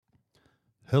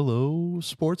Hello,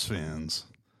 sports fans.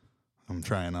 I'm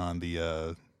trying on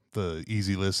the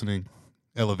easy listening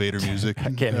elevator music.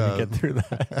 I can't even get through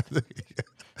that.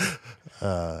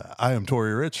 I am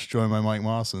Tori Rich, joined by Mike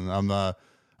Moss, and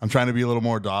I'm trying to be a little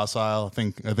more docile. I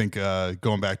think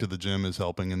going back to the gym is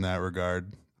helping in that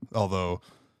regard. Although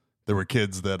there were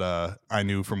kids that I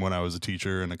knew from when I was a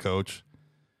teacher and a coach,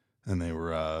 and they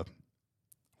were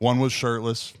one was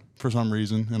shirtless for some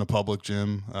reason in a public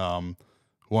gym.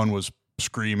 One was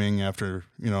screaming after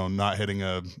not hitting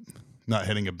a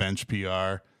bench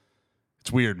PR.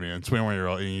 It's weird, man. It's when you're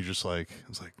and you just like, I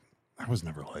was like, I was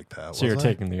never like that. So you're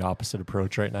taking the opposite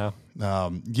approach right now.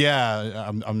 Yeah,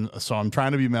 I'm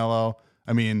trying to be mellow.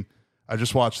 I mean, I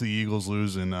just watched the Eagles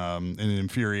lose in an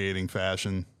infuriating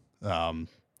fashion. Even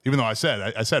though I said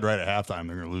right at halftime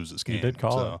they're going to lose this game. You did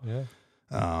call it.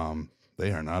 Yeah.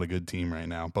 They are not a good team right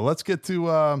now. But let's get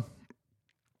to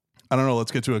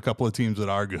let's get to a couple of teams that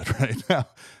are good right now.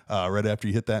 Right after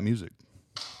you hit that music.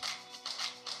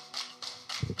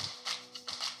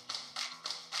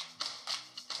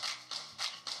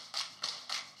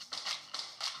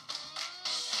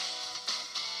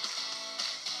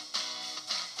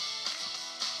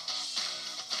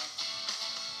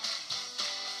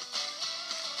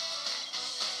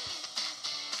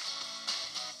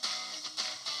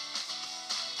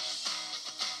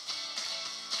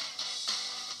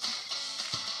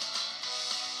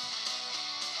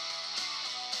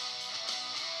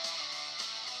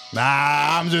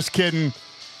 Nah, I'm just kidding.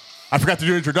 I forgot to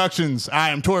do introductions. I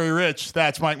am Tori Rich.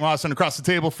 That's Mike Moss, and across the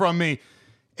table from me.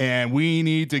 And we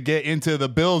need to get into the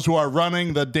Bills who are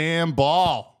running the damn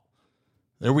ball.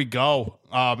 There we go.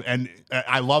 And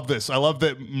I love this. I love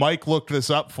that Mike looked this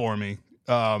up for me.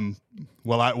 While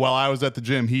I was at the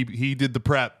gym, he did the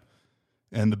prep.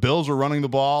 And the Bills are running the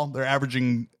ball. They're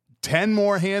averaging 10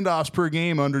 more handoffs per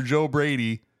game under Joe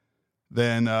Brady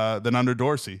than under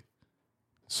Dorsey.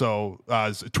 So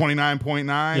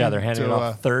 29.9. Yeah, they're handing it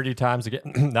off 30 times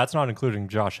again. That's not including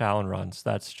Josh Allen runs.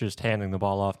 That's just handing the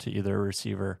ball off to either a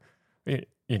receiver, in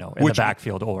the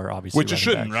backfield or obviously. Which it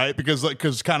shouldn't, right?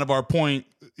 Because kind of our point,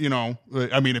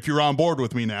 if you're on board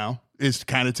with me now, is to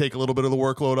kind of take a little bit of the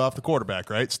workload off the quarterback,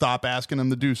 right? Stop asking him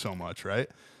to do so much, right?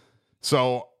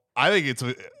 So I think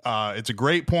it's a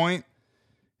great point.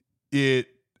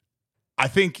 I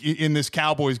think in this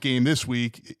Cowboys game this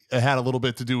week, it had a little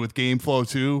bit to do with game flow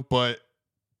too, but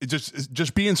it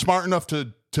just being smart enough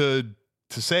to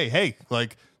say, hey,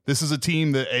 like this is a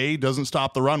team that doesn't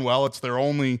stop the run well. It's their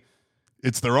only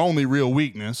real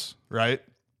weakness, right?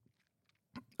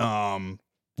 Yeah,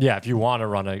 if you want to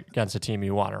run against a team,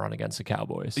 you want to run against the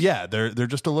Cowboys. Yeah, they're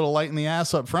just a little light in the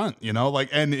ass up front,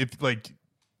 and if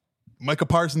Micah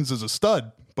Parsons is a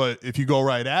stud. But if you go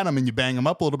right at him and you bang him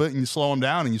up a little bit and you slow him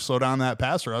down and you slow down that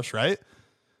pass rush, right?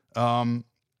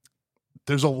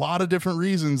 There's a lot of different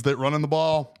reasons that running the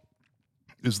ball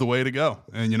is the way to go.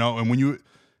 And, and when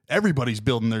everybody's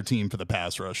building their team for the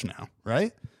pass rush now,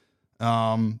 right?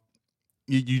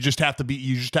 You just have to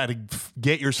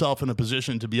get yourself in a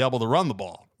position to be able to run the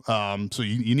ball. So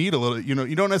you need a little,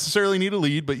 you don't necessarily need a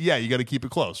lead, but yeah, you got to keep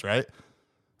it close, right?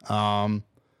 I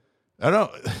don't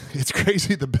know. It's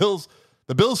crazy. The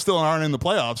Bills still aren't in the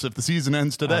playoffs if the season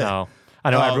ends today.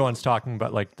 I know everyone's talking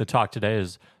about, like, the talk today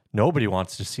is nobody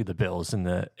wants to see the Bills in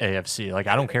the AFC. Like,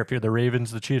 I don't care if you're the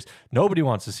Ravens, the Chiefs. Nobody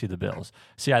wants to see the Bills.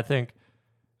 See, I think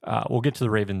we'll get to the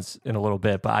Ravens in a little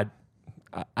bit, but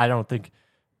I don't think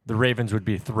the Ravens would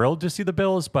be thrilled to see the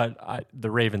Bills, but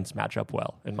the Ravens match up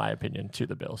well, in my opinion, to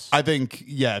the Bills. I think,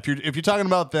 yeah, if you're talking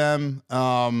about them,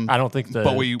 I don't think the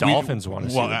Dolphins want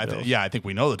to see the Bills. I think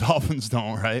we know the Dolphins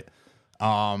don't, right?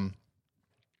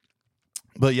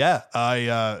 But yeah,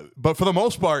 but for the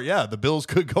most part, yeah, the Bills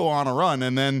could go on a run,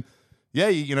 and then, yeah,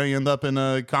 you end up in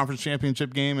a conference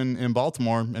championship game in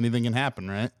Baltimore. Anything can happen,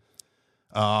 right?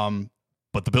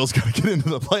 But the Bills got to get into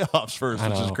the playoffs first,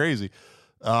 which is crazy.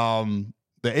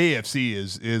 The AFC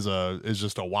is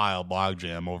just a wild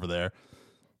logjam over there,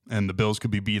 and the Bills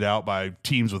could be beat out by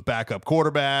teams with backup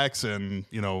quarterbacks, and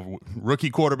rookie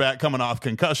quarterback coming off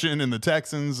concussion in the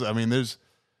Texans. I mean, there's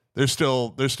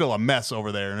still a mess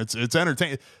over there, and it's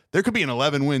entertaining. There could be an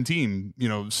 11-win team,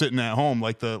 sitting at home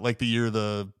like the year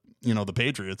the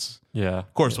Patriots. Yeah,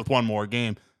 of course, with one more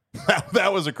game.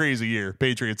 That was a crazy year.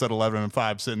 Patriots at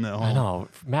 11-5 sitting at home. I know.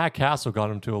 Matt Castle got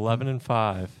him to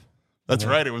 11-5. That's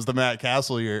right. It was the Matt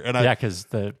Castle year, and because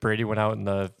the Brady went out in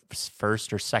the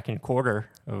first or second quarter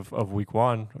of Week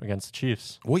 1 against the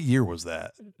Chiefs. What year was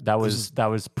that? That was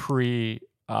pre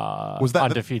was that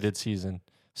undefeated season.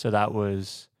 So that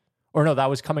was Or no, that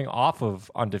was coming off of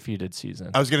undefeated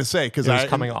season. I was going to say, because It was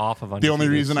coming off of undefeated the only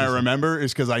reason I season. remember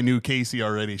is because I knew Casey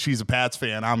already. She's a Pats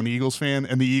fan. I'm an Eagles fan,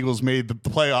 and the Eagles made the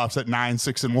playoffs at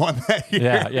 9-6-1 that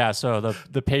year. Yeah. So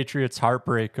the Patriots'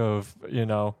 heartbreak of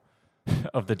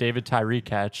of the David Tyree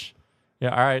catch.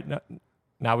 Yeah, all right.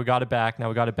 Now we got it back.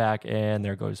 And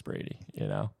there goes Brady.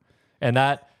 And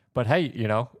that. But hey,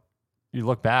 you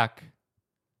look back.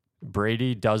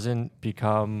 Brady doesn't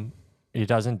become. He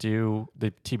doesn't do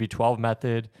the TB12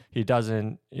 method. He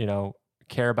doesn't,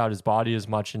 care about his body as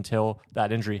much until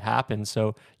that injury happens.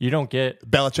 So you don't get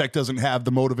Belichick doesn't have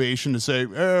the motivation to say,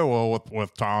 well,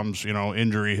 with Tom's,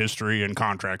 injury history and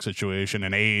contract situation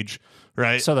and age,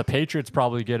 right? So the Patriots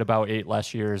probably get about 8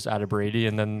 less years out of Brady,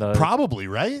 and then probably,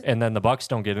 right? And then the Bucs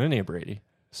don't get any of Brady.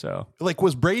 So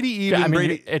was Brady even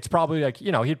Brady? It's probably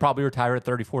he'd probably retire at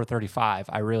 34, 35.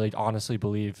 I really honestly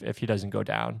believe if he doesn't go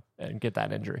down and get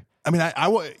that injury. I mean,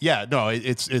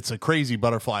 it's a crazy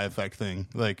butterfly effect thing,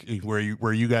 like where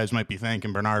you guys might be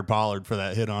thanking Bernard Pollard for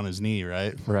that hit on his knee,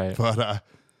 right? Right. But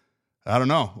I don't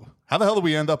know how the hell did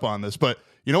we end up on this, but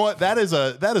you know what? That is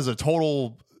a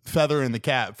total feather in the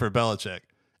cap for Belichick,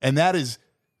 and that's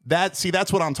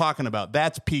what I'm talking about.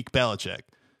 That's peak Belichick,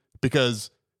 because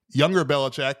younger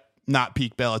Belichick, not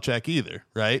peak Belichick either,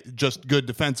 right? Just good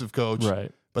defensive coach,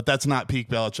 right? But that's not peak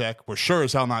Belichick. We're sure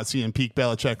as hell not seeing peak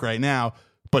Belichick right now.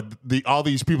 But all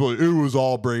these people, it was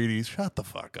all Brady's. Shut the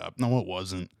fuck up. No, it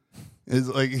wasn't. It's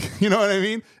like, you know what I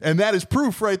mean? And that is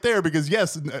proof right there, because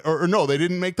yes, or no, they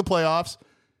didn't make the playoffs.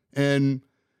 And,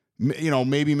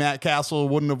 maybe Matt Castle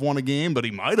wouldn't have won a game, but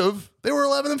he might have. They were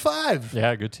 11-5.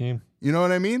 Yeah, good team. You know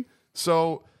what I mean?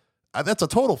 So that's a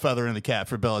total feather in the cap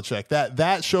for Belichick.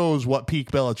 That shows what peak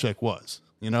Belichick was,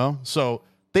 So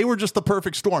they were just the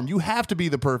perfect storm. You have to be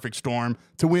the perfect storm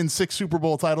to win 6 Super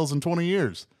Bowl titles in 20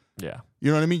 years. Yeah. You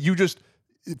know what I mean? You just,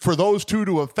 for those two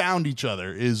to have found each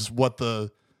other is what you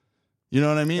know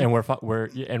what I mean? And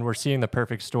we're seeing the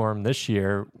perfect storm this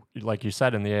year, like you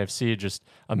said, in the AFC, just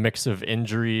a mix of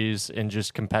injuries and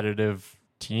just competitive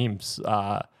teams.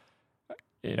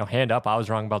 Hand up, I was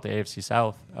wrong about the AFC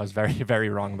South. I was very, very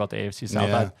wrong about the AFC South.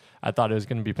 Yeah. I thought it was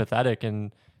going to be pathetic,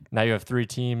 and now you have 3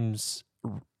 teams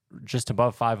just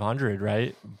above 500,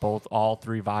 right? All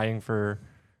 3 vying for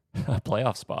a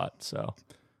playoff spot. So.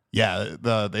 Yeah,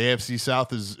 the AFC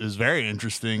South is very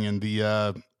interesting, and the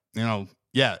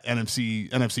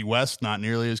NFC West not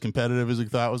nearly as competitive as we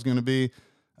thought it was going to be.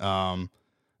 I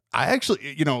actually,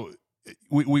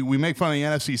 we make fun of the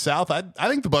NFC South. I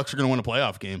think the Bucs are going to win a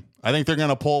playoff game. I think they're going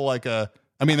to pull like a.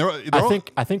 I mean,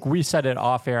 I think we said it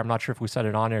off air. I'm not sure if we said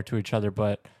it on air to each other,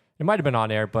 but it might have been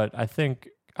on air. But I think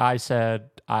I said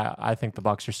I think the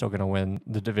Bucs are still going to win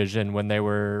the division when they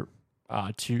were.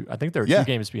 I think there were 2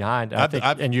 games behind.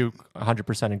 And you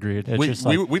 100% agreed. It's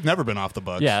we've never been off the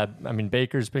Bucs. Yeah, I mean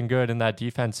Baker's been good, and that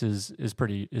defense is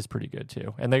pretty good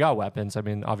too. And they got weapons. I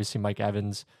mean, obviously Mike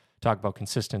Evans. Talk about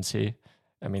consistency.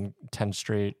 I mean, 10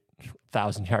 straight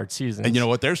 1,000-yard seasons. And you know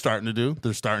what they're starting to do?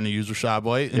 They're starting to use Rashad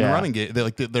White in the running game.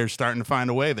 They're starting to find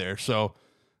a way there. So,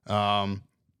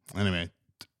 anyway,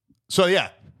 so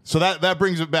that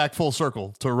brings it back full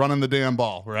circle to running the damn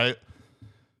ball, right?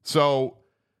 So.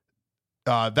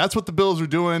 That's what the Bills are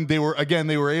doing. They were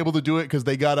able to do it because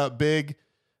they got up big.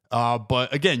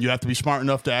 But again, you have to be smart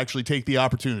enough to actually take the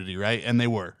opportunity, right? And they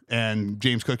were. And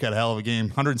James Cook had a hell of a game.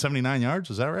 179 yards,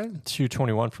 is that right?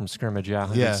 221 from scrimmage,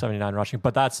 179 rushing.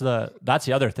 But that's the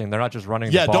other thing. They're not just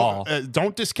running the ball.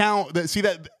 Don't discount that. See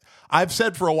that I've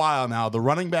said for a while now, the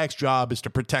running back's job is to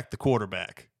protect the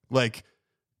quarterback, like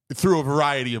through a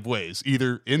variety of ways,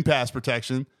 either in pass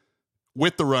protection,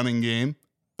 with the running game,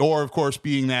 or of course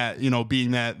being that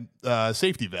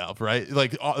safety valve, right?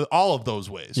 Like all of those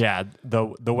ways. Yeah,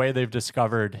 the way they've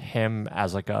discovered him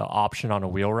as like an option on a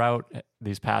wheel route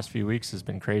these past few weeks has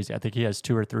been crazy. I think he has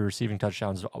 2 or 3 receiving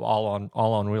touchdowns all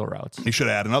on wheel routes. He should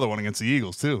have had another one against the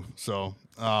Eagles too. So,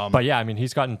 but yeah, I mean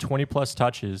he's gotten 20 plus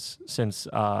touches since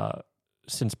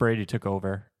Brady took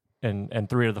over in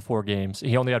 3 of the 4 games.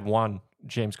 He only had 1.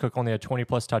 James Cook only had 20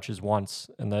 plus touches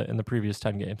once in the previous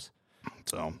 10 games.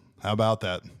 So. How about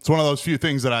that? It's one of those few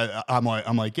things that I'm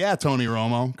like, yeah, Tony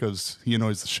Romo, because he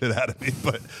annoys the shit out of me.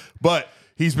 But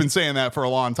he's been saying that for a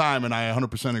long time, and I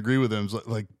 100% agree with him. It's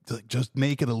like just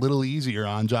make it a little easier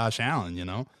on Josh Allen,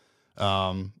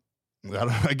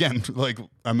 Again, like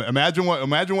imagine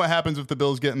what happens if the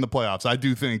Bills get in the playoffs. I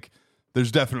do think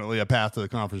there's definitely a path to the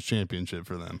conference championship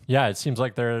for them. Yeah, it seems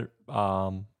like they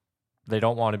don't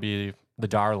want to be the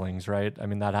darlings, right? I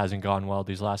mean, that hasn't gone well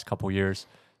these last couple years.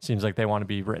 Seems like they want to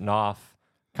be written off.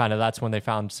 Kind of that's when they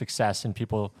found success, and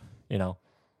people, you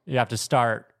have to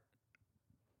start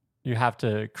you have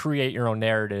to create your own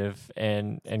narrative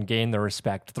and gain the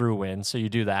respect through wins. So you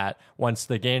do that. Once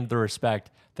they gained the respect,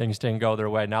 things didn't go their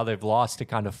way. Now they've lost to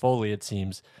kind of fully, it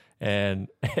seems, and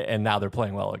now they're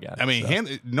playing well again. I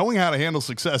mean, knowing how to handle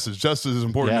success is just as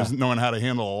important as knowing how to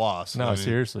handle a loss. No,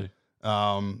 seriously.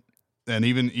 And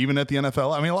even at the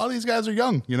NFL, I mean, a lot of these guys are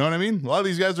young. You know what I mean? A lot of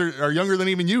these guys are younger than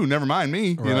even you. Never mind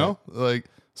me. Right. You know, like,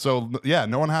 so yeah,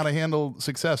 knowing how to handle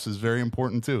success is very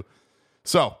important too.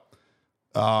 So,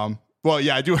 well,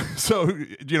 yeah, I do. So,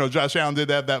 you know, Josh Allen did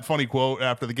have that funny quote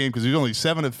after the game because he's only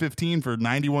 7 of 15 for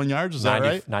 91 yards. Is that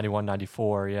right? 91,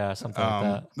 94. Yeah, something like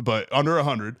that. But under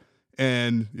 100.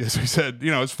 And as he said, you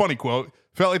know, it's a funny quote.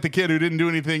 Felt like the kid who didn't do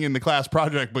anything in the class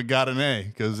project but got an A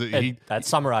because that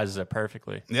summarizes it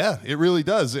perfectly. Yeah, it really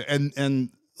does. And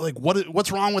like,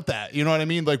 what's wrong with that? You know what I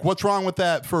mean? Like, what's wrong with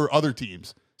that for other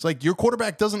teams? It's like your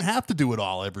quarterback doesn't have to do it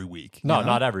all every week. No,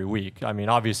 not every week. I mean,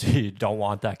 obviously you don't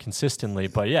want that consistently,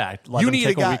 but yeah, let him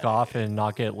take a week off and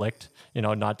not get licked, you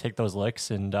know, not take those licks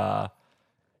and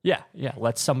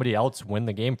let somebody else win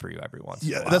the game for you every once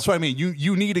in a while. That's what I mean.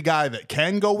 You need a guy that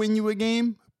can go win you a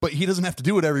game, but he doesn't have to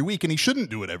do it every week, and he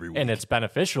shouldn't do it every week. And it's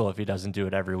beneficial if he doesn't do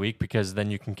it every week because then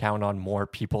you can count on more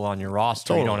people on your roster.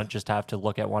 Totally. You don't just have to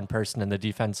look at one person, and the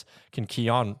defense can key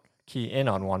in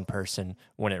on one person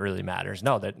when it really matters.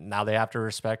 No, that now they have to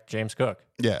respect James Cook.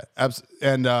 Yeah,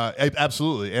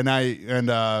 absolutely. And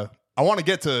I want to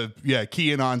get to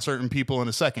key in on certain people in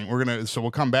a second. So we'll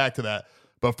come back to that.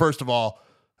 But first of all,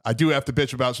 I do have to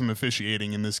bitch about some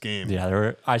officiating in this game.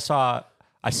 Yeah, I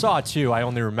saw two. I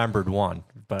only remembered one,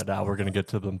 but we're gonna get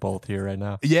to them both here right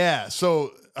now. Yeah.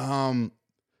 So,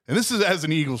 and this is as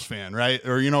an Eagles fan, right?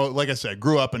 Or, you know, like I said,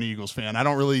 grew up an Eagles fan. I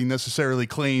don't really necessarily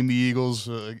claim the Eagles.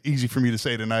 Easy for me to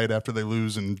say tonight after they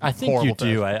lose. And I think you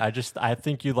do. I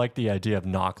think you like the idea of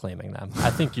not claiming them. I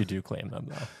think you do claim them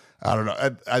though. I don't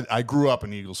know. I grew up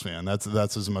an Eagles fan. That's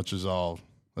as much as I'll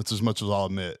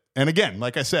admit. And again,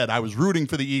 like I said, I was rooting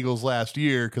for the Eagles last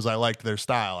year because I liked their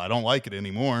style. I don't like it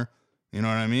anymore. You know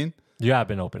what I mean? You have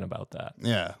been open about that.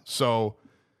 Yeah. So,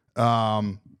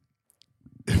 but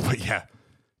yeah.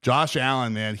 Josh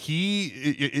Allen, man,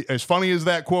 as funny as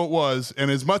that quote was, and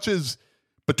as much as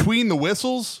between the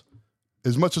whistles,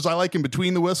 as much as I like him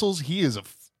between the whistles, he is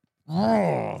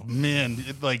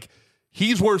like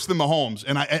he's worse than Mahomes,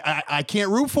 and I can't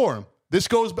root for him. This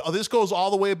goes all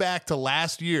the way back to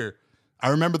last year. I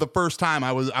remember the first time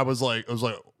I was like,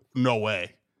 no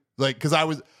way, like because I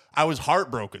was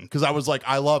heartbroken because I was like,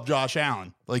 I love Josh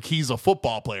Allen, like he's a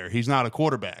football player, he's not a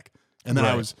quarterback, and then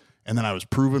right. I was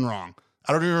proven wrong.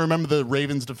 I don't even remember the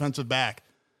Ravens defensive back,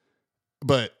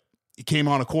 but he came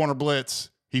on a corner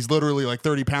blitz. He's literally like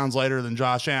 30 pounds lighter than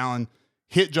Josh Allen,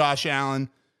 hit Josh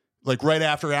Allen like right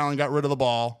after Allen got rid of the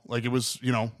ball. Like it was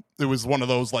one of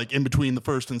those like in between the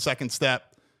first and second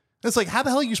step. It's like, how the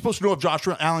hell are you supposed to know if Josh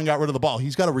Allen got rid of the ball?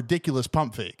 He's got a ridiculous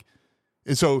pump fake.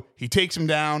 And so he takes him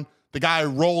down. The guy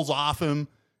rolls off him.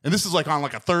 And this is like on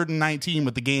like a 3rd and 19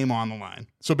 with the game on the line.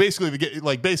 So basically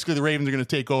the Ravens are going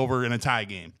to take over in a tie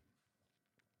game.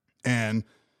 And,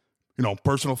 you know,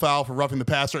 personal foul for roughing the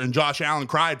passer, and Josh Allen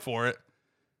cried for it.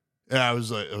 And I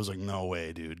was like, no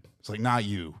way, dude. It's like, not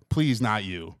you. Please, not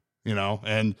you. You know,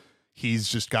 and he's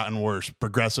just gotten worse,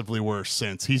 progressively worse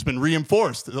since. He's been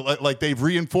reinforced. Like they've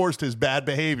reinforced his bad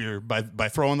behavior by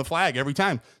throwing the flag every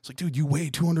time. It's like, dude, you weigh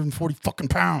 240 fucking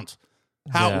pounds.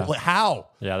 How? Yeah. Like, how?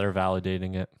 Yeah, they're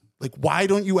validating it. Like, why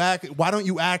don't you act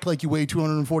like you weigh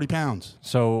 240 pounds?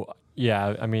 So,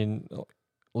 yeah, I mean,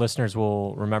 listeners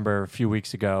will remember a few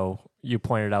weeks ago, you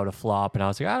pointed out a flop, and I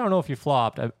was like, I don't know if you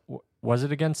flopped. Was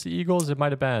it against the Eagles? It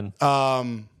might have been.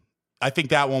 I think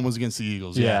that one was against the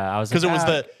Eagles. Yeah, I was like,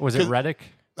 was it Reddick?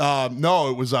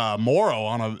 No, it was Morrow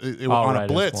on a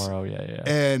blitz. Morrow, yeah.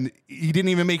 And he didn't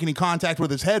even make any contact with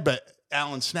his head, but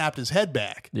Allen snapped his head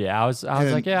back. Yeah, I was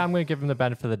like, yeah, I'm going to give him the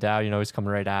benefit of the doubt. You know, he's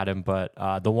coming right at him, but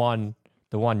the one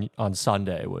on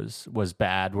Sunday was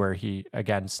bad, where he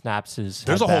again snaps his.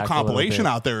 There's a whole compilation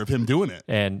out there of him doing it,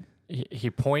 and he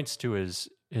points to his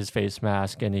face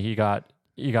mask, and he got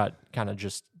kind of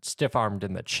just stiff armed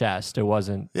in the chest. It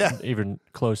wasn't even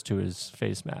close to his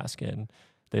face mask, and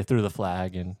they threw the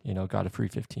flag, and got a free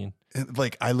 15. And,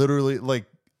 like, I literally, like,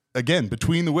 again,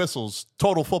 between the whistles,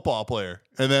 total football player,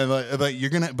 and then like you're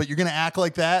gonna act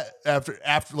like that after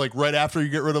like right after you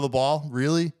get rid of the ball,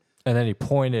 really? And then he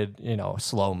pointed,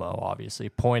 slow-mo, obviously,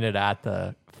 pointed at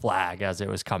the flag as it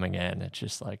was coming in. It's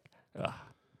just like, ugh.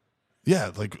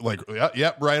 Yeah,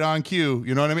 right on cue.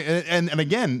 You know what I mean? And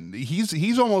again,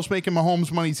 he's almost making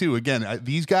Mahomes money too. Again,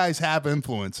 these guys have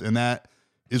influence, and that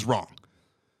is wrong.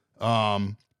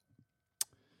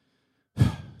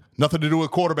 Nothing to do with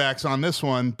quarterbacks on this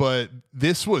one, but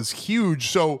this was huge.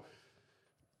 So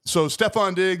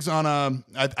Stephon Diggs on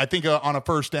a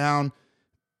first down,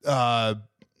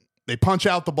 they punch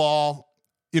out the ball.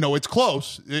 It's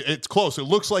close. It's close. It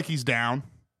looks like he's down,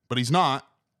 but he's not.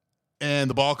 And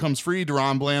the ball comes free.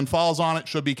 Deron Bland falls on it.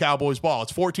 Should be Cowboys ball.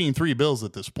 It's 14-3 Bills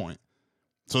at this point.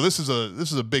 So this is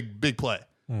a big play.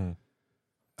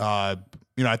 I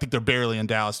think they're barely in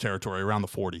Dallas territory, around the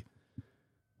 40.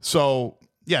 So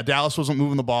yeah, Dallas wasn't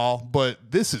moving the ball, but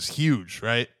this is huge,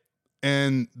 right?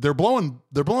 And they're blowing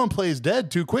plays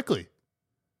dead too quickly.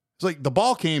 It's like the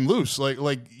ball came loose.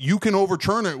 Like you can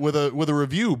overturn it with a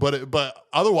review, but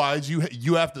otherwise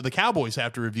you have to, the Cowboys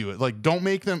have to review it. Like don't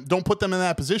put them in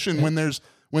that position when there's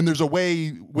a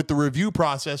way with the review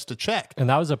process to check. And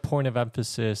that was a point of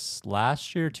emphasis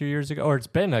last year, 2 years ago, or it's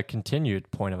been a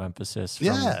continued point of emphasis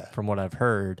from what I've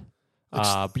heard.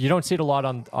 But you don't see it a lot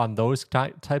on those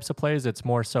types of plays. It's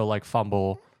more so like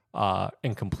fumble,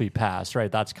 incomplete pass, right?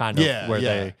 That's kind of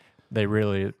where they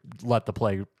really let the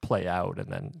play out and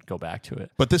then go back to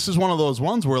it. But this is one of those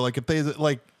ones where like if they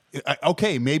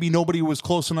okay, maybe nobody was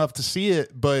close enough to see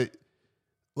it, but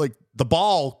like the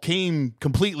ball came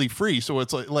completely free. So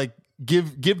it's like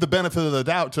give the benefit of the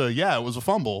doubt to, it was a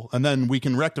fumble, and then we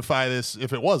can rectify this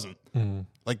if it wasn't.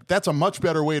 Like that's a much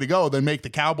better way to go than make the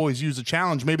Cowboys use a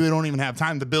challenge. Maybe they don't even have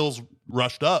time. The Bills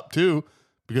rushed up too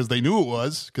because they knew it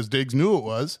was, because Diggs knew it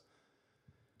was.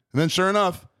 And then sure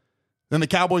enough, then the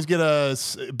Cowboys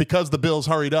because the Bills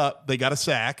hurried up, they got a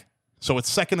sack. So it's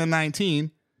 2nd and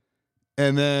 19,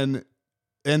 and then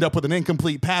end up with an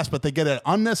incomplete pass, but they get an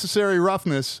unnecessary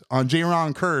roughness on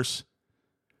Jaron Kearse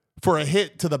for a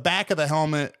hit to the back of the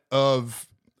helmet of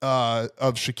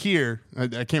Shakir. I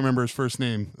can't remember his first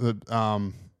name.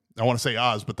 I want to say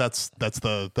Oz, but that's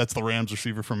the Rams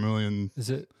receiver from a million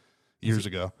years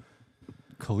ago.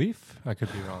 Khalif? I could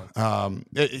be wrong.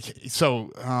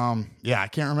 I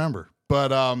can't remember. But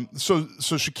so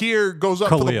Shakir goes up.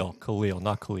 Khalil,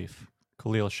 not Khalif.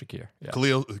 Khalil Shakir. Yeah.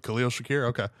 Khalil Shakir.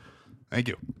 Okay, thank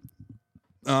you.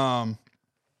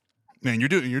 Man, you're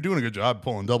doing a good job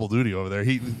pulling double duty over there.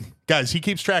 He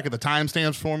keeps track of the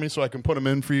timestamps for me, so I can put them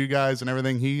in for you guys and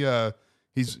everything.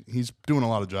 He's doing a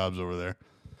lot of jobs over there.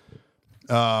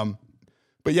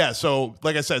 But yeah, so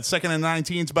like I said, 2nd and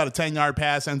 19, it's about a 10-yard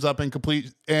pass, ends up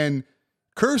incomplete, and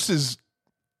Kearse is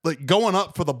like going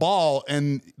up for the ball,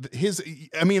 and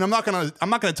I'm not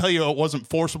gonna tell you it wasn't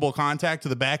forcible contact to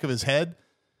the back of his head,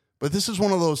 but this is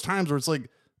one of those times where it's like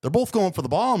they're both going for the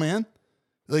ball, man.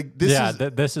 Like this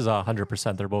is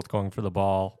 100%. They're both going for the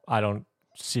ball. I don't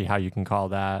see how you can call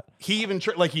that. He even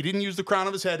he didn't use the crown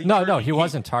of his head. He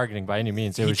wasn't targeting by any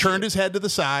means. He turned his head to the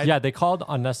side. Yeah, they called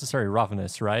unnecessary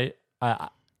roughness, right?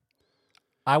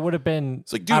 I would have been.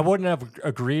 Like, I wouldn't have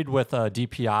agreed with a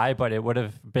DPI, but it would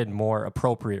have been more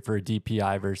appropriate for a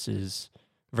DPI versus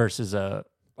a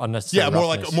unnecessary. Yeah,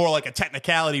 roughness. more like a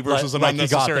technicality versus an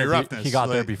unnecessary roughness. He got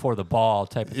there before the ball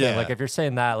type of thing. Like if you're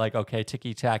saying that, like okay,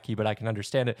 ticky tacky, but I can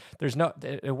understand it.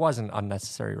 It wasn't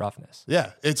unnecessary roughness.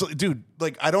 Yeah, it's dude.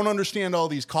 Like I don't understand all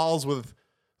these calls with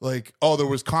like, oh, there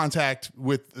was contact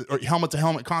with or helmet to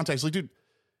helmet contacts. Like, dude,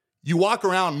 you walk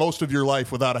around most of your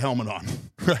life without a helmet on,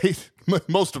 right?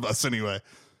 Most of us, anyway.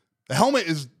 The helmet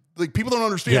is like people don't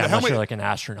understand. Yeah, the helmet, you're like an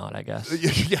astronaut, I guess.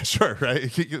 Yeah, sure,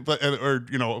 right? But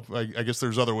I guess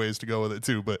there's other ways to go with it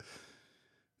too. But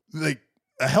like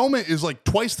a helmet is like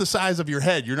twice the size of your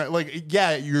head. You're not like,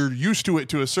 you're used to it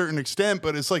to a certain extent,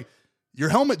 but it's like your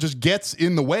helmet just gets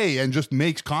in the way and just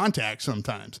makes contact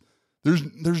sometimes.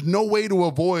 There's no way to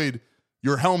avoid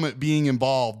your helmet being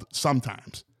involved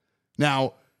sometimes.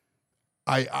 Now,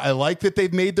 I like that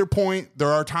they've made their point.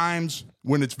 There are times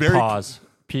when it's very... Pause.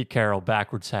 Pete Carroll,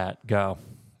 backwards hat, go.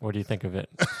 What do you think of it?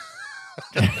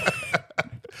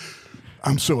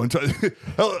 I'm so into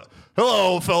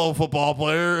Hello, fellow football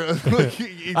player.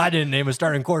 I didn't name a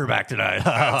starting quarterback tonight.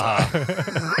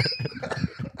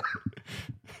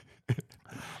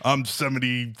 I'm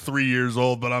 73 years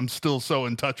old, but I'm still so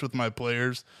in touch with my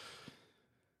players.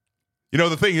 You know,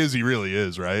 the thing is, he really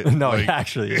is, right? No, he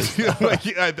actually is.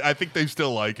 I think they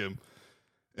still like him.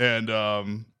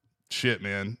 And shit,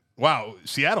 man. Wow,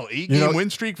 Seattle, 8-game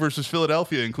win streak versus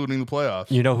Philadelphia, including the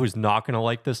playoffs. You know who's not going to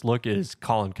like this look is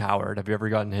Colin Cowherd. Have you ever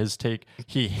gotten his take?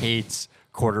 He hates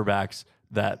quarterbacks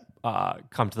that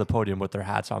come to the podium with their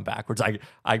hats on backwards.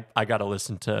 I got to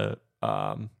listen to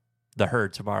the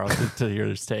Herd tomorrow to hear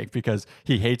his take because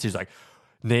he hates. He's like,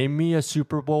 name me a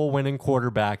Super Bowl winning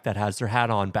quarterback that has their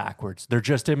hat on backwards. They're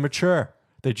just immature.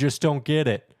 They just don't get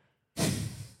it.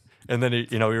 And then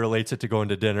he relates it to going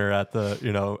to dinner at at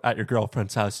your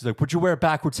girlfriend's house. He's like, "Would you wear a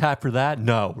backwards hat for that?"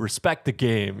 No, respect the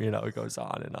game. It goes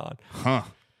on and on. Huh.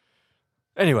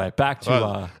 Anyway, back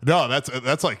to no,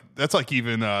 that's like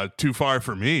even too far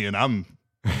for me, and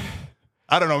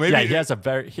I don't know. Maybe he has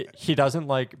he doesn't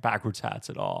like backwards hats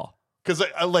at all. Because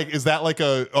is that like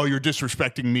you're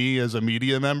disrespecting me as a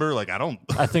media member? Like, I don't.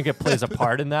 I think it plays a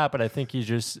part in that, but I think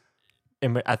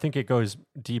I think it goes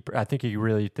deeper. I think he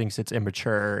really thinks it's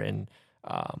immature and,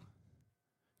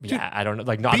 dude, I don't know,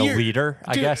 like not a leader.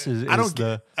 Dude, I guess I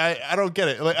don't get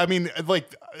it. Like, I mean,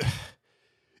 like,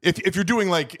 if you're doing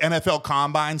like NFL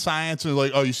combine science and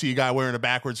like, you see a guy wearing a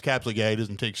backwards cap, like, yeah, he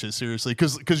doesn't take shit seriously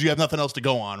because you have nothing else to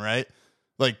go on, right?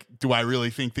 Like, do I really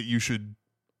think that you should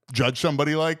judge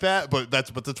somebody like that? But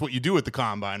that's what you do at the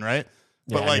combine, right?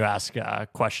 Yeah, but like, you ask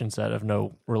questions that have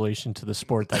no relation to the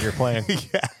sport that you're playing.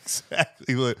 Yeah,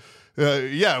 exactly. What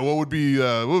would be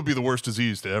the worst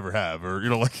disease to ever have? Or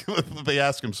like they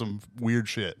ask him some weird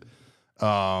shit,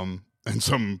 and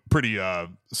some pretty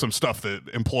some stuff that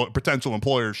potential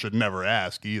employers should never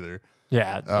ask either.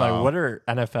 Yeah, like what are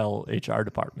NFL HR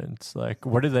departments like?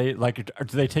 What do they like?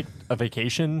 Do they take a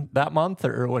vacation that month,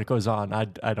 or what goes on?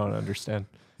 I don't understand.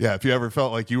 Yeah, if you ever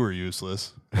felt like you were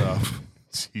useless,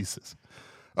 Jesus.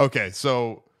 Okay,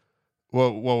 so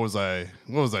what was I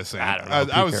saying? I don't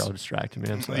know. I was distracting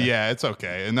me. Yeah, it's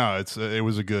okay. No, it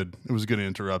was a good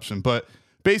interruption, but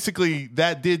basically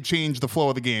that did change the flow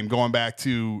of the game. Going back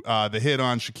to the hit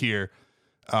on Shakir,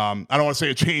 I don't want to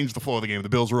say it changed the flow of the game. The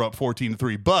Bills were up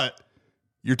 14-3, but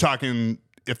you're talking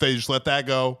if they just let that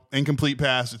go, incomplete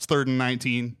pass, it's 3rd and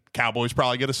 19. Cowboys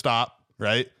probably get a stop,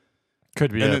 right?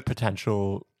 Could be a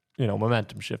potential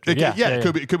momentum shift.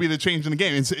 It could be the change in the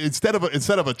game. Instead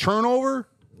of a turnover,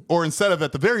 or instead of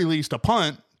at the very least a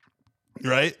punt,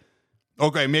 right?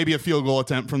 Okay, maybe a field goal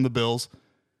attempt from the Bills.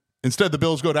 Instead, the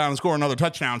Bills go down and score another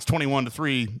touchdown. It's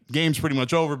 21-3. Game's pretty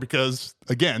much over because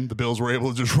again, the Bills were able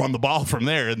to just run the ball from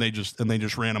there, and they just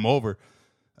ran them over.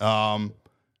 Now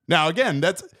again,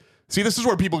 this is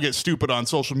where people get stupid on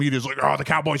social media. It's like, the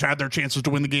Cowboys had their chances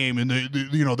to win the game, and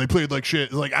they played like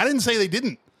shit. Like, I didn't say they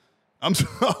didn't.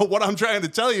 What I'm trying to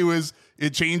tell you is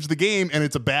it changed the game, and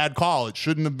it's a bad call. It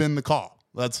shouldn't have been the call.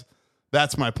 That's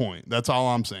my point. That's all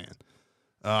I'm saying.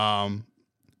 All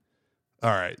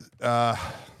right.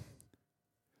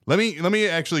 Let me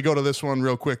actually go to this one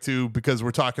real quick too, because we're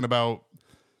talking about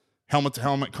helmet to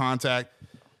helmet contact.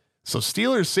 So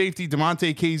Steelers safety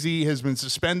DeMonte KZ has been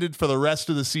suspended for the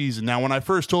rest of the season. Now, when I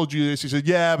first told you this, you said,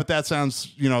 "Yeah, but that sounds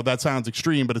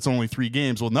extreme, but it's only 3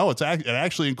 games." Well, no, it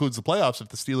actually includes the playoffs if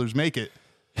the Steelers make it.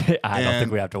 I don't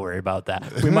think we have to worry about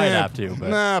that. We might have to, but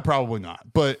nah, probably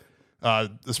not. But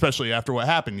especially after what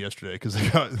happened yesterday, because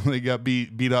they got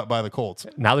beat up by the Colts.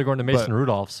 Now they're going to Mason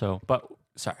Rudolph. So go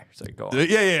on.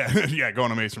 Yeah, going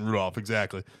to Mason Rudolph,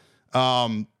 exactly.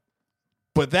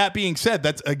 But that being said,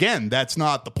 that's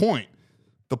not the point.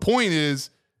 The point is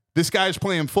this guy's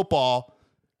playing football.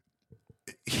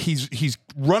 He's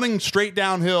running straight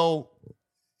downhill.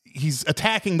 He's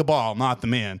attacking the ball, not the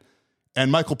man. And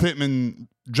Michael Pittman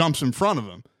jumps in front of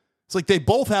him. It's like they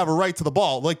both have a right to the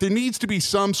ball. Like there needs to be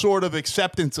some sort of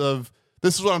acceptance of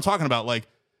this is what I'm talking about. Like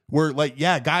where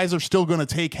guys are still going to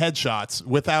take headshots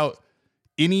without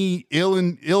any ill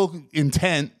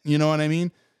intent. You know what I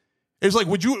mean? It's like,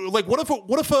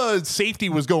 what if a safety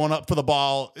was going up for the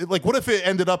ball? Like, what if it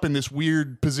ended up in this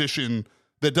weird position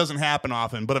that doesn't happen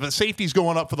often? But if a safety's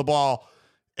going up for the ball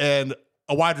and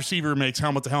a wide receiver makes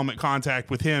helmet-to-helmet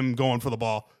contact with him going for the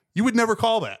ball, you would never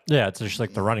call that. Yeah, it's just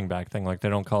like the running back thing. Like, they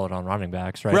don't call it on running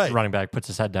backs, right? Right. The running back puts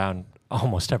his head down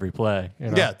almost every play.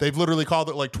 Yeah, they've literally called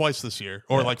it like twice this year,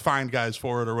 or like fined guys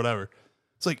for it or whatever.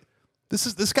 It's like,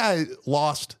 this guy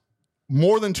lost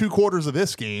more than 2 quarters of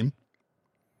this game,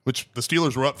 which the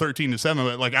Steelers were up 13-7.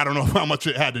 But like, I don't know how much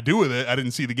it had to do with it. I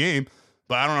didn't see the game,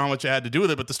 but I don't know how much it had to do with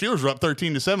it. But the Steelers were up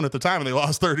 13-7 at the time, and they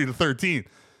lost 30-13.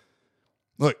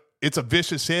 Look, it's a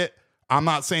vicious hit. I'm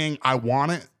not saying I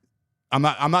want it. I'm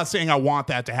not saying I want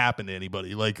that to happen to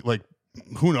anybody. Like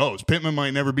who knows? Pittman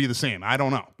might never be the same. I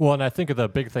don't know. Well, and I think the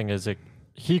big thing is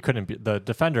he couldn't be. The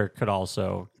defender could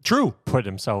also put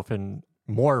himself in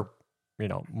more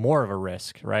of a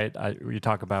risk, right? You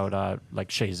talk about like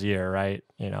Shazier, right?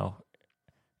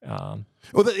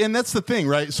 Well, and that's the thing,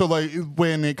 right? So like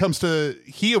when it comes to,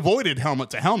 he avoided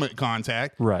helmet to helmet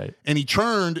contact, right? And he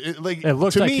turned it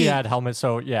looked like he had helmet.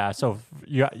 So yeah, so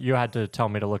you had to tell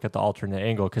me to look at the alternate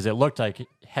angle because it looked like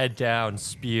head down,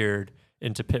 speared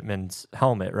into Pittman's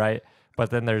helmet, right? But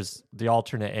then there's the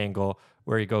alternate angle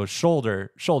where he goes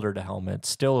shoulder to helmet,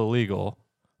 still illegal,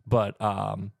 but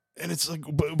and it's like,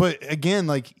 but again,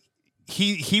 like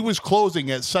he was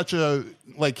closing at such a,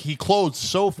 like, he closed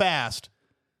so fast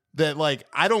that, like,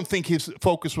 I don't think his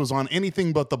focus was on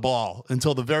anything but the ball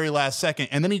until the very last second.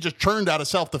 And then he just turned out of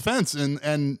self-defense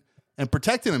and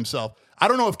protected himself. I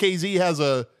don't know if KZ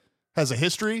has a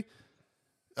history.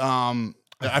 I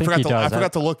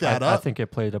forgot to look that up. I think it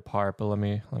played a part, but let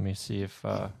me see if.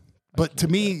 But to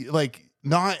me, like,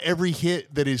 not every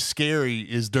hit that is scary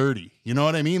is dirty. You know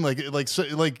what I mean? Like,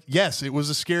 yes, it was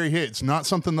a scary hit. It's not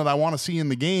something that I want to see in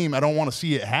the game. I don't want to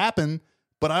see it happen.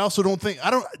 But I also don't think I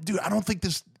don't think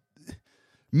this.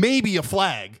 Maybe a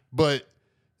flag, but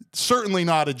certainly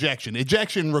not ejection.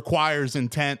 Ejection requires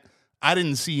intent. I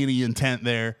didn't see any intent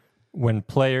there. When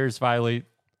players violate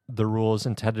the rules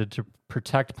intended to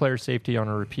protect player safety on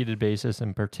a repeated basis,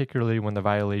 and particularly when the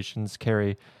violations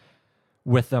carry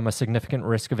with them a significant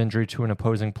risk of injury to an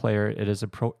opposing player, it is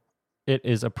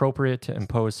appropriate to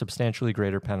impose substantially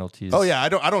greater penalties. Oh yeah, I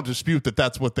don't dispute that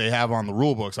that's what they have on the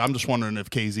rule books. I'm just wondering if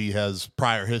KZ has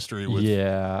prior history with.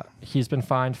 Yeah, he's been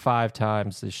fined 5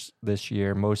 times this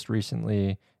year. Most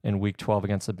recently in Week 12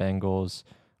 against the Bengals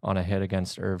on a hit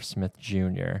against Irv Smith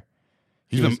Jr.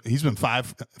 He's been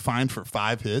fined for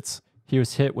 5 hits. He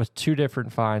was hit with 2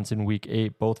 different fines in Week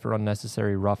 8, both for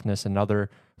unnecessary roughness. Another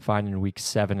fine in Week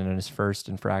 7, and his first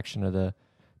infraction of the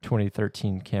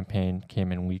 2013 campaign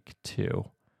came in Week 2.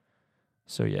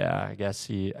 So yeah, I guess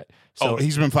he's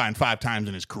been fined 5 times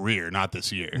in his career, not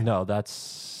this year. No,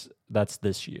 that's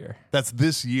this year. That's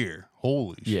this year.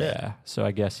 Holy shit. Yeah. So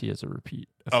I guess he is a repeat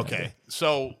offender. Okay.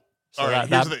 So all right,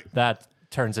 that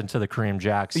turns into the Kareem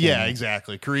Jackson. Yeah,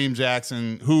 exactly. Kareem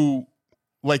Jackson, who,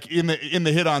 like, in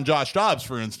the hit on Josh Dobbs,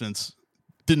 for instance,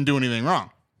 didn't do anything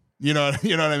wrong. You know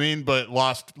what I mean? But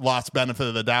lost benefit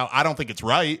of the doubt. I don't think it's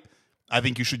right. I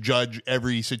think you should judge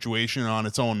every situation on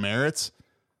its own merits.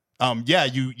 Yeah,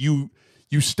 you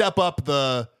step up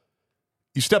the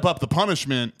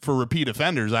punishment for repeat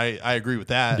offenders. I agree with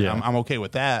that. Yeah. I'm okay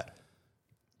with that.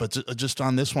 But just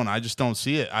on this one, I just don't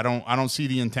see it. I don't see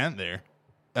the intent there.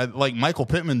 Like, Michael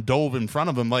Pittman dove in front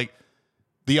of him. Like,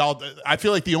 I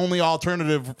feel like the only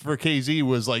alternative for KZ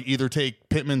was, like, either take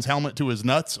Pittman's helmet to his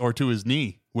nuts or to his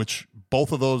knee, which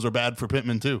both of those are bad for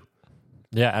Pittman too.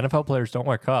 Yeah, NFL players don't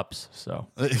wear cups, so.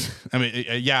 I mean,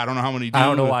 yeah, I don't know how many do. I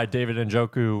don't know why David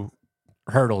Njoku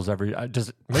hurdles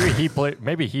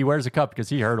maybe he wears a cup because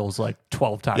he hurdles like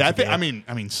 12 times. Yeah, I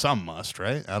mean, some must,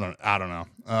 right? I don't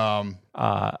know.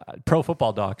 Pro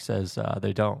Football Doc says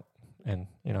they don't, and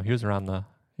he was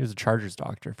a Chargers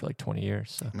doctor for like 20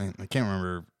 years. So. I mean, I can't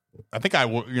remember. I think I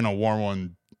wore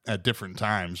one at different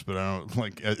times, but I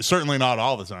don't certainly not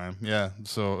all the time. Yeah,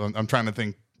 so I'm trying to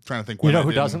think. When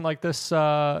who doesn't like this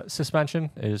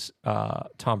suspension is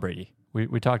Tom Brady.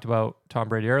 We talked about Tom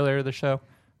Brady earlier in the show.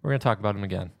 We're going to talk about him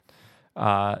again.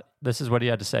 This is what he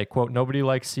had to say. Quote, "Nobody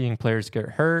likes seeing players get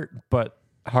hurt, but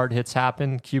hard hits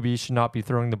happen. QBs should not be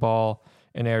throwing the ball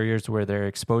in areas where they're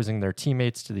exposing their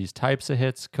teammates to these types of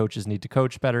hits. Coaches need to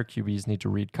coach better. QBs need to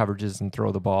read coverages and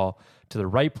throw the ball to the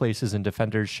right places, and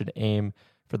defenders should aim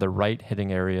for the right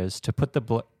hitting areas. To put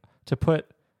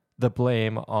the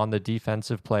blame on the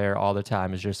defensive player all the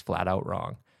time is just flat out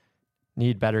wrong.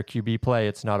 Need better QB play.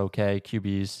 It's not okay,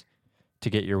 QBs, to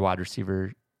get your wide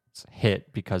receiver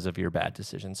hit because of your bad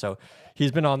decision." So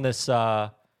he's been on this,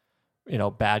 bad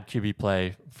QB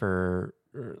play for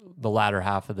the latter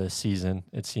half of the season,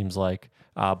 it seems like.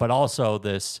 But also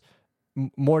this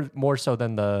more so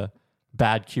than the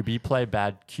bad QB play,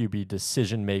 bad QB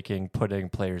decision making, putting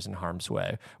players in harm's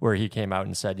way, where he came out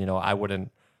and said, I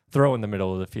wouldn't throw in the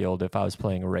middle of the field if I was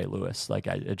playing a Ray Lewis. Like,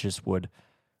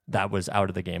 that was out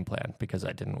of the game plan because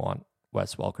I didn't want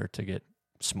Wes Welker to get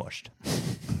smushed.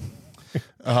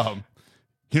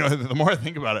 The more I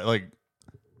think about it, like,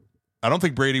 I don't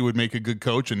think Brady would make a good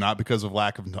coach, and not because of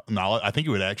lack of knowledge. I think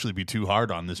it would actually be too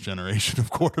hard on this generation of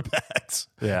quarterbacks.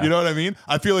 Yeah. You know what I mean?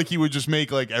 I feel like he would just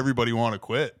make, like, everybody want to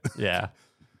quit. Yeah.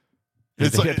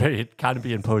 He'd kind of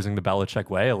be imposing the Belichick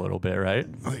way a little bit, right?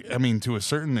 I mean, to a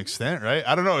certain extent, right?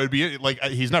 I don't know. It'd be like,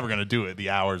 he's never going to do it.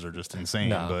 The hours are just insane.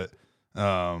 No. But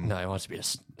no, he wants to be a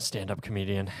stand-up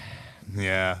comedian.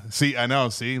 Yeah. See, I know.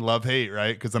 See, love, hate,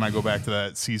 right? Because then I go back to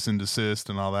that cease and desist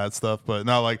and all that stuff. But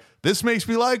no, like, this makes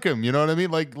me like him. You know what I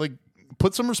mean? Like,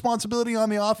 put some responsibility on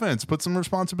the offense. Put some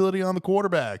responsibility on the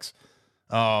quarterbacks.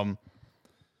 I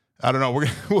don't know.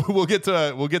 We'll get to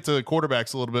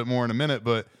quarterbacks a little bit more in a minute,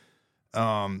 but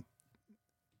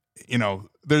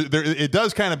it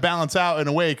does kind of balance out in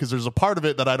a way, because there's a part of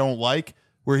it that I don't like,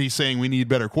 where he's saying we need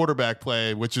better quarterback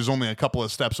play, which is only a couple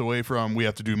of steps away from we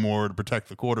have to do more to protect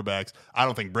the quarterbacks. I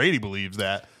don't think Brady believes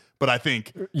that, but I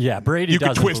think Brady you could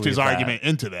doesn't twist his that. argument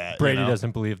into that. Brady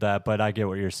doesn't believe that, but I get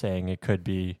what you're saying. It could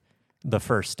be the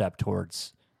first step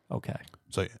towards okay.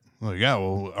 So,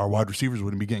 well, our wide receivers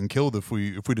wouldn't be getting killed if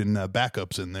we didn't have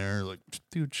backups in there. Like,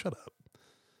 dude, shut up.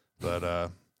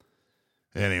 But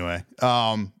anyway,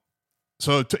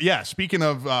 speaking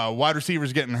of wide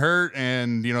receivers getting hurt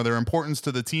and their importance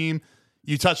to the team,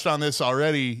 you touched on this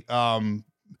already.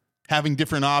 Having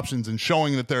different options and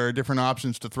showing that there are different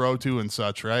options to throw to and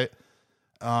such, right?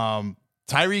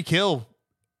 Tyreek Hill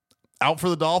out for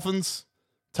the Dolphins.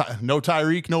 No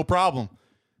Tyreek, no problem.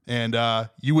 And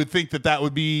you would think that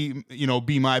would be,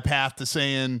 be my path to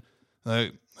saying,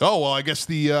 I guess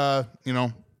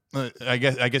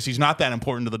I guess he's not that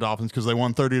important to the Dolphins because they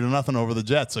won 30-0 over the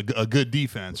Jets, a good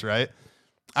defense, right?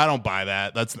 I don't buy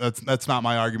that. That's not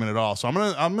my argument at all. So I'm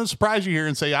gonna surprise you here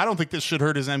and say I don't think this should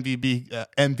hurt his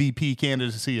MVP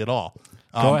candidacy at all.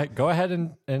 Go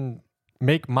ahead and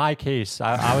make my case.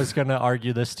 I was gonna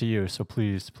argue this to you, so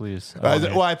please.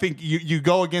 Well, I think you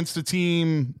go against a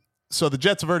team. So the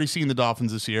Jets have already seen the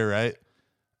Dolphins this year, right?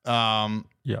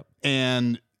 Yep.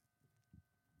 And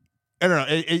I don't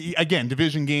know. Again,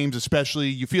 division games, especially,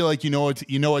 you feel like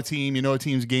a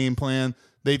team's game plan.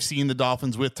 They've seen the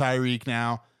Dolphins with Tyreek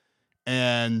now,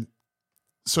 and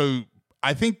so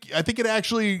I think it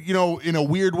actually, in a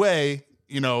weird way,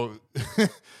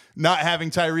 not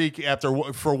having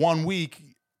Tyreek for 1 week,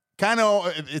 kind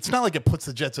of, it's not like it puts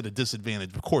the Jets at a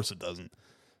disadvantage. Of course, it doesn't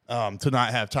to not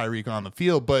have Tyreek on the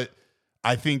field, but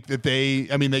I think that they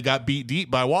got beat deep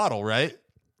by Waddle, right?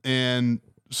 And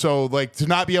so, to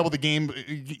not be able to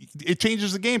it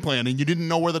changes the game plan, and you didn't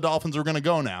know where the Dolphins were going to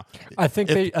go now. I think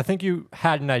they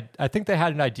had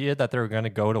an idea that they were going to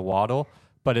go to Waddle,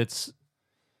 but it's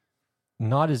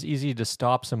not as easy to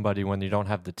stop somebody when you don't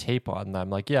have the tape on them.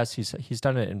 Like, yes, he's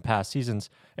done it in past seasons,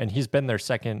 and he's been their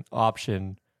second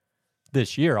option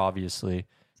this year, obviously,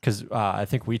 because I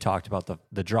think we talked about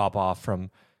the drop off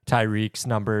from Tyreek's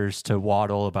numbers to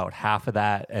Waddle, about half of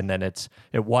that, and then it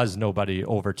was nobody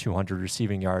over 200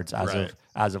 receiving yards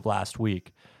as of last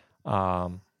week.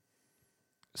 So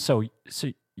it's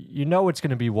going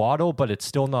to be Waddle, but it's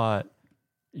still not.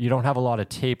 You don't have a lot of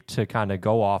tape to kind of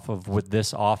go off of with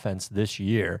this offense this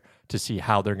year to see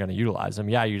how they're going to utilize him.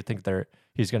 Yeah, you think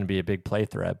he's going to be a big play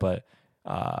threat, but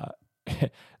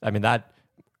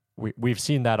we've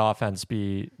seen that offense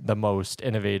be the most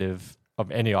innovative of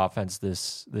any offense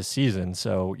this season.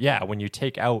 So yeah, when you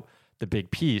take out the big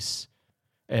piece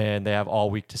and they have all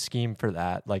week to scheme for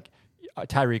that, like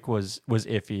Tyreek was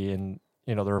iffy, and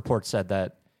the report said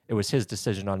that it was his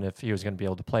decision on if he was going to be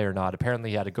able to play or not. Apparently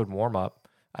he had a good warm up.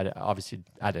 I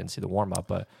didn't see the warm up,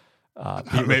 but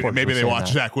maybe they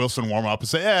watched Zach Wilson warm up and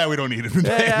say, we don't need him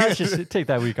today. Yeah, just take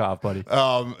that week off, buddy.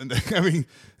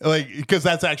 Because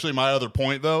that's actually my other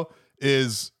point though,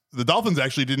 is the Dolphins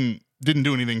actually didn't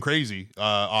do anything crazy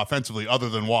offensively other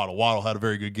than Waddle. Waddle had a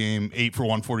very good game, 8 for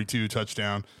 142,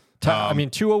 touchdown.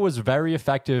 Tua was very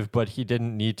effective, but he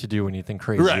didn't need to do anything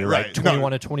crazy. Right.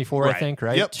 21 to 24, right. I think,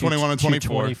 right? Yep, 21 to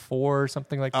 24. 24,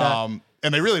 something like that.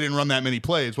 And they really didn't run that many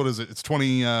plays. What is it? It's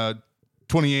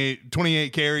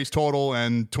 28 carries total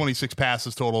and 26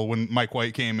 passes total when Mike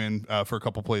White came in for a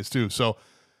couple plays too. So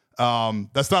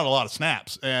that's not a lot of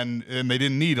snaps, and they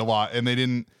didn't need a lot, and they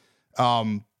didn't.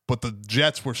 But the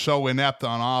Jets were so inept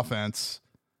on offense.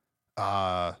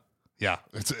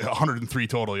 It's 103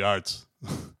 total yards.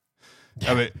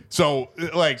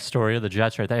 Story of the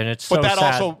Jets right there, and it's but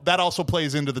sad. that also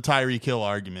plays into the Tyreek Hill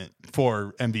argument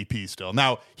for MVP. Still,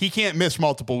 now he can't miss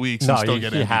multiple weeks and still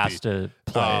get MVP. He has to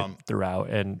play throughout,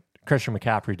 and Christian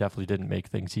McCaffrey definitely didn't make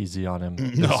things easy on him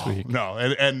this week. No,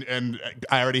 and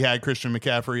I already had Christian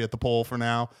McCaffrey at the poll for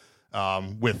now,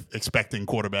 with expecting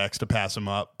quarterbacks to pass him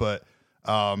up, but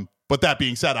that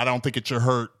being said, I don't think it should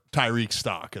hurt Tyreek's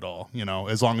stock at all.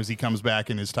 As long as he comes back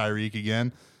and is Tyreek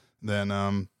again,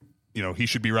 then he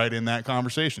should be right in that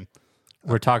conversation.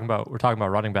 We're talking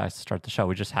about running backs to start the show.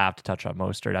 We just have to touch on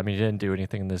Mostert. I mean, he didn't do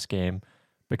anything in this game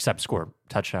except score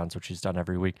touchdowns, which he's done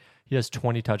every week. He has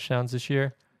 20 touchdowns this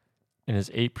year. In his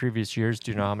 8 previous years,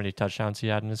 do you know how many touchdowns he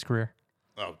had in his career?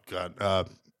 Oh God,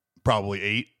 probably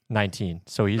 8. 19.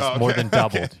 So he's more than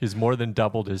doubled. Okay. He's more than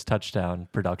doubled his touchdown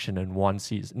production in one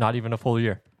season. Not even a full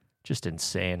year. Just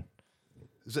insane.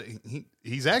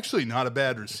 He's actually not a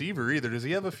bad receiver either. Does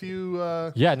he have a few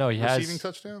he receiving has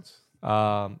touchdowns?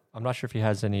 I'm not sure if he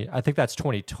has any. I think that's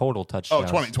 20 total touchdowns.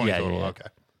 Oh, 20 total. Yeah. Okay.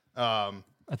 I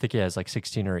think he has like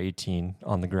 16 or 18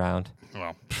 on the ground.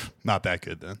 Well, not that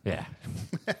good then. Yeah.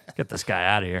 Get this guy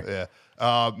out of here. Yeah.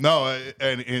 No,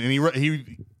 and he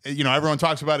everyone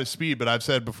talks about his speed, but I've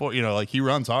said before, he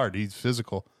runs hard. He's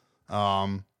physical.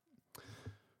 The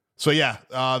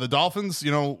Dolphins,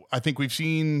 I think we've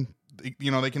seen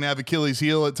they can have Achilles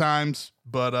heel at times,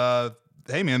 but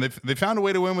hey, man, they found a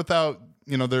way to win without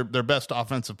their best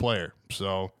offensive player,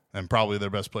 and probably their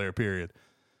best player, period.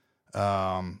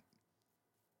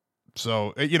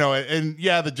 So and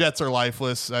yeah, the Jets are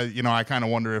lifeless. I kind of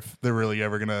wonder if they're really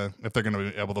ever gonna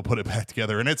be able to put it back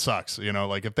together, and it sucks.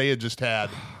 Like if they had just had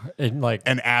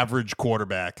an average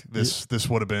quarterback, this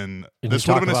would have been a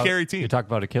scary team. You talk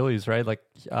about Achilles, right? Like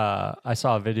I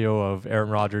saw a video of Aaron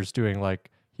Rodgers doing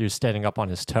he was standing up on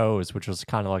his toes, which was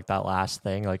kind of like that last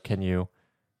thing. Like, can you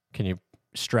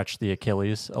stretch the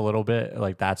Achilles a little bit?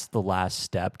 Like that's the last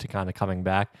step to kind of coming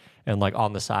back. And like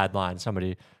on the sideline,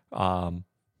 somebody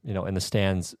in the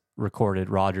stands recorded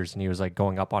Rodgers, and he was like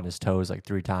going up on his toes like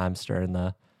 3 times during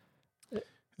the.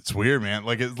 It's weird, man.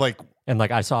 And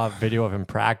I saw a video of him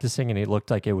practicing, and he looked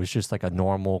like it was just like a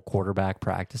normal quarterback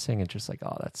practicing, and just like,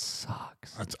 oh, that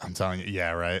sucks. I'm telling you,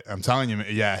 yeah, right. I'm telling you,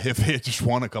 yeah. If they had just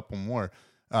won a couple more,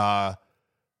 I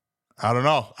don't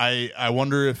know. I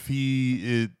wonder if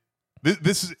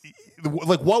this is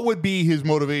what would be his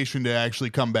motivation to actually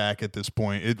come back at this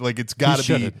point? It's got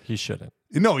to be. He shouldn't.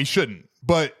 No, he shouldn't.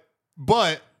 But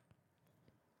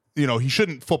he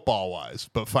shouldn't football wise.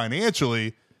 But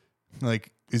financially,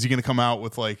 is he going to come out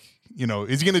with is he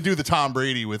going to do the Tom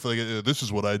Brady with this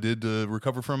is what I did to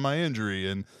recover from my injury,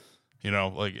 and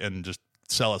and just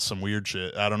sell us some weird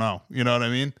shit? I don't know. You know what I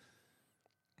mean?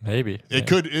 Maybe it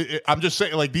could. I'm just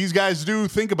saying, these guys do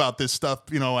think about this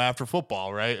stuff, after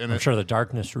football, right? And I'm sure the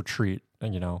darkness retreat,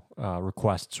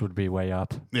 requests would be way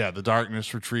up. Yeah, the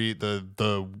darkness retreat,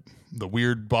 the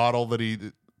weird bottle that he.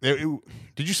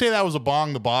 Did you say that was a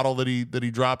bong? The bottle that he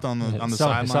dropped on the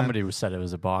sideline. Somebody said it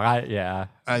was a bong. I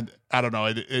don't know.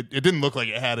 It didn't look like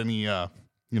it had any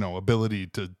ability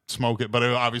to smoke it, but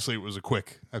obviously it was a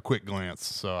quick glance.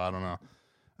 So I don't know.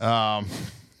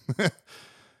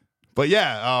 But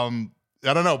yeah,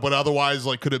 I don't know. But otherwise,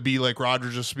 could it be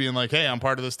Rodgers just being like, "Hey, I'm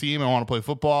part of this team. I want to play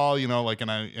football."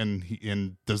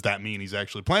 And does that mean he's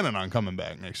actually planning on coming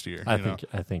back next year? I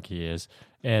think he is.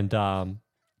 And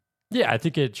I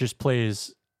think it just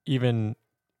plays even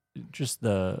just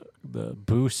the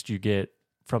boost you get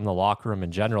from the locker room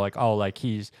in general.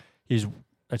 He's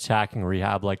attacking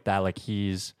rehab like that.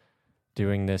 He's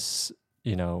doing this,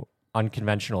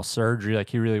 unconventional surgery.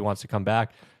 He really wants to come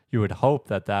back. You would hope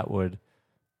that would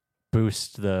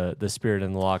boost the spirit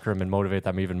in the locker room and motivate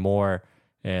them even more.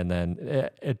 And then the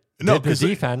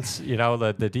defense,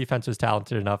 the defense was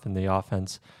talented enough, and the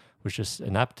offense was just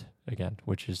inept again,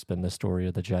 which has been the story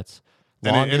of the Jets.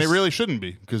 And it really shouldn't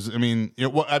be, because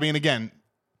again,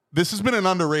 this has been an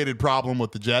underrated problem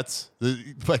with the Jets.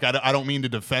 I don't mean to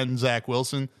defend Zach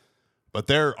Wilson, but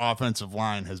their offensive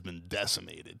line has been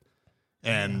decimated,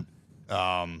 and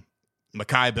Mekhi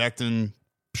Becton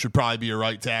should probably be a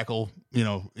right tackle,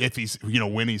 if he's,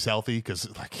 when he's healthy, because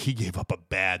he gave up a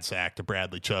bad sack to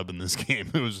Bradley Chubb in this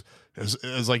game. It was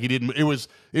like he didn't. It was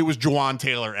Jawan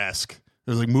Taylor-esque. It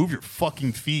was move your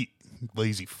fucking feet,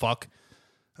 lazy fuck.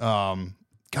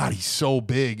 God, he's so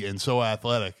big and so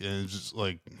athletic, and it's just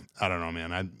I don't know,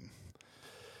 man.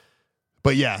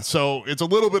 But yeah, so it's a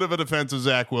little bit of a defense of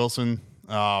Zach Wilson.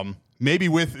 Maybe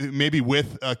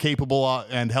with a capable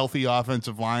and healthy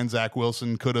offensive line, Zach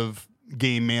Wilson could have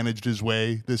game managed his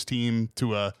way this team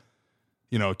to a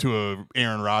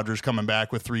Aaron Rodgers coming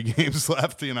back with 3 games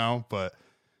left, but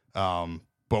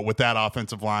with that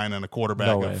offensive line and a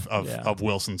quarterback of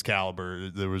Wilson's caliber,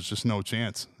 there was just no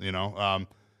chance, kind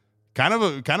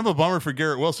of a bummer for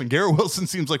Garrett Wilson. Garrett Wilson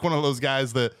seems like one of those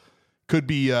guys that could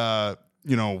be, Yeah,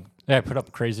 I put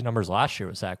up crazy numbers last year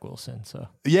with Zach Wilson. So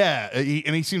yeah,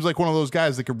 he seems like one of those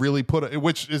guys that could really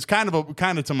which is kind of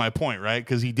to my point, right?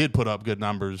 Because he did put up good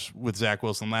numbers with Zach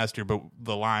Wilson last year, but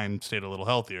the line stayed a little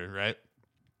healthier, right?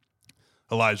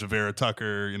 Elijah Vera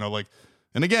Tucker,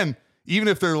 and again, even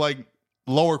if they're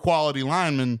lower quality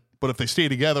linemen, but if they stay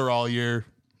together all year,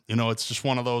 it's just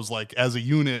one of those as a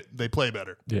unit they play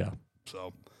better. Yeah.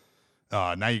 So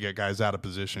now you get guys out of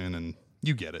position, and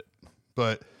you get it,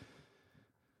 but.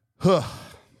 I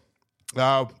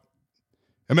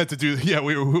meant to do. Yeah,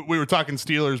 we were talking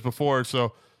Steelers before,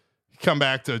 so come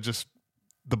back to just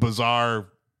the bizarre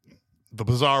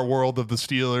world of the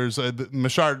Steelers.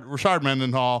 Rashard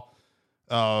Mendenhall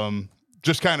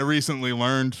just kind of recently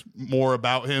learned more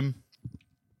about him.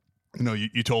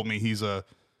 You told me he's a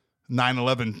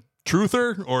 9/11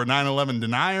 truther or a 9/11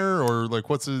 denier, or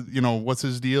what's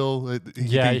his deal?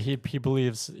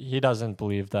 He doesn't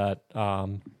believe that.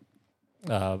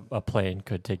 A plane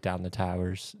could take down the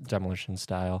towers, demolition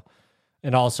style,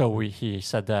 and also he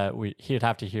said that he'd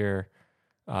have to hear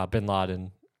Bin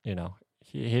Laden. He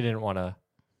didn't want to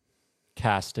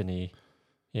cast any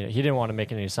he didn't want to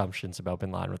make any assumptions about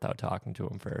Bin Laden without talking to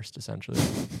him first, essentially.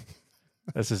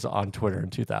 This is on Twitter in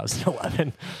 2011.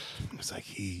 It was like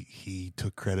he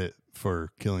took credit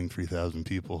for killing 3,000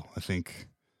 people. I think.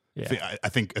 Yeah. I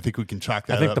think we can chalk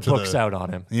that. I think up the to book's out on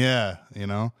him. Yeah,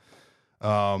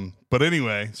 But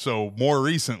anyway, so more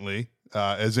recently,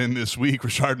 as in this week,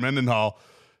 Rashard Mendenhall,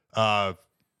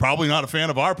 probably not a fan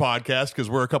of our podcast because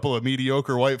we're a couple of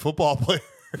mediocre white football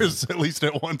players, at least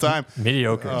at one time.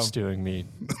 Mediocre is doing me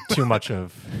too much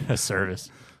of a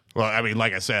service. Well, I mean,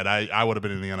 like I said, I would have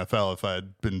been in the NFL if I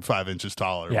had been 5 inches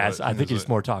taller. Yeah, I think he's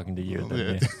more talking to you than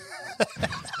me.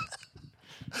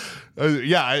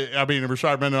 I mean,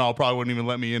 Rashard Mendenhall probably wouldn't even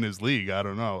let me in his league. I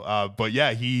don't know. But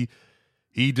yeah, he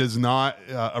does not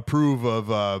approve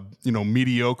of,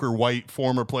 mediocre white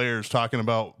former players talking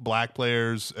about black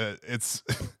players. It's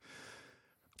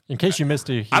in case you missed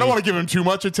it. I don't want to give him too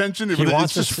much attention.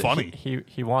 It's just funny.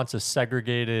 He wants a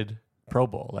segregated Pro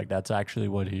Bowl. Like, that's actually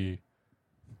what he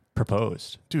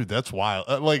proposed. Dude, that's wild.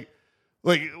 Like,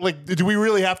 do we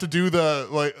really have to do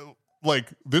the like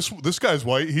this guy's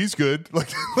white, he's good.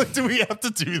 Like do we have to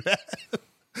do that?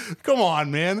 Come on,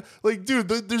 man. Like, dude,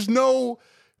 there's no.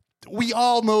 We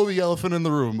all know the elephant in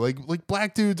the room. Like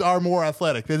black dudes are more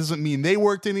athletic. That doesn't mean they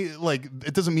worked any. Like,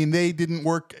 it doesn't mean they didn't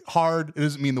work hard. It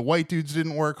doesn't mean the white dudes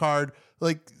didn't work hard.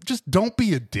 Like, just don't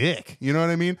be a dick. You know what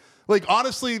I mean? Like,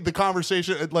 honestly, the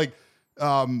conversation, like,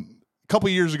 a couple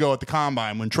years ago at the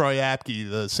combine when Troy Apke,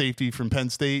 the safety from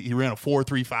Penn State, he ran a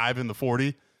 4.35 in the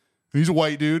 40. He's a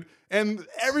white dude, and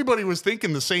everybody was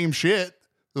thinking the same shit.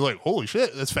 They're like, "Holy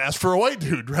shit, that's fast for a white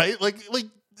dude, right?" Like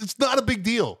it's not a big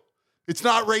deal. It's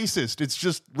not racist. It's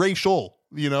just racial.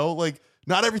 Like,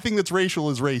 not everything that's racial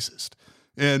is racist.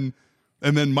 And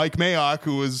then Mike Mayock,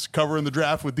 who was covering the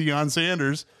draft with Deion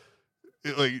Sanders,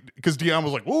 because Deion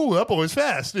was like, "Whoa, that boy's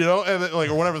fast," and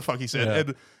or whatever the fuck he said.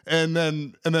 Yeah. And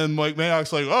then Mike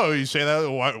Mayock's like, "Oh, you say that?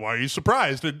 Why are you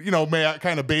surprised?" And Mayock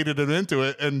kind of baited him into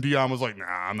it, and Deion was like, "Nah,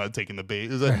 I'm not taking the bait."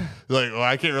 He's like, "Well,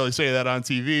 I can't really say that on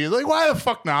TV." He's like, "Why the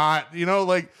fuck not?"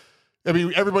 I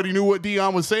mean, everybody knew what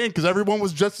Deion was saying because everyone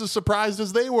was just as surprised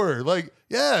as they were. Like,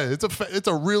 yeah, it's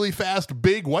a really fast,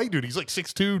 big white dude. He's like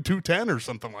 6'2", 210 or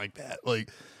something like that. Like,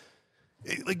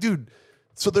 dude.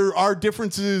 So there are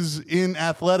differences in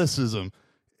athleticism,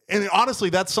 and honestly,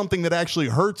 that's something that actually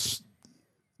hurts.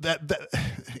 That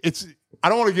it's. I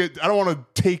don't want to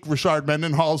take Rashard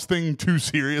Mendenhall's thing too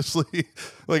seriously.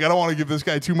 Like, I don't want to give this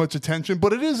guy too much attention,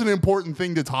 but it is an important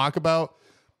thing to talk about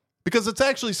because it's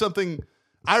actually something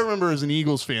I remember as an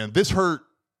Eagles fan. This hurt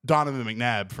Donovan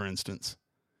McNabb, for instance.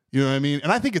 You know what I mean?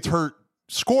 And I think it's hurt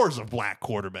scores of black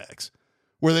quarterbacks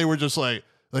where they were just like,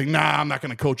 nah, I'm not going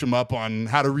to coach him up on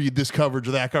how to read this coverage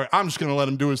or that coverage. I'm just going to let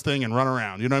him do his thing and run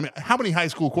around. You know what I mean? How many high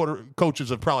school coaches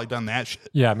have probably done that shit?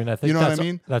 Yeah, I mean, I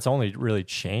think that's only really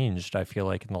changed, I feel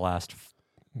like, in the last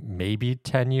maybe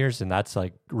 10 years, and that's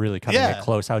like really coming it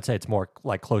close. I would say it's more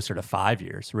like closer to 5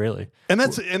 years, really. And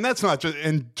that's not just,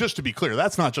 and just to be clear,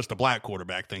 that's not just a black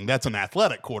quarterback thing. That's an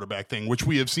athletic quarterback thing, which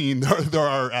we have seen. There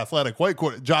are athletic white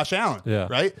quarterbacks. Josh Allen,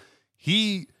 right?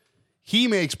 He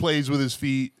makes plays with his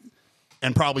feet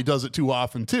and probably does it too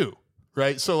often too,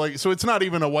 right? So it's not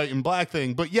even a white and black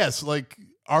thing. But yes, like,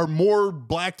 are more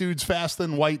black dudes fast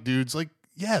than white dudes? Like,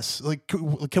 yes. Like,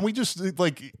 can we just,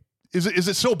 like, is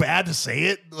it so bad to say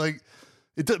it? Like,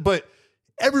 but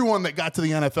everyone that got to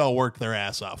the NFL worked their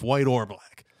ass off, white or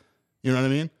black. You know what I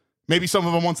mean? Maybe some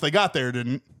of them, once they got there,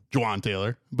 didn't. Juwan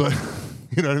Taylor, but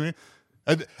you know what I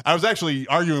mean? I was actually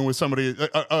arguing with somebody,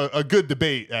 a good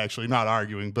debate, actually, not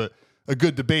arguing, but a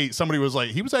good debate. Somebody was like,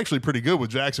 he was actually pretty good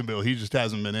with Jacksonville. He just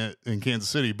hasn't been in Kansas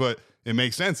City, but it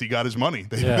makes sense. He got his money.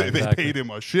 They paid him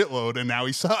a shitload, and now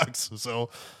he sucks. So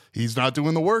he's not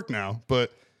doing the work now.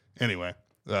 But anyway,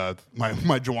 my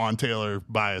Juwan Taylor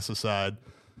bias aside,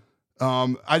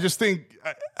 I just think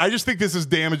this is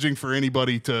damaging for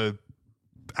anybody to,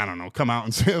 I don't know, come out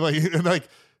and say like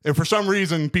if for some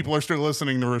reason people are still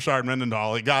listening to Rashard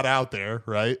Mendenhall, it got out there,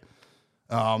 right?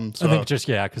 So I think just,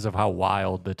 because of how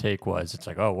wild the take was, it's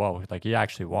like, oh, whoa, like, he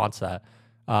actually wants that.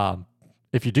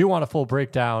 If you do want a full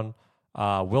breakdown,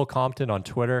 Will Compton on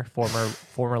Twitter,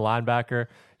 former linebacker,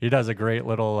 he does a great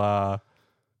little,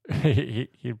 he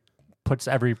puts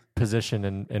every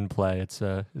position in play. It's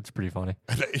pretty funny.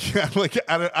 Yeah, like,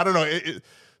 I don't know.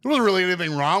 There wasn't really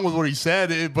anything wrong with what he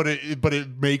said, but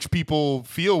it makes people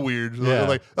feel weird. Yeah.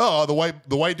 Like, oh,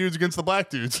 the white dudes against the black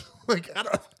dudes. Like, I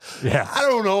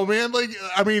don't know, man. Like,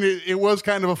 I mean, it was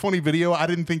kind of a funny video. I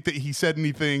didn't think that he said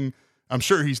anything. I'm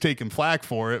sure he's taking flack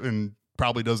for it and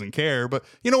probably doesn't care. But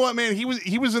you know what, man? He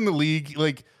was in the league.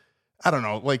 Like, I don't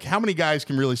know. Like, how many guys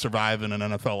can really survive in an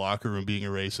NFL locker room being a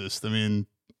racist? I mean,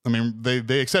 I mean,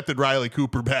 they accepted Riley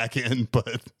Cooper back in,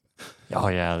 but Oh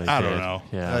yeah, I don't know.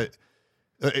 Yeah,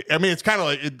 I mean, it's kind of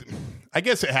like I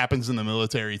guess it happens in the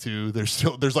military too.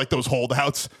 There's like those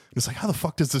holdouts. It's like, how the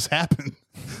fuck does this happen?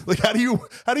 Like, how do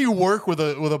you work with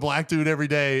a black dude every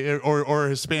day or a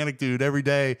Hispanic dude every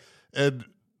day, and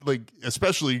like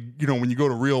especially when you go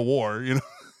to real war,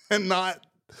 and not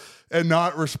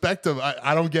respect them.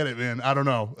 I don't get it, man. I don't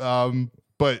know.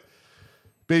 But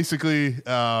basically,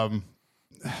 I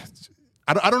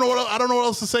don't know what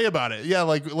else to say about it. Yeah,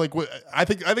 like I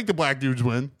think the black dudes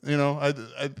win.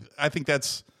 I think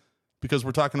that's because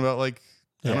we're talking about I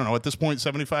don't know, at this point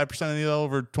 75% of the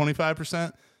over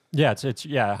 25%. Yeah, it's it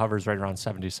hovers right around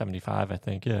 70, 75, I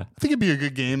think. Yeah. I think it'd be a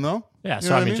good game though. Yeah,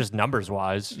 so I mean just numbers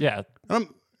wise, yeah.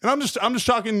 I'm just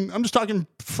talking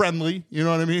friendly. You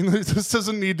know what I mean? This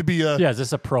doesn't need to be a Is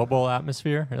this a Pro Bowl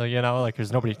atmosphere? Like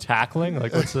there's nobody tackling.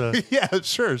 Like what's the Yeah,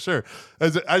 sure.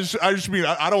 I just mean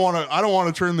I don't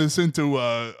want to turn this into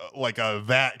like a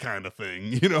that kind of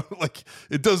thing. Like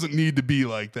it doesn't need to be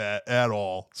like that at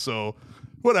all. So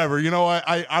whatever.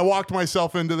 I walked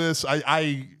myself into this.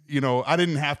 I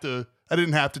didn't have to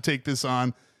take this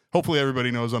on. Hopefully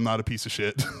everybody knows I'm not a piece of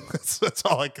shit. That's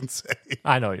all I can say.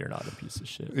 I know you're not a piece of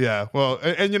shit. Yeah. Well,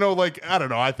 and I don't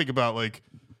know. I think about my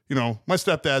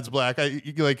stepdad's black.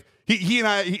 He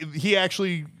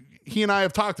and I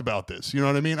have talked about this. You know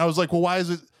what I mean? I was like, well, why is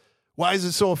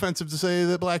it so offensive to say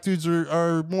that black dudes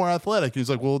are more athletic? And he's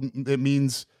like, well, it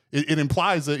means it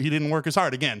implies that he didn't work as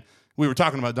hard. Again, we were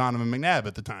talking about Donovan McNabb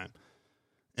at the time,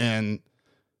 and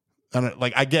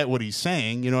I get what he's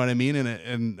saying, you know what I mean?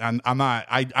 And I'm not,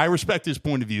 I respect his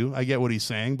point of view. I get what he's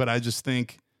saying, but I just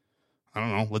think, I don't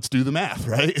know, let's do the math,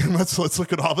 right? And let's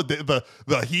look at all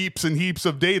the heaps and heaps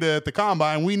of data at the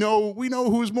combine. We know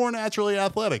who's more naturally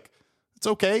athletic. It's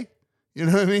okay. You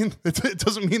know what I mean? It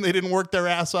doesn't mean they didn't work their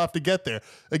ass off to get there.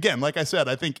 Again, like I said,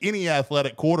 I think any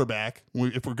athletic quarterback,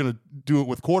 if we're going to do it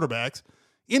with quarterbacks,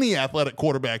 any athletic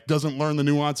quarterback doesn't learn the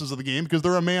nuances of the game because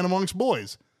they're a man amongst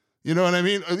boys. You know what I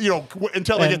mean?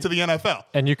 Until they get to the NFL.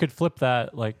 And you could flip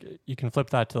that,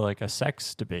 to like a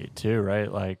sex debate too,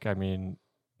 right? Like, I mean,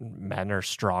 men are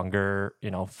stronger,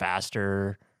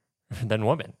 faster than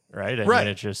women, right? I mean,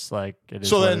 it's just like, it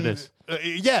is what it is.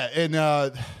 And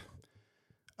I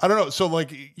don't know. So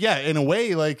in a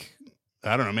way, I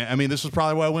don't know, man. I mean, this is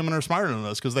probably why women are smarter than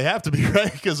us, because they have to be,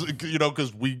 right?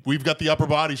 Because we've got the upper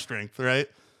body strength, right?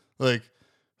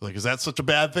 Like, is that such a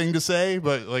bad thing to say?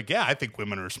 But I think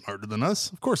women are smarter than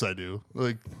us. Of course I do.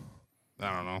 I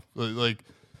don't know.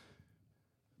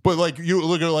 But you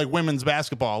look at women's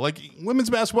basketball.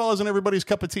 Women's basketball isn't everybody's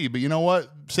cup of tea. But you know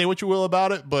what? Say what you will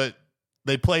about it, but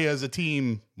they play as a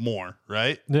team more,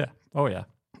 right? Yeah. Oh yeah.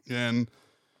 And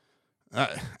I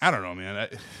don't know, man.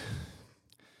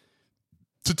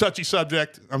 It's a touchy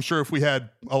subject. I'm sure if we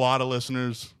had a lot of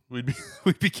listeners, we'd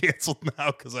be canceled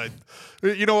now because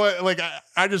you know what?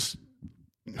 I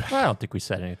don't think we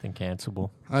said anything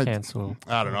cancelable. Cancel.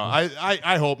 I don't know.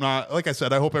 I hope not. Like I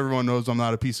said, I hope everyone knows I'm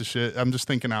not a piece of shit. I'm just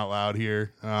thinking out loud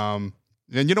here. And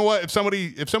you know what? If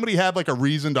somebody had a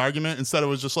reasoned argument instead of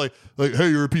was just like, hey,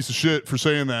 you're a piece of shit for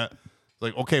saying that.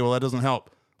 Okay, well that doesn't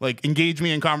help. Engage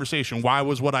me in conversation. Why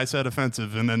was what I said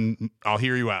offensive? And then I'll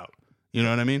hear you out. You know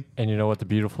what I mean? And you know what the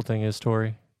beautiful thing is,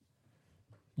 Tori?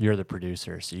 You're the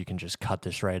producer, so you can just cut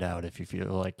this right out if you feel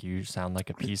like you sound like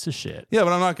a piece of shit. Yeah,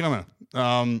 but I'm not gonna.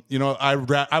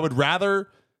 I would rather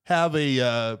have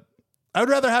a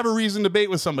reasoned debate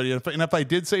with somebody, and if I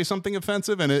did say something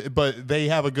offensive, but they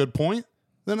have a good point,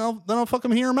 then I'll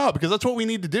fucking hear them out, because that's what we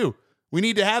need to do. We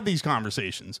need to have these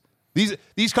conversations.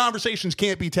 These conversations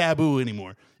can't be taboo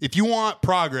anymore. If you want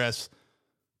progress,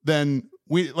 then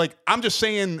I'm just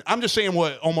saying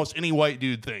what almost any white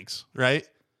dude thinks, right?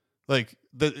 I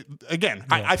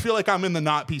feel like I'm in the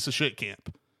not piece of shit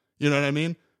camp. You know what I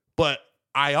mean? But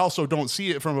I also don't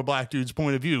see it from a black dude's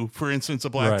point of view. For instance, a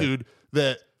black dude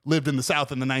that lived in the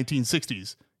South in the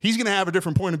 1960s. He's going to have a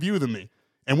different point of view than me.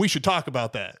 And we should talk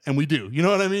about that. And we do. You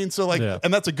know what I mean? So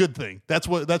and that's a good thing. That's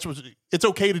what it's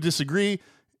okay to disagree.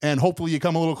 And hopefully you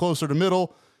come a little closer to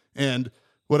middle and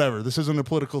whatever. This isn't a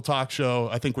political talk show.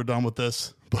 I think we're done with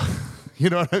this. But you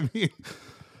know what I mean?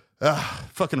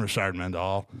 Fucking Rashard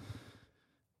Mendenhall.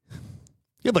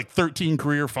 He had 13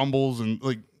 career fumbles and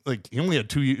he only had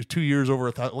 2 years over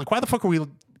 1,000. Why the fuck are we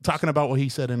talking about what he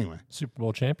said anyway? Super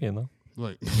Bowl champion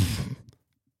though.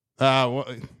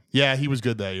 Yeah, he was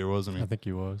good that year, wasn't he? I think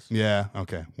he was. Yeah.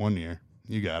 Okay. 1 year.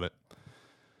 You got it.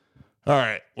 All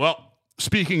right. Well,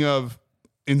 speaking of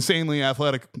insanely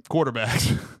athletic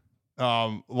quarterbacks,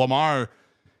 Lamar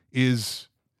is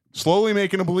slowly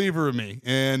making a believer of me,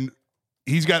 and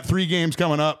he's got 3 games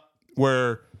coming up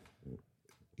where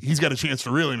he's got a chance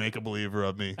to really make a believer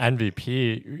of me.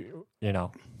 MVP,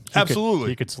 Absolutely.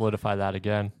 He could solidify that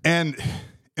again. And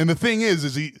the thing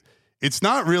is it's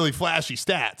not really flashy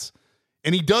stats.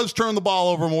 And he does turn the ball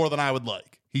over more than I would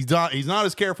like. He's not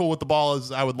as careful with the ball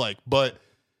as I would like. But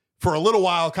for a little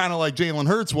while, kind of like Jalen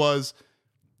Hurts was,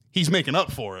 he's making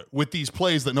up for it with these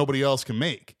plays that nobody else can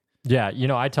make. Yeah,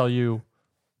 I tell you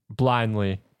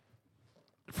blindly,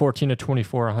 14 of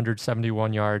 24,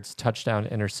 171 yards, touchdown,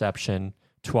 interception,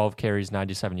 12 carries,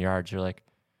 97 yards. You're like,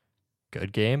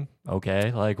 good game?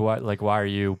 Okay. Like, what? Like, why are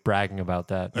you bragging about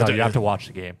that? No, you have to watch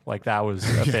the game. Like, that was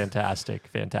a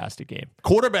fantastic game.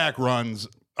 Quarterback runs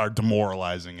are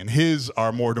demoralizing, and his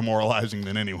are more demoralizing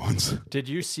than anyone's. Did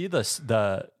you see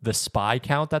the spy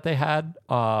count that they had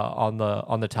on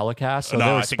the telecast? So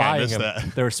no, I think I missed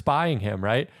that. They were spying him,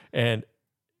 right? And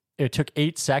it took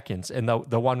 8 seconds. And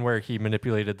the one where he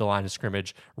manipulated the line of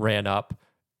scrimmage, ran up,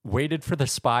 waited for the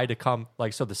spy to come.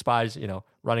 Like, so the spy's,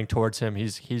 running towards him.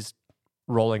 He's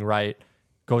rolling right,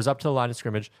 goes up to the line of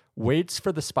scrimmage, waits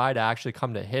for the spy to actually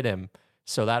come to hit him.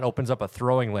 So that opens up a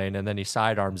throwing lane, and then he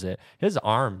sidearms it. His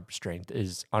arm strength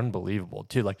is unbelievable,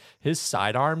 too. Like, his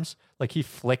sidearms, like, he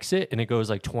flicks it, and it goes,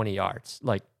 like, 20 yards.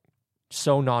 Like,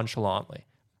 so nonchalantly.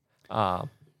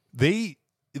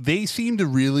 They seem to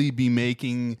really be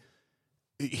making...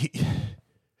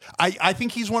 I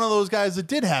think he's one of those guys that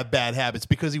did have bad habits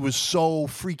because he was so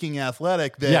freaking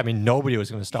athletic. That, yeah, I mean, nobody was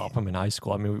going to stop him in high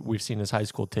school. I mean, we've seen his high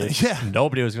school tape. Yeah.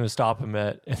 Nobody was going to stop him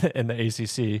in the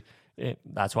ACC.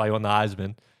 That's why he won the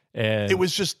Heisman. And it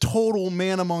was just total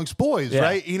man amongst boys,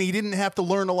 right? And he didn't have to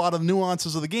learn a lot of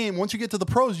nuances of the game. Once you get to the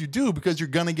pros, you do, because you're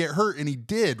going to get hurt, and he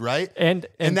did, right? And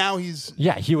now he's...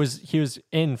 Yeah, he was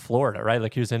in Florida, right?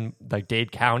 Like, he was in, like,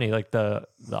 Dade County, like the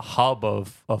hub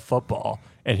of football,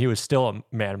 and he was still a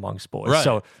man amongst boys. Right.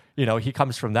 So, he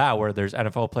comes from that where there's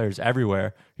NFL players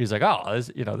everywhere. He's like, oh,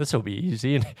 this will be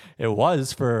easy. And it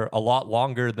was for a lot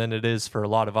longer than it is for a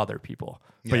lot of other people.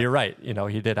 But you're right.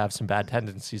 He did have some bad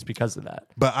tendencies because of that.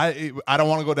 But I don't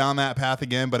want to go down that path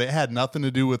again, but it had nothing to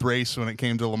do with race when it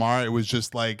came to Lamar. It was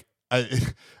just like, I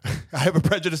have a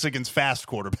prejudice against fast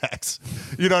quarterbacks,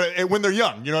 when they're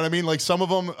young, you know what I mean? Like, some of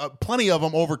them, plenty of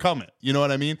them overcome it, you know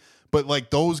what I mean? But, like,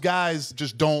 those guys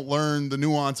just don't learn the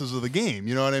nuances of the game,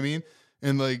 you know what I mean?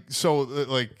 And, like, so,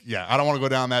 like, yeah, I don't want to go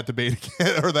down that debate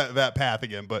again or that path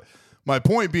again. But my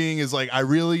point being is, like, I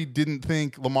really didn't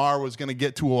think Lamar was going to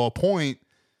get to a point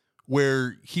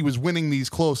where he was winning these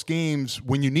close games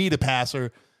when you need a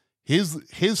passer.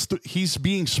 He's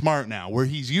being smart now, where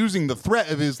he's using the threat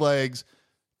of his legs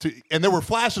to, and there were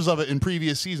flashes of it in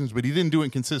previous seasons, but he didn't do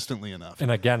it consistently enough. And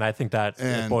again, I think that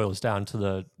it boils down to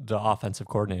the offensive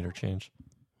coordinator change.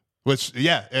 Which,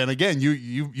 yeah, and again,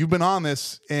 you've been on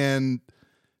this, and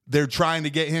they're trying to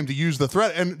get him to use the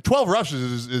threat. And 12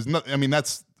 rushes is not, I mean,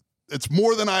 it's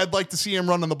more than I'd like to see him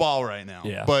running the ball right now.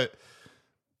 Yeah. But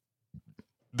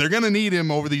they're going to need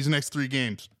him over these next 3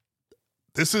 games.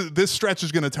 This stretch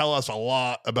is going to tell us a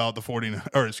lot about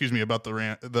the about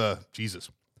the Jesus.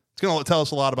 It's going to tell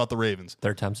us a lot about the Ravens.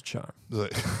 Third time's a charm.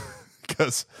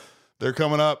 Because they're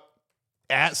coming up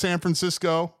at San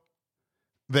Francisco.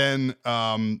 Then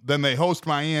they host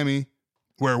Miami,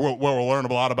 where we'll learn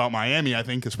a lot about Miami, I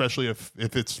think, especially if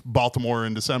it's Baltimore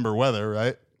in December weather,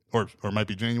 right? Or it might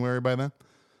be January by then.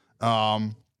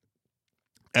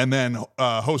 And then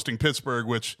hosting Pittsburgh,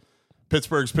 which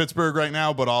Pittsburgh's Pittsburgh right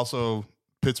now, but also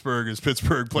Pittsburgh is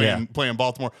Pittsburgh playing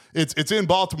Baltimore. It's in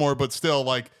Baltimore, but still,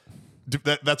 like,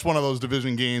 that's one of those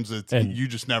division games that you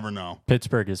just never know.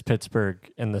 Pittsburgh is Pittsburgh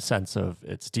in the sense of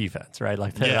its defense, right?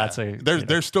 Like,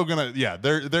 they're still gonna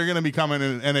they're gonna be coming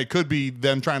in, and it could be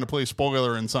them trying to play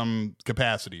spoiler in some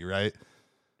capacity, right?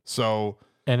 So,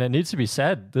 and it needs to be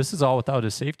said, this is all without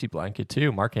his safety blanket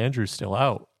too. Mark Andrews still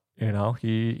out.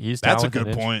 He's that's a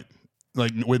good point.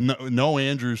 Like, with no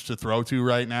Andrews to throw to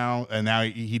right now, and now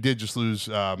he did just lose,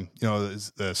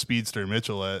 the speedster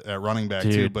Mitchell at running back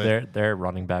too. But their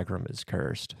running back room is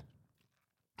cursed.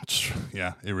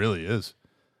 Yeah, it really is.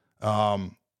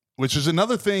 Which is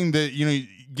another thing that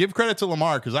give credit to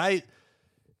Lamar, because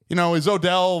is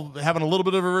Odell having a little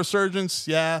bit of a resurgence?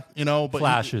 Yeah, but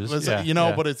flashes.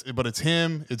 But it's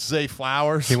him. It's Zay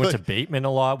Flowers. He went to Bateman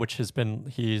a lot, which he's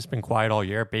been quiet all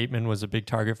year. Bateman was a big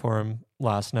target for him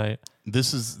last night.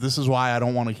 This is why I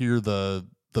don't want to hear the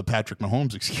Patrick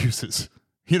Mahomes excuses.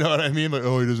 You know what I mean? Like,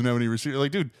 oh, he doesn't have any receiver.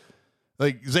 Like, dude,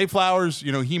 like Zay Flowers,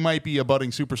 he might be a budding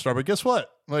superstar, but guess what?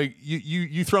 Like,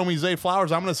 you throw me Zay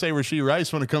Flowers, I'm going to say Rashee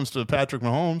Rice when it comes to Patrick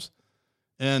Mahomes.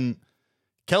 And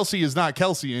Kelsey is not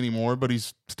Kelsey anymore, but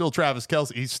he's still Travis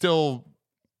Kelsey. He's still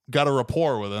got a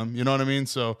rapport with him. You know what I mean?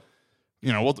 So,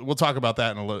 we'll talk about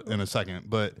that in a second.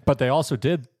 But they also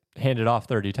did handed off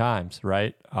 30 times,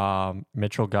 right?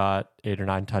 Mitchell got 8 or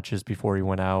 9 touches before he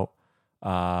went out.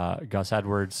 Gus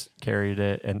Edwards carried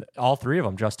it, and all 3 of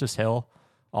them, Justice Hill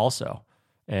also.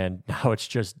 And now it's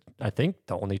just, I think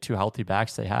the only 2 healthy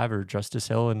backs they have are Justice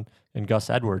Hill and Gus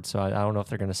Edwards. So I don't know if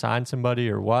they're going to sign somebody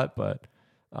or what, but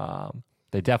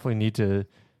they definitely need to.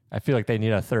 I feel like they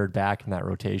need a third back in that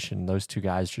rotation. Those 2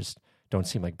 guys just don't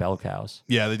seem like bell cows.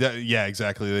 Yeah, yeah,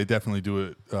 exactly. They definitely do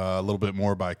it a little bit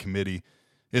more by committee.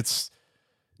 It's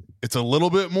a little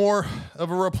bit more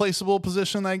of a replaceable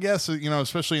position, I guess.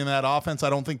 Especially in that offense. I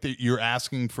don't think that you're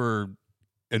asking for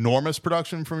enormous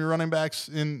production from your running backs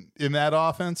in that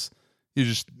offense. You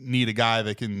just need a guy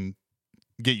that can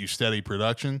get you steady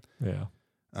production. Yeah.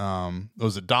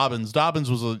 Was it Dobbins? Dobbins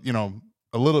was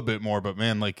a little bit more, but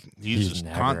man, like he's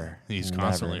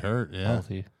constantly hurt. Yeah.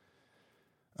 Healthy.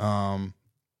 I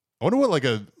wonder what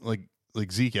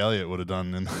like Zeke Elliott would have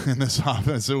done in this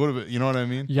offense. It would have been, you know what I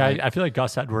mean? Yeah, like, I feel like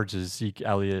Gus Edwards is Zeke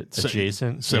Elliott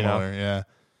adjacent. Similar, yeah.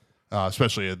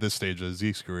 Especially at this stage of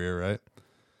Zeke's career, right?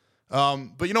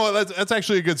 But you know what? That's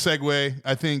actually a good segue,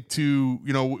 I think, to,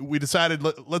 we decided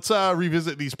let's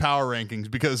revisit these power rankings,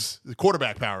 because the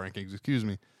quarterback power rankings, excuse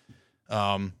me.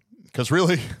 Because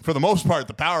really, for the most part,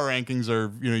 the power rankings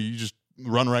are, you just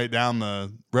run right down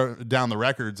the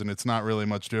records, and it's not really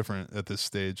much different at this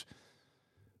stage.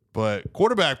 But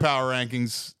quarterback power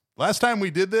rankings, last time we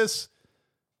did this,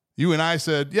 you and I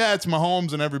said, yeah, it's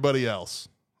Mahomes and everybody else.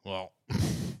 Well,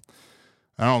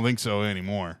 I don't think so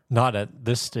anymore. Not at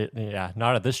this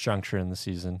not at this juncture in the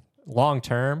season. Long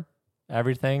term,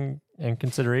 everything in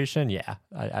consideration, yeah,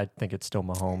 I think it's still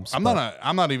Mahomes.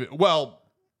 I'm not even. Well,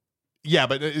 yeah,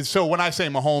 but so when I say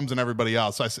Mahomes and everybody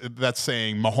else, that's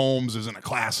saying Mahomes is in a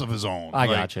class of his own. I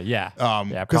gotcha. Yeah.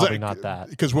 Probably not that.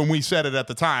 Because when we said it at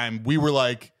the time, we were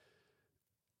like,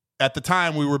 at the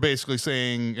time we were basically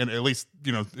saying, and at least,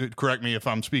 correct me if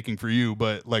I'm speaking for you,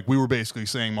 but like we were basically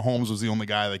saying Mahomes was the only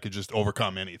guy that could just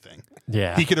overcome anything.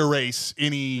 Yeah. He could erase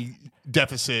any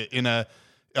deficit in a,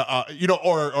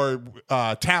 or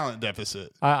talent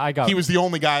deficit. He was the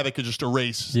only guy that could just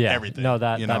erase everything. No,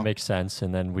 that makes sense.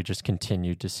 And then we just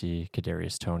continued to see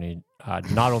Kadarius Toney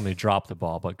not only drop the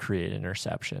ball but create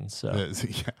interceptions. So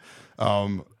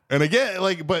and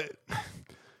again, but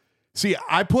see,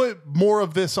 I put more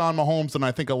of this on Mahomes than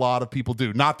I think a lot of people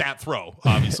do. Not that throw,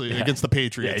 obviously, against the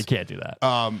Patriots. Yeah, you can't do that.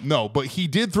 No, but he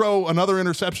did throw another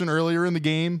interception earlier in the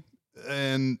game,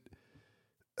 and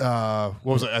what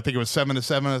was it? I think it was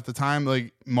 7-7 at the time.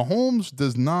 Like, Mahomes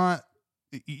does not.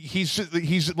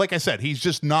 He's like I said, he's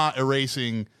just not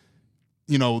erasing,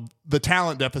 the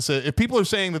talent deficit. If people are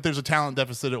saying that there's a talent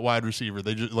deficit at wide receiver,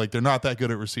 they're not that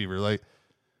good at receiver. Like,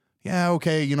 yeah,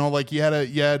 okay, you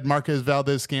had Marquez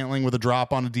Valdez-Scantling with a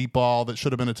drop on a deep ball that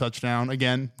should have been a touchdown.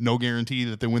 Again, no guarantee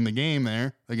that they win the game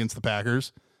there against the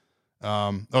Packers.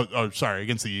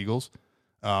 Against the Eagles.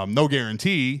 No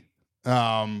guarantee.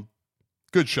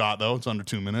 Good shot, though. It's under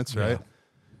 2 minutes, right?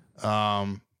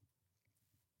 Yeah.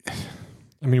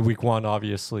 Week 1,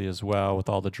 obviously, as well, with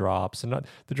all the drops. And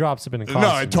the drops have been a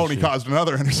constant Tony caused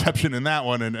another interception in that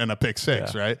one and a pick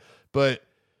six, right? But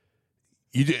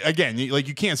you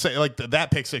can't say, like,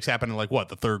 that pick six happened in, like, what,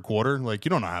 the third quarter? Like, you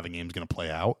don't know how the game's going to play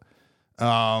out.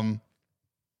 I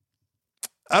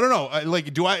don't know.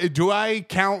 Do I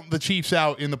count the Chiefs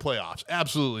out in the playoffs?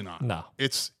 Absolutely not. No.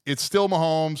 It's still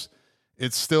Mahomes.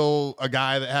 It's still a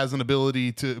guy that has an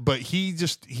ability to, but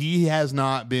he has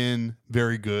not been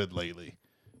very good lately.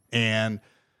 And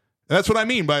that's what I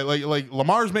mean by like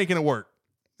Lamar's making it work,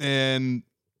 and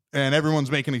everyone's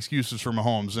making excuses for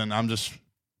Mahomes, and I'm just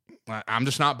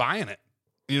not buying it.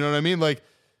 You know what I mean? Like,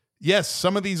 yes,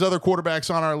 some of these other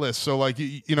quarterbacks on our list. So like,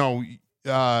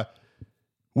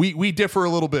 we differ a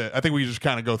little bit. I think we just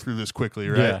kind of go through this quickly,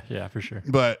 right? Yeah, for sure.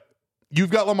 But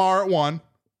you've got Lamar at 1.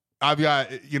 I've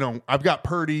got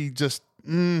Purdy just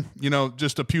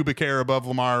a pubic hair above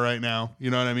Lamar right now.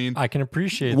 You know what I mean? I can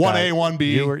appreciate 1A,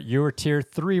 1B. You were tier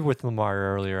 3 with Lamar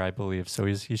earlier, I believe. So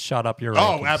he's shot up your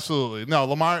rankings. Oh, absolutely. No,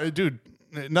 Lamar, dude,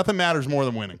 nothing matters more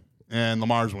than winning. And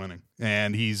Lamar's winning.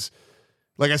 And he's,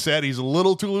 like I said, he's a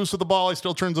little too loose with the ball. He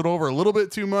still turns it over a little bit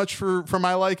too much for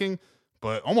my liking.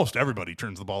 But almost everybody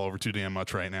turns the ball over too damn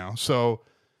much right now. So,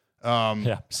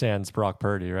 sans Brock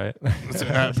Purdy, right?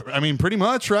 Pretty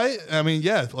much, right?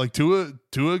 Like Tua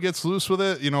gets loose with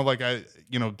it.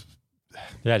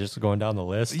 Just going down the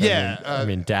list. Yeah.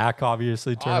 Dak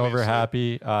obviously turnover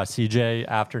happy. CJ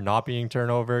after not being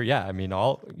turnover. Yeah,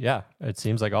 it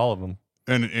seems like all of them.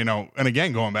 And and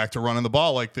again, going back to running the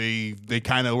ball, like they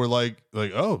kind of were like,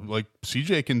 oh, like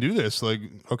CJ can do this. Like,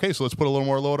 okay, so let's put a little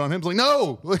more load on him. It's like,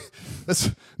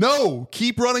 no,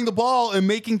 keep running the ball and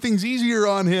making things easier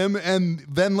on him, and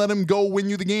then let him go win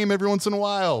you the game every once in a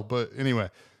while. But anyway,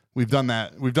 we've done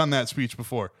that. We've done that speech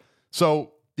before.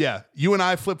 So yeah, you and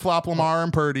I flip flop Lamar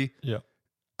and Purdy. Yeah,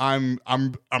 I'm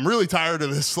really tired of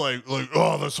this. Like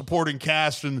oh, the supporting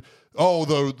cast and. Oh,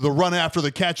 the run after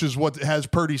the catch is what has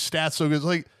Purdy's stats so good. It's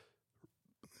like,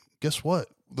 guess what?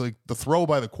 Like the throw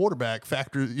by the quarterback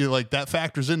factors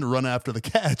into run after the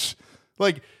catch.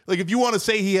 Like if you want to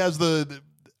say he has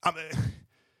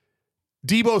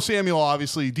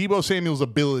Deebo Samuel's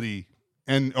ability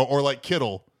or like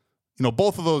Kittle,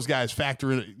 both of those guys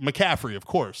factor in. McCaffrey, of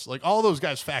course, like all those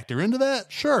guys factor into that.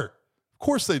 Sure, of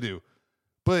course they do,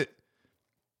 but.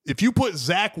 If you put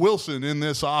Zach Wilson in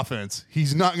this offense,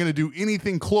 he's not going to do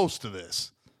anything close to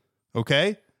this.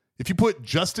 Okay? If you put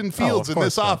Justin Fields in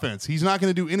this offense, he's not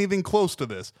going to do anything close to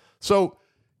this. So,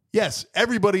 yes,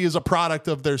 everybody is a product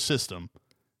of their system.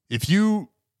 If you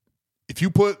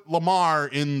put Lamar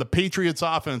in the Patriots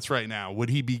offense right now,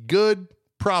 would he be good?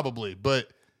 Probably, but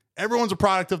everyone's a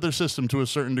product of their system to a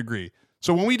certain degree.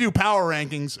 So when we do power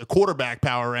rankings, quarterback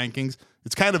power rankings,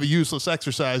 it's kind of a useless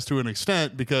exercise to an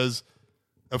extent because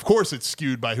of course, it's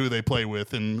skewed by who they play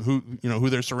with and who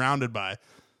they're surrounded by.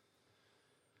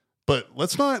 But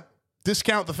let's not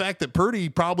discount the fact that Purdy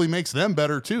probably makes them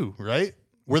better too, right?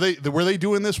 Were they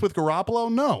doing this with Garoppolo?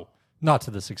 No, not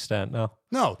to this extent. No.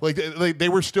 Like they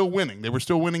were still winning. They were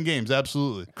still winning games.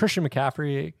 Absolutely. Christian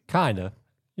McCaffrey, kind of.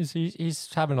 He's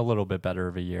having a little bit better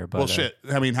of a year. But well, shit.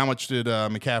 I mean, how much did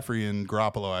McCaffrey and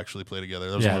Garoppolo actually play together?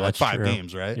 There was only like 5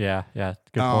 games, right? Yeah.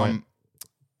 Good point.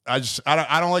 I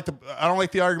don't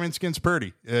like the arguments against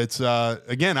Purdy. It's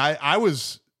again, I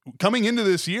was coming into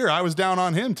this year, I was down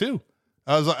on him too.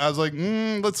 I was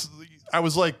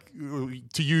like,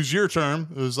 to use your term,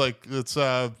 it was like,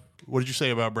 what did you say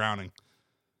about Browning?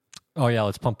 Oh yeah,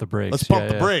 let's pump the brakes. Let's pump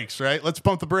the brakes, right? Let's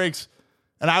pump the brakes.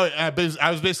 And I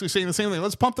was basically saying the same thing.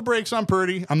 Let's pump the brakes on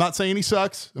Purdy. I'm not saying he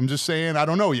sucks. I'm just saying I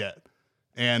don't know yet.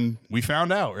 And we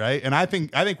found out, right? And I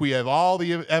think we have all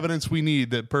the evidence we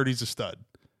need that Purdy's a stud.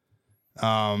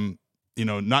 Not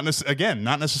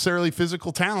necessarily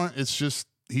physical talent. It's just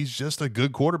he's just a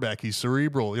good quarterback. He's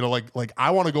cerebral. Like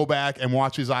I want to go back and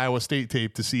watch his Iowa State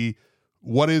tape to see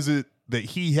what is it that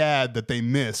he had that they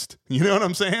missed. You know what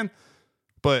I'm saying?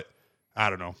 But I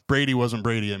don't know. Brady wasn't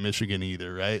Brady at Michigan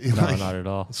either, right? No, not at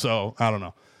all. So I don't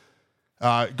know.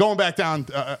 Going back down.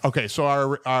 Okay, so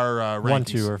our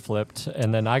rankings. 1-2 are flipped,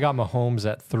 and then I got Mahomes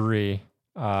at 3.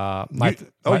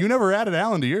 You never added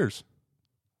Allen to yours.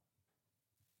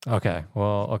 Okay.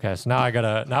 So now I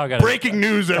gotta. Breaking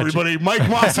news, everybody! Mike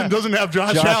Mawson doesn't have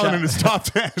Josh Allen in his top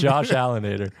 10. Josh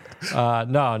Allenator.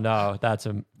 No, that's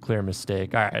a clear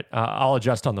mistake. All right, I'll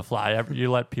adjust on the fly. You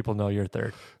let people know you're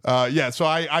third. So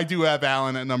I do have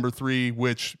Allen at number 3,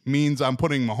 which means I'm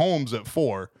putting Mahomes at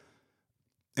 4.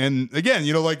 And again,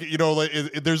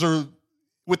 there's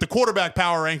with the quarterback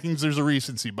power rankings, there's a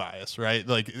recency bias, right?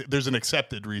 Like there's an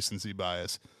accepted recency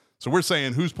bias. So we're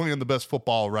saying who's playing the best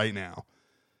football right now.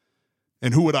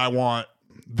 And who would I want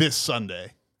this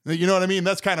Sunday? You know what I mean?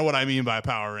 That's kind of what I mean by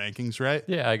power rankings, right?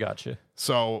 Yeah, I got you.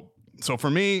 So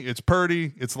for me, it's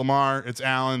Purdy, it's Lamar, it's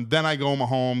Allen. Then I go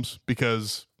Mahomes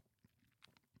because,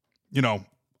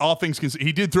 all things considered,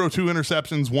 he did throw 2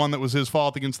 interceptions, one that was his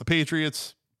fault against the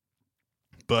Patriots.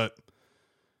 But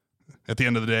at the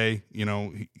end of the day,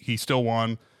 he still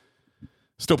won.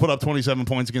 Still put up 27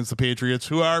 points against the Patriots,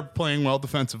 who are playing well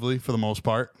defensively for the most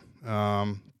part.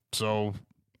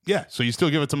 Yeah, so you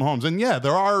still give it to Mahomes. And yeah,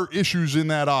 there are issues in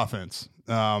that offense.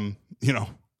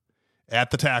 At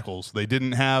the tackles, they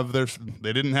didn't have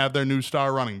their new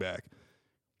star running back.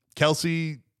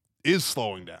 Kelsey is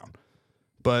slowing down.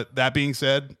 But that being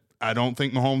said, I don't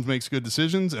think Mahomes makes good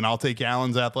decisions, and I'll take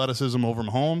Allen's athleticism over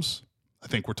Mahomes. I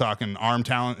think we're talking arm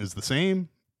talent is the same.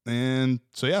 And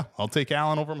so yeah, I'll take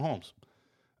Allen over Mahomes.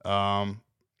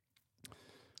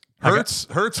 Hurts,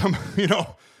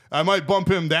 I might bump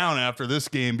him down after this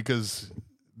game because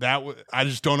I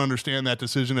just don't understand that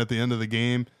decision at the end of the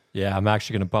game. Yeah, I'm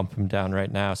actually going to bump him down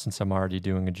right now since I'm already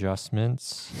doing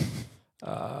adjustments.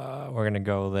 We're going to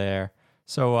go there.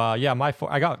 So, I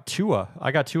got Tua.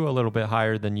 I got Tua a little bit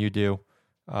higher than you do.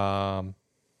 I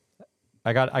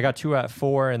got Tua at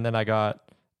 4, and then I got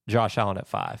Josh Allen at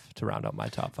 5 to round up my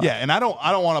top 5. Yeah, and I don't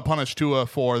want to punish Tua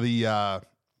for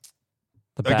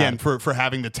for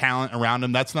having the talent around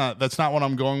him. That's not what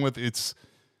I'm going with. It's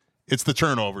the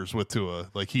turnovers with Tua.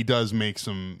 Like he does make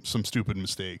some stupid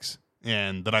mistakes,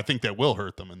 and that I think that will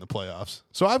hurt them in the playoffs.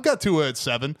 So I've got Tua at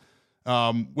 7.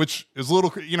 which is a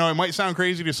little, it might sound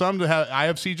crazy to some to have. I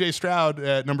have CJ Stroud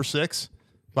at number 6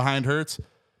 behind Hurts.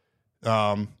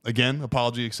 Again,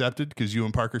 apology accepted because you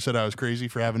and Parker said I was crazy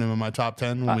for having him in my top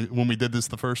 10 when we did this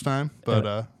the first time.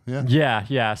 But yeah.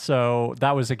 Yeah. So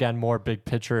that was, again, more big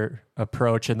picture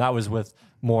approach, and that was with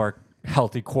more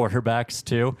healthy quarterbacks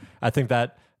too. I think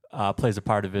that plays a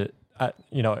part of it.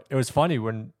 It was funny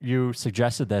when you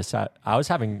suggested this. I was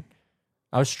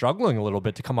struggling a little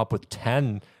bit to come up with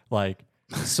 10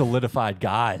 solidified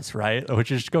guys, right? Which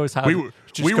just goes how we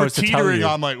were teetering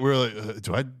on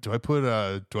do I put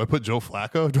Joe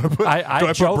Flacco? Do I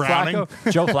put Browning?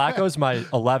 Joe Flacco's my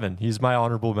 11. He's my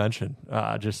honorable mention.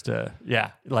 I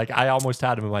almost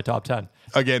had him in my top 10.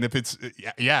 Again, if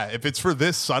it's for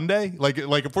this Sunday, like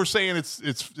if we're saying it's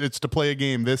to play a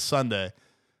game this Sunday,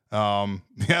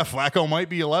 Flacco might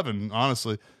be 11,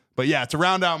 honestly. But yeah, to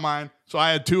round out mine, so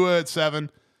I had Tua at 7.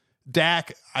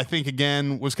 Dak, I think,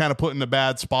 again, was kind of put in a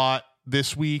bad spot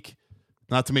this week.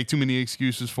 Not to make too many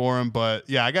excuses for him, but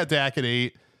yeah, I got Dak at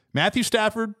 8. Matthew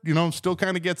Stafford, still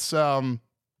kind of gets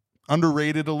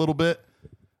underrated a little bit.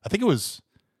 I think it was,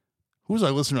 who was I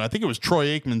listening to? I think it was Troy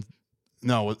Aikman.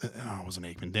 No, it wasn't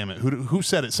Aikman. Damn it. Who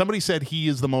said it? Somebody said he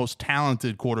is the most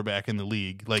talented quarterback in the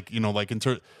league.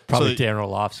 Probably Dan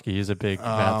Orlovsky. He's a big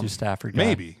Matthew Stafford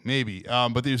guy. Maybe.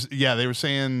 But they were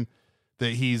saying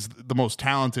that he's the most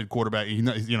talented quarterback.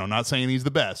 Not saying he's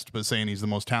the best, but saying he's the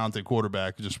most talented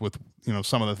quarterback just with,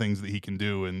 some of the things that he can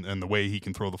do and the way he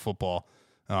can throw the football.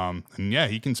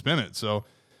 He can spin it. So,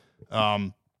 talk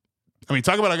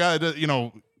about a guy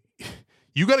that,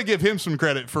 you got to give him some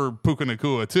credit for Puka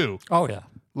Nacua too. Oh yeah.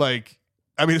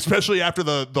 Especially after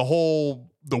the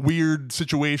weird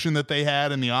situation that they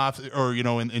had in the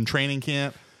in training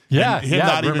camp. Yeah.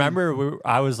 Remember,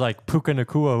 I was like, Puka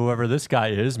Nacua, whoever this guy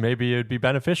is, maybe it'd be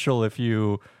beneficial if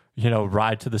you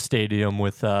ride to the stadium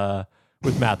with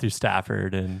Matthew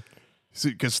Stafford, and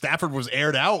because Stafford was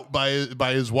aired out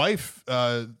by his wife.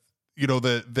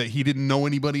 That he didn't know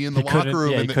anybody in the locker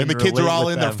room, and the kids are all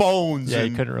in their phones. Yeah,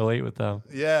 he couldn't relate with them.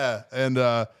 Yeah, and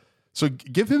so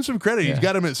give him some credit. He's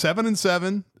got him at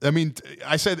 7-7.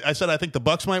 I said I think the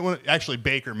Bucs might win. Actually,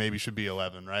 Baker maybe should be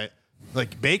 11, right?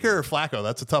 Like Baker or Flacco,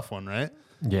 that's a tough one, right?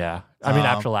 Yeah.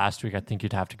 After last week, I think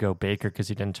you'd have to go Baker because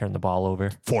he didn't turn the ball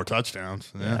over. 4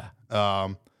 touchdowns. Yeah.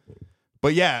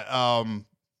 What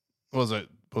was I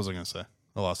going to say?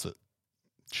 I lost it.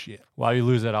 Shit. While you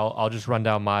lose it, I'll just run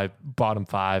down my bottom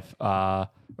 5,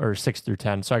 or 6 through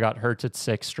 10. So I got Hurts at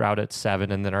 6, Stroud at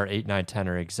 7, and then our 8, 9, 10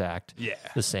 are exact. Yeah.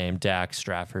 The same. Dak,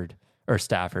 Stafford,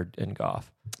 and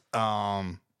Goff.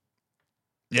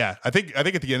 Yeah, I think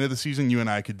at the end of the season, you and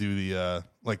I could do the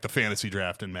the fantasy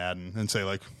draft in Madden and say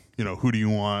who do you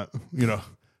want?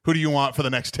 Who do you want for the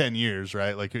next 10 years,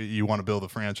 right? Like you want to build a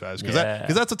franchise because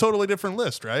that's a totally different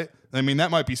list, right?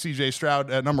 That might be CJ Stroud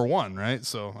at number 1, right?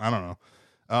 So I don't know.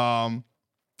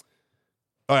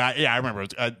 I remember.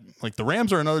 The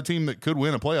Rams are another team that could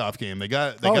win a playoff game.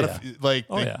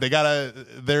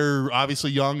 They're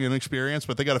obviously young and inexperienced,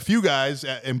 but they got a few guys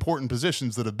at important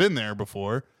positions that have been there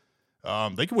before.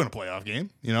 They could win a playoff game.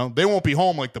 They won't be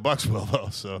home like the Bucs will, though.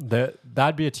 So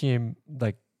that'd be a team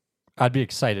I'd be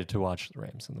excited to watch the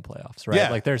Rams in the playoffs, right?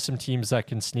 Yeah. There's some teams that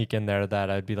can sneak in there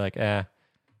that I'd be like, I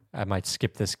might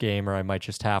skip this game or I might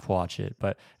just half watch it.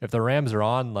 But if the Rams are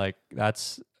on,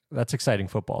 that's exciting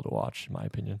football to watch, in my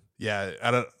opinion. Yeah,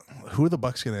 who are the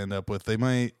Bucs going to end up with? They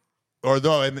might.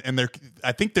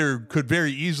 I think there could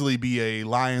very easily be a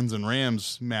Lions and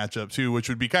Rams matchup too, which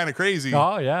would be kind of crazy.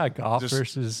 Oh yeah, Goff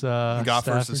versus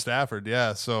Stafford.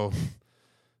 Yeah, so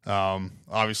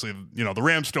obviously the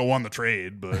Rams still won the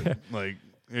trade, but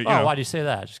why do you say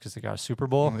that? Just because they got a Super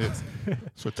Bowl? They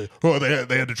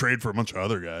had to trade for a bunch of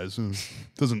other guys.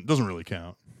 Doesn't really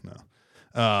count.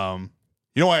 No.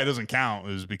 You know why it doesn't count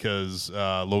is because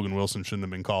Logan Wilson shouldn't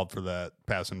have been called for that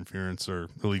pass interference or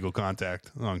illegal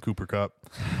contact on Cooper Kupp.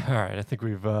 All right, I think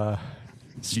we've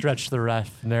stretched the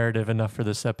ref narrative enough for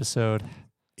this episode.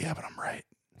 Yeah, but I'm right.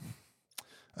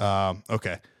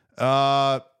 Okay.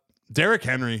 Derrick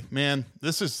Henry, man,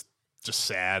 this is just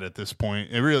sad at this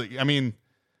point. It really,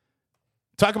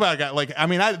 talk about a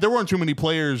guy there weren't too many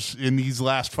players in these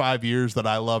last 5 years that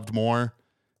I loved more.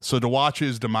 So to watch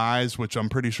his demise, which I'm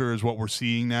pretty sure is what we're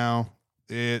seeing now,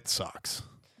 it sucks.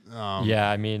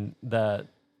 I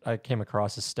came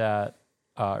across a stat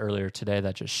earlier today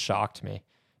that just shocked me.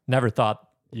 Never thought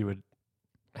you would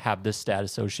have this stat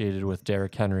associated with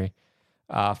Derrick Henry.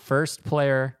 First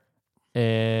player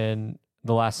in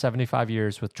the last 75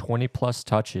 years with 20 plus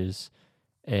touches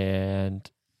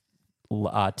and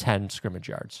 10 scrimmage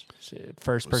yards.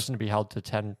 First person to be held to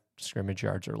 10 scrimmage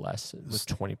yards or less with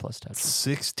 20 plus touches.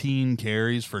 16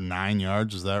 carries for 9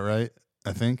 yards. Is that right?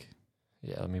 I think.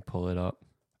 Yeah, let me pull it up.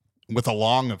 With a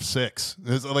long of 6.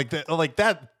 It's like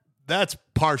that. That's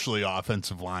partially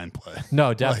offensive line play.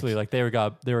 No, definitely. Like they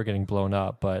were getting blown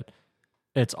up, but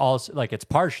it's also like it's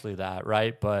partially that,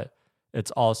 right? But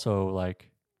it's also like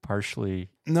partially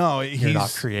he's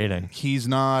not creating. He's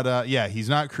not. He's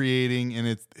not creating, and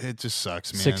it just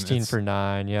sucks, man. 16 for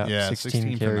 9. Yeah,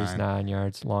 16 carries, 9. 9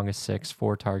 yards, longest 6,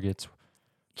 4 targets.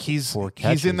 He's 4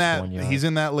 catches, he's in that 1 yard. he's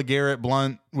in that LeGarrette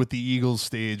Blount with the Eagles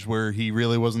stage where he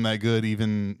really wasn't that good.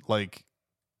 Even like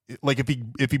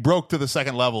if he broke to the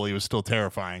second level, he was still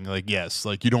terrifying. Like yes,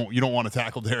 like you don't want to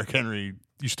tackle Derrick Henry,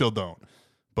 you still don't.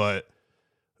 But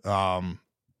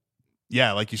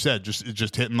yeah, like you said,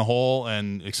 just hitting the hole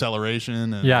and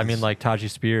acceleration. And yeah, I mean like Tajee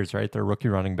Spears, right? Their rookie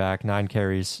running back, 9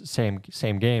 carries, same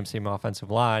game, same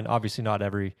offensive line. Obviously, not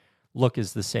every look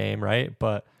is the same, right?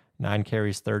 But 9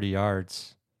 carries, 30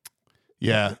 yards.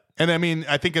 Yeah, and I mean,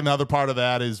 I think another part of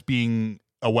that is being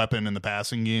a weapon in the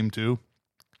passing game too.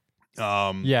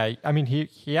 Yeah, I mean,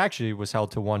 he actually was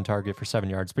held to 1 target for 7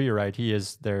 yards, but you're right, he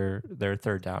is their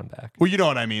third down back. Well, you know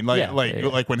what I mean, Yeah.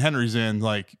 like when Henry's in,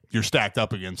 like you're stacked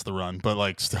up against the run, but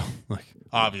like still, like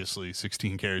obviously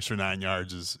 16 carries for 9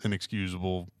 yards is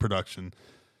inexcusable production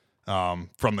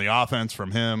from the offense,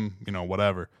 from him,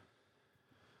 whatever.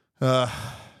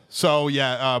 So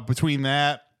yeah, between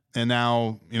that and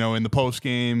now, in the post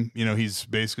game, he's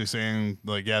basically saying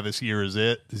like, yeah, this year is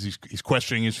it. He's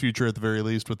questioning his future at the very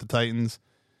least with the Titans.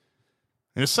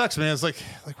 And it sucks, man. It's like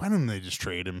why didn't they just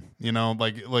trade him?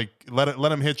 Like let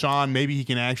him hitch on. Maybe he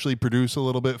can actually produce a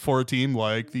little bit for a team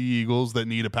like the Eagles that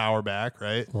need a power back,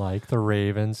 right? Like the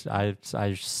Ravens. I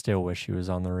still wish he was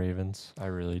on the Ravens. I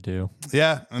really do.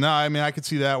 Yeah. No, I mean, I could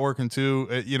see that working too.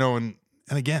 And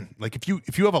again, like if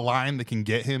you have a line that can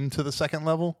get him to the second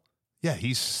level, yeah,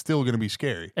 he's still going to be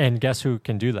scary. And guess who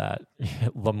can do that?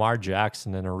 Lamar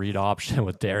Jackson in a read option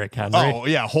with Derrick Henry. Oh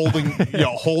yeah,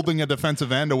 holding a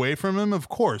defensive end away from him, of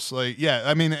course. Like yeah,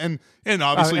 I mean, and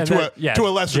obviously to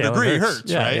a lesser degree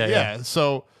hurts, right? Yeah.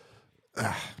 So,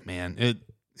 man,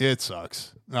 it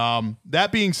sucks.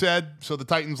 That being said, so the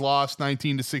Titans lost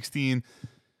 19-16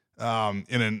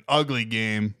 in an ugly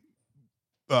game,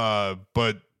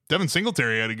 but Devin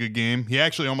Singletary had a good game. He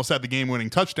actually almost had the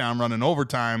game-winning touchdown run in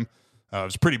overtime. It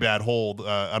was a pretty bad hold.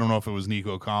 I don't know if it was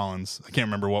Nico Collins. I can't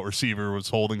remember what receiver was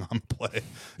holding on the play.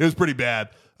 It was pretty bad.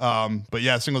 But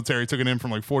yeah, Singletary took it in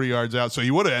from like 40 yards out. So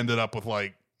he would have ended up with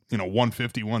like,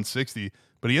 150, 160.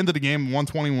 But he ended the game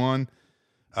 121.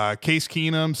 Case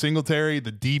Keenum, Singletary, the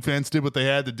defense did what they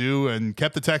had to do and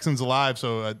kept the Texans alive.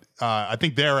 So I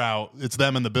think they're out. It's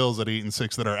them and the Bills at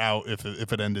 8-6 that are out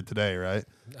if it ended today, right?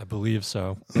 I believe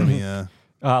so. Yeah.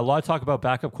 A lot of talk about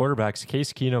backup quarterbacks.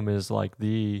 Case Keenum is like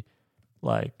the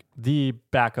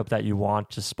backup that you want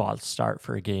to spot start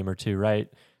for a game or two, right?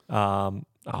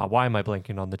 Why am I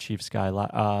blanking on the Chiefs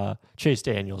guy? Chase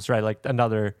Daniels, right? Like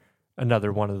another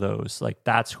one of those. Like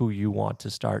that's who you want to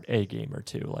start a game or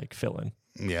two, like fill in.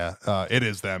 Yeah, it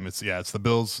is them. It's the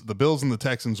Bills. The Bills and the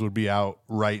Texans would be out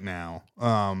right now.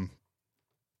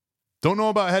 Don't know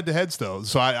about head-to-heads though,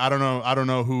 so I don't know. I don't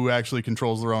know who actually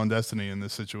controls their own destiny in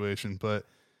this situation, but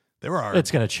they were hard. It's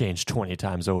going to change 20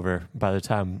 times over by the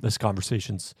time this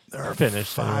conversation's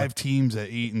finished. 5 teams at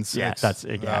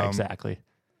 8-6. Yeah, exactly.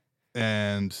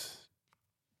 And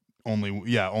only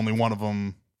one of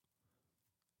them.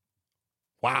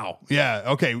 Wow. Yeah.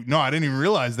 Okay. No, I didn't even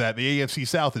realize that the AFC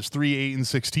South is 3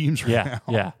 8-6 teams right now.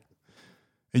 Yeah.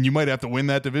 And you might have to win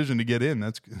that division to get in.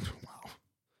 That's good. Wow.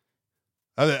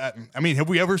 I mean, have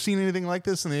we ever seen anything like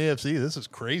this in the AFC? This is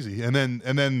crazy. And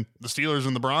then the Steelers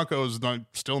and the Broncos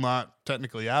still not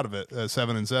technically out of it,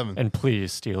 7-7. And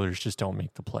please, Steelers just don't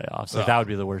make the playoffs. Like that would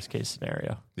be the worst case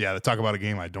scenario. Yeah. To talk about a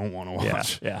game I don't want to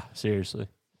watch. Yeah. Seriously.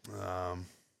 All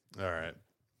right.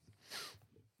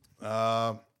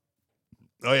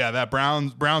 Oh yeah, that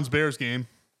Browns Bears game.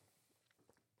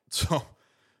 So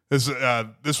this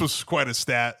was quite a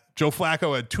stat. Joe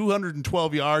Flacco had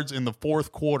 212 yards in the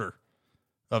fourth quarter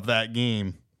of that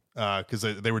game because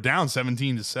they were down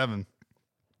 17-7.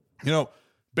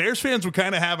 Bears fans would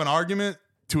kind of have an argument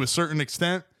to a certain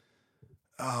extent.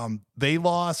 The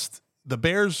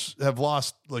Bears have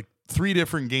lost like 3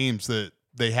 different games that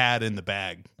they had in the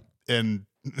bag, and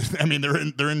I mean,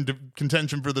 they're in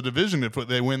contention for the division if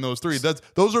they win those 3.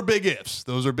 Those are big ifs.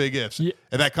 Yeah.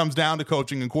 And that comes down to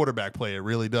coaching and quarterback play. It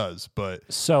really does.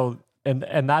 But so in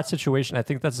that situation, I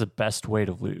think that's the best way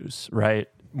to lose, right?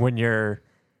 When you're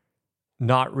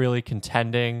not really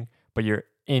contending, but you're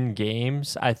in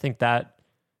games. I think that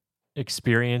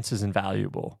experience is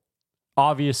invaluable.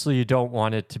 Obviously, you don't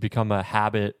want it to become a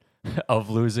habit of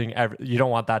losing. You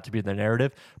don't want that to be the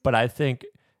narrative. But I think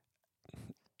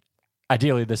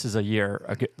ideally, this is a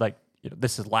year,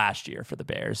 this is last year for the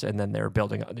Bears, and then they're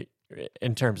building on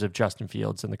in terms of Justin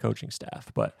Fields and the coaching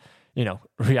staff. But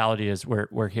reality is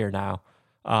we're here now,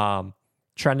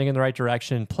 trending in the right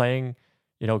direction, playing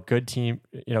good team,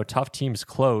 tough teams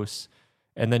close,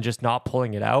 and then just not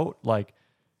pulling it out. Like,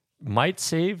 might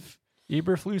save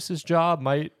Eberflus's job,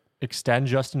 might extend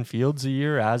Justin Fields a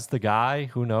year as the guy.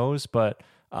 Who knows? But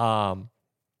I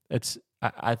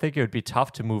think it would be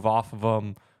tough to move off of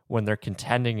them when they're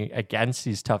contending against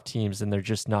these tough teams and they're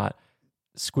just not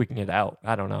squeaking it out.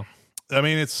 I don't know. I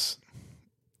mean, it's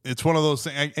one of those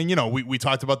things. And we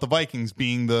talked about the Vikings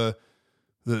being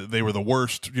they were the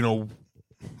worst.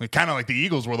 Kind of like the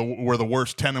Eagles were the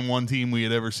worst 10-1 team we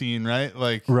had ever seen, right?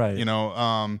 Like, right.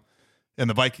 And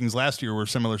the Vikings last year were a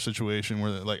similar situation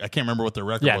where, like, I can't remember what their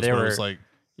record was, but it was like,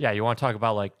 yeah, you want to talk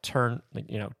about like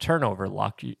turnover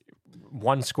luck,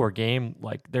 one score game,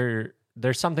 like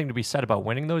there's something to be said about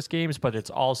winning those games, but it's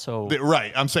also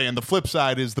right. I'm saying the flip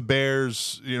side is the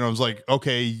Bears, it's like,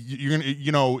 okay, you're going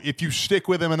to, if you stick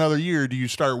with them another year, do you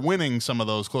start winning some of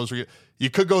those closer? You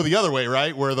could go the other way,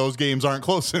 right? Where those games aren't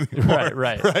close anymore.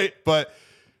 Right. But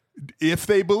if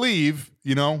they believe,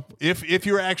 if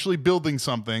you're actually building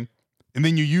something and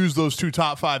then you use those 2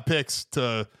 top 5 picks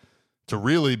to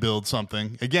really build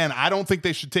something. Again, I don't think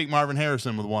they should take Marvin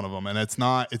Harrison with one of them, and it's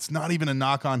not even a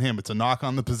knock on him. It's a knock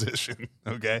on the position,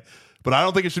 okay? But I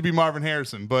don't think it should be Marvin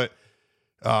Harrison. But,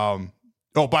 by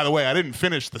the way, I didn't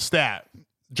finish the stat.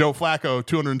 Joe Flacco,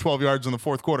 212 yards in the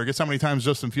fourth quarter. Guess how many times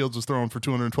Justin Fields was throwing for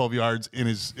 212 yards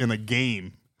in a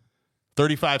game?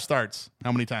 35 starts.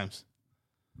 How many times?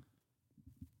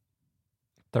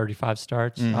 35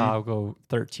 starts? Mm-hmm. I'll go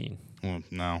 13. Well,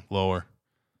 no, lower.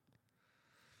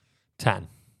 10.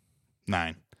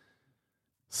 9.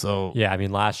 So yeah, I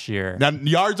mean, last year now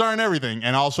yards aren't everything,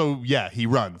 and also he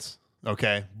runs,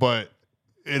 okay, but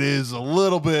it is a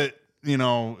little bit,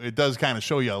 it does kind of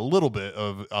show you a little bit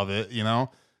of it,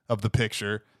 of the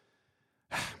picture.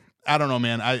 I don't know,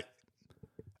 man.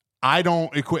 I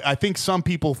don't equate. I think some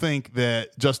people think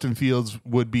that Justin Fields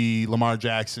would be Lamar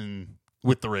Jackson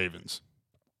with the Ravens,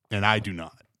 and I do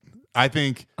not. I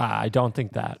don't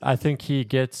think that. I think he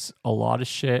gets a lot of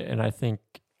shit, and I think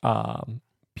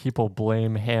people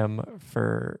blame him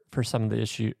for some of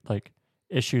the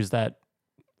issues that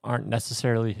aren't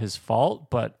necessarily his fault,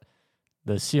 but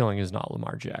the ceiling is not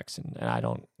Lamar Jackson, and I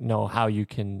don't know how you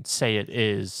can say it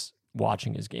is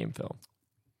watching his game film.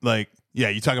 Like, yeah,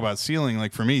 you talk about ceiling.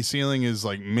 Like, for me, ceiling is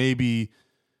like maybe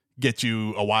get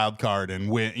you a wild card and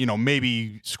win,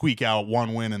 maybe squeak out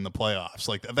one win in the playoffs.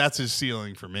 Like, that's his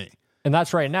ceiling for me. And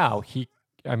that's right now. Can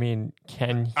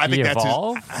he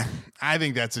evolve? I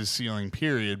think that's his ceiling,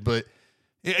 period. But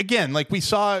again, like we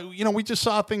saw, we just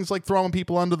saw things like throwing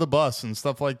people under the bus and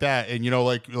stuff like that. And,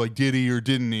 like did he or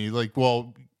didn't he? Like,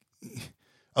 well,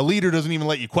 a leader doesn't even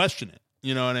let you question it.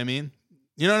 You know what I mean?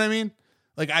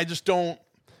 Like, I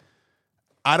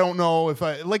don't know if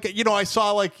I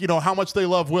saw how much they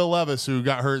love Will Levis, who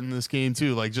got hurt in this game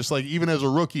too. Like, just like, even as a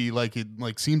rookie, like it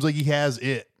seems like he has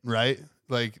it, right?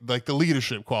 Like the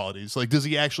leadership qualities. Like, does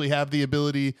he actually have the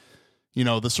ability,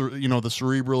 the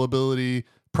cerebral ability,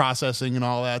 processing and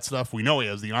all that stuff? We know he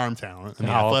has the arm talent and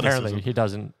the athleticism. Apparently he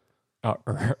doesn't,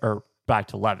 or back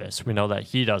to Levis, we know that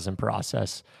he doesn't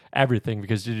process everything,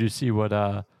 because did you see what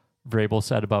Vrabel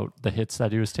said about the hits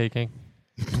that he was taking?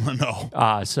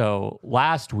 No. So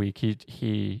last week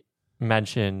he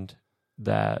mentioned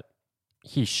that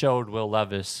he showed Will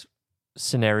Levis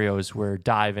scenarios where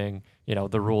diving,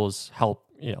 the rules help,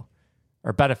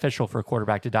 are beneficial for a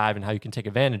quarterback to dive, and how you can take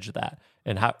advantage of that,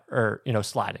 and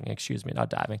sliding, not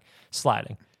diving,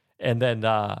 sliding. And then,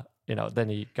 then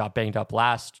he got banged up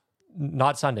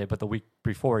not Sunday, but the week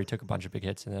before, he took a bunch of big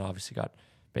hits and then obviously got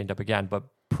banged up again. But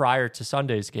prior to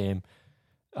Sunday's game,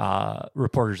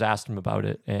 reporters asked him about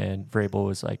it, and Vrabel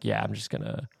was like, yeah,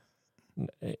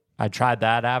 I tried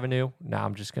that avenue. Now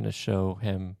I'm just going to show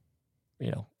him,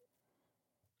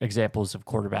 examples of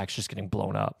quarterbacks just getting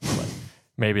blown up. But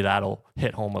maybe that'll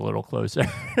hit home a little closer.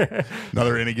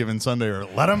 Another Any Given Sunday, or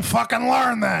let him fucking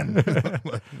learn then.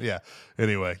 Yeah.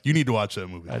 Anyway, you need to watch that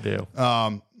movie. I do.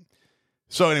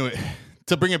 So anyway,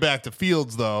 to bring it back to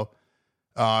Fields, though,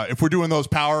 if we're doing those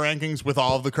power rankings with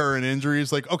all of the current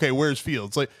injuries, like, okay, where's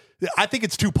Fields? Like, I think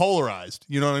it's too polarized.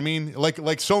 You know what I mean?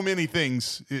 Like so many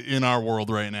things in our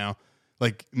world right now.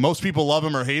 Like, most people love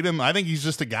him or hate him. I think he's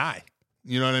just a guy.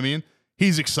 You know what I mean?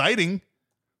 He's exciting,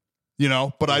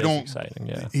 but I don't. Exciting,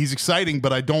 yeah. He's exciting,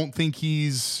 but I don't think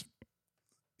he's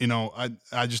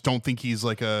I just don't think he's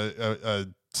like a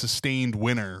sustained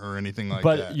winner or anything like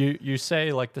but that. But you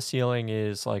say like the ceiling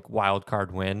is like wild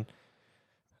card win.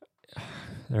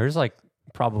 There's like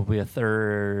probably a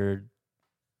third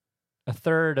of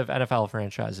NFL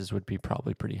franchises would be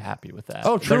probably pretty happy with that.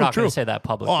 Oh, true. They're not true. going to say that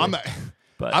publicly. Oh, I'm not.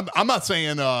 But I'm not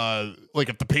saying like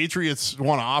if the Patriots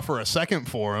want to offer a second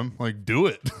for him, like do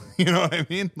it. You know what I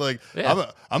mean? Like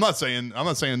I'm not saying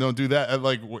don't do that.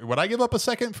 Like would I give up a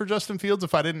second for Justin Fields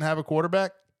if I didn't have a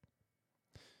quarterback?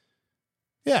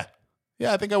 Yeah,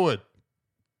 I think I would.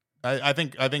 I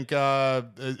think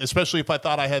especially if I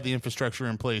thought I had the infrastructure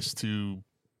in place to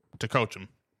coach him.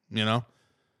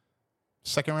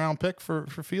 Second round pick for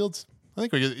Fields. I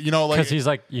think like because he's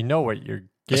like what you're.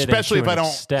 Especially if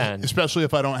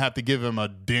I don't have to give him a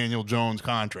Daniel Jones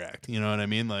contract, you know what I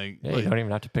mean? You don't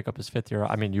even have to pick up his 5th year.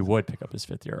 I mean, you would pick up his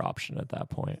 5th year option at that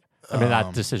point. I mean,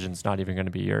 that decision's not even going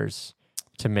to be yours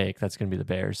to make. That's going to be the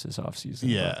Bears this offseason.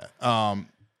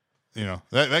 Yeah,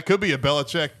 that could be a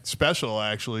Belichick special.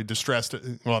 Actually, distressed.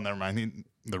 Well, never mind.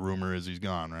 The rumor is he's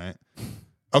gone, right?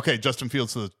 Okay, Justin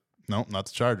Fields not the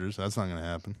Chargers. That's not going to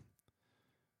happen.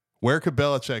 Where could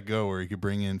Belichick go where he could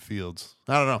bring in Fields?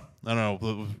 I don't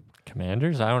know.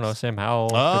 Commanders? I don't know. Sam Howell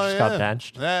just got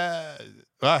benched.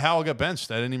 Howell got benched.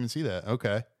 I didn't even see that.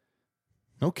 Okay.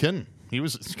 No kidding. He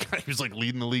was like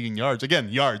leading the league in yards. Again,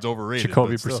 yards overrated.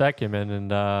 Jacoby Brissett came in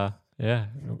and yeah.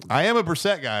 I am a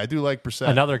Brissett guy. I do like Brissett.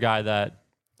 Another guy that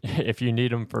if you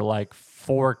need him for like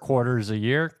 4 quarters a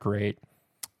year, great.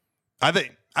 I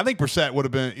think Brissett would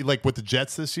have been like with the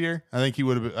Jets this year. I think he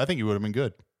would have been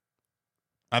good.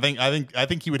 I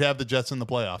think he would have the Jets in the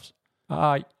playoffs.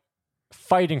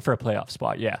 Fighting for a playoff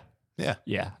spot, yeah.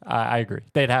 I agree.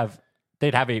 They'd have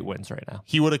 8 wins right now.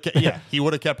 He would have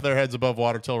kept their heads above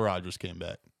water till Rodgers came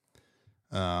back.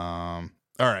 All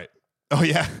right. Oh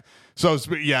yeah. So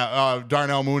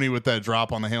Darnell Mooney with that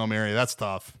drop on the Hail Mary. That's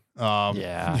tough. He's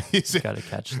got to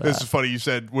catch that. This is funny. You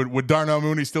said would Darnell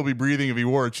Mooney still be breathing if he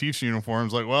wore a Chiefs uniform?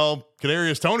 It's like, well,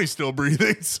 Kadarius Toney's still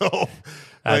breathing, so.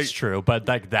 That's true, but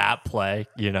like that play.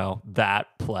 I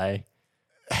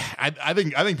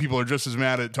think people are just as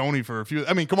mad at Tony for a few.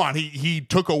 I mean, come on, he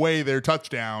took away their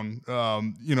touchdown.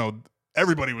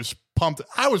 Everybody was pumped.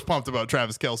 I was pumped about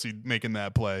Travis Kelce making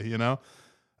that play. He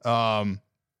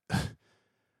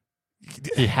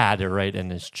had it right in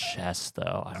his chest,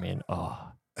 though. I mean,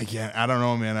 Again, I don't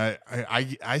know, man.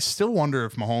 I still wonder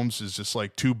if Mahomes is just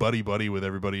like too buddy with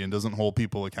everybody and doesn't hold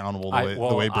people accountable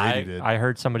the way Brady did. I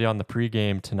heard somebody on the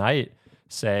pregame tonight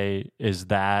say, "Is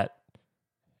that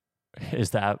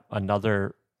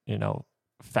another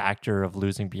factor of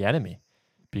losing Bieniemy?"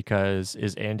 Because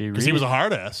is Andy Reid? Because he was a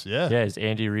hard ass. Yeah. Yeah. Is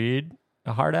Andy Reid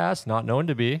a hard ass? Not known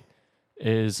to be.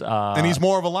 And he's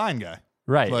more of a line guy.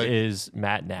 Right. Is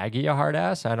Matt Nagy a hard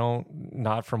ass?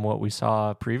 Not from what we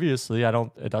saw previously.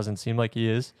 It doesn't seem like he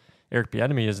is. Eric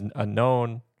Bieniemy is a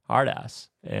known hard ass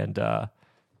and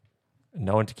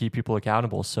known to keep people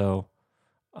accountable. So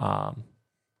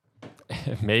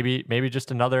maybe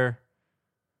just another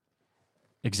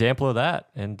example of that.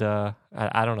 And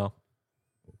I don't know.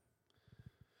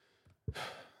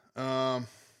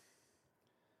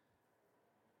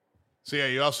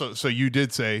 So you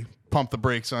did say pump the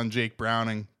brakes on Jake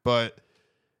Browning, but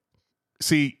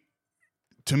see,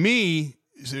 to me,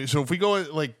 so if we go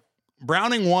like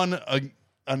Browning won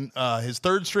his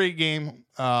 3rd straight game,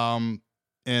 and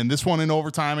this one in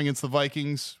overtime against the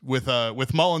Vikings with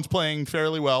Mullins playing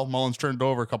fairly well. Mullins turned it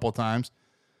over a couple of times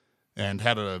and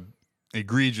had a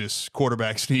egregious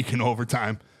quarterback sneak in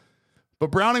overtime,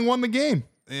 but Browning won the game.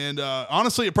 And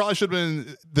honestly, it probably should have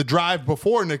been the drive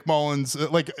before Nick Mullins.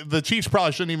 Like the Chiefs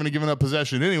probably shouldn't even have given up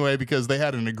possession anyway because they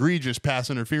had an egregious pass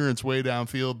interference way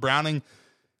downfield. Browning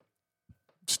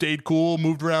stayed cool,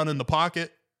 moved around in the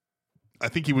pocket. I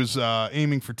think he was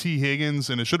aiming for T. Higgins,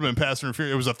 and it should have been pass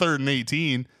interference. It was a 3rd and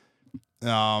 18.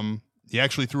 He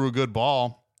actually threw a good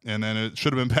ball, and then it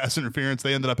should have been pass interference.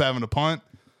 They ended up having to punt.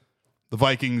 The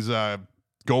Vikings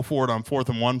go for it on 4th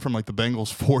and 1 from like the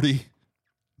Bengals 40.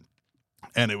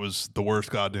 And it was the worst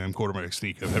goddamn quarterback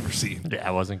sneak I've ever seen. Yeah,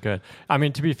 it wasn't good. I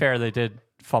mean, to be fair, they did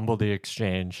fumble the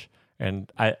exchange, and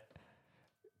I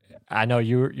know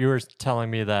you were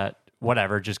telling me that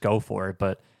whatever, just go for it,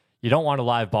 but you don't want a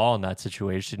live ball in that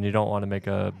situation. You don't want to make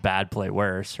a bad play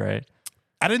worse, right?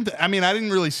 I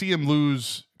didn't really see him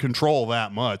lose control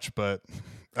that much, but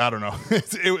I don't know.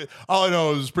 All I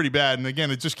know is it was pretty bad. And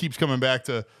again, it just keeps coming back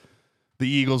to the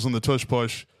Eagles and the tush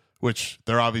push, which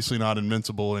they're obviously not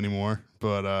invincible anymore.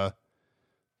 But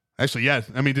Actually, yeah.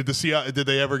 I mean, did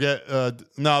they ever get?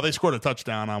 No, they scored a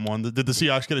touchdown on one. Did the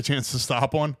Seahawks get a chance to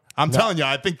stop one? I'm telling you,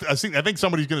 I think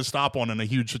somebody's going to stop one in a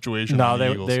huge situation. No,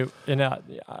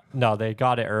 they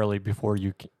got it early before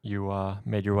you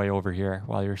made your way over here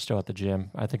while you were still at the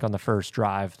gym. I think on the first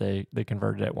drive they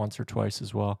converted it once or twice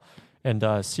as well. And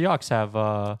Seahawks have,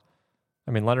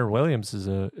 Leonard Williams is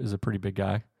a pretty big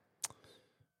guy.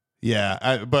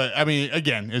 Yeah, but I mean,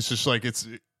 again, it's just like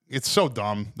it's so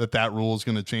dumb that rule is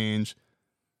going to change.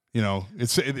 You know,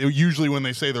 usually when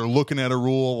they say they're looking at a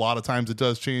rule, a lot of times it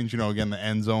does change. You know, again, the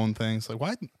end zone thing. It's like,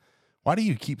 why do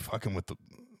you keep fucking with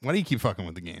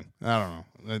the game? I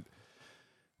don't know.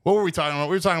 What were we talking about?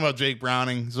 We were talking about Jake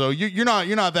Browning. So you're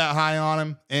not that high on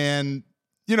him. And,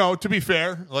 you know, to be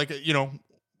fair, like, you know,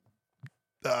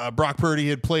 Brock Purdy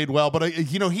had played well, but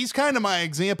you know, he's kind of my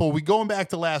example. We going back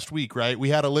to last week, right? We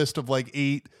had a list of like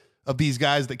 8 of these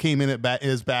guys that came in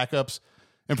as backups.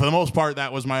 And for the most part,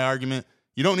 that was my argument.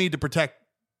 You don't need to protect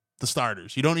the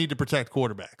starters. You don't need to protect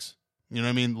quarterbacks. You know what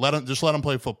I mean? Let them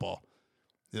play football.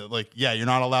 You know, like, yeah, you're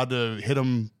not allowed to hit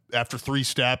them after 3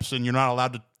 steps, and you're not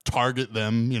allowed to target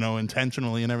them, you know,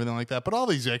 intentionally and everything like that. But all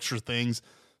these extra things,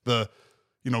 their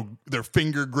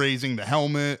finger grazing the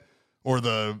helmet, or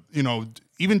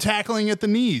even tackling at the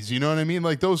knees, you know what I mean?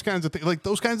 Like those kinds of things. Like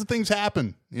those kinds of things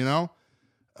happen, you know.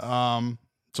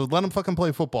 So let them fucking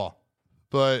play football.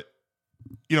 But,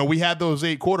 you know, we had those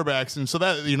 8 quarterbacks, and so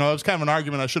that, you know, it was kind of an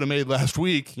argument I should have made last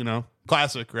week, you know,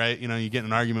 classic, right? You know, you get in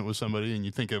an argument with somebody and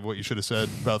you think of what you should have said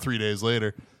about 3 days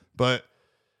later. But,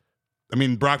 I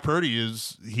mean, Brock Purdy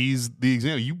he's the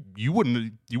example. You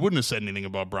wouldn't have said anything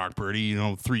about Brock Purdy, you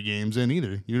know, 3 games in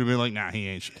either. You'd have been like, nah, he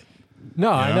ain't shit.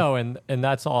 No, you know? I know, and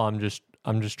that's all I'm just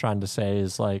trying to say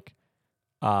is like,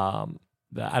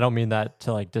 I don't mean that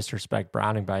to like disrespect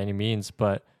Browning by any means,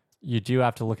 but you do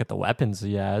have to look at the weapons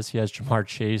he has. He has Jamar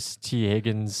Chase, T.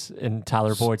 Higgins, and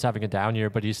Tyler Boyd's having a down year,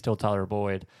 but he's still Tyler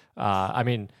Boyd. I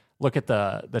mean, look at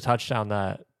the touchdown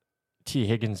that T.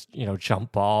 Higgins, you know,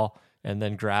 jump ball and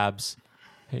then grabs,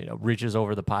 you know, reaches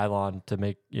over the pylon to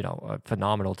make, you know, a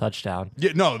phenomenal touchdown.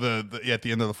 Yeah, no, at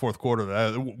the end of the fourth quarter,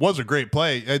 that was a great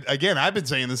play. Again, I've been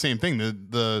saying the same thing.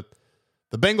 The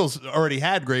Bengals already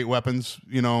had great weapons,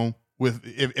 you know,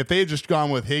 if they had just gone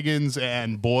with Higgins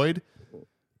and Boyd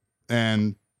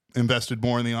and invested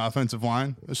more in the offensive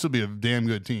line, this would be a damn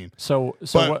good team. So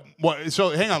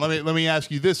hang on, let me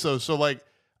ask you this though. So like,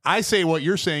 I say what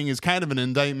you're saying is kind of an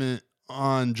indictment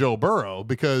on Joe Burrow,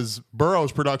 because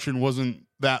Burrow's production wasn't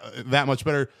that much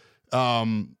better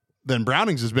than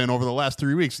Browning's has been over the last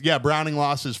 3 weeks. Yeah, Browning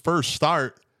lost his first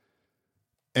start,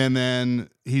 and then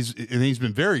he's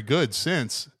been very good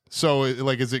since. So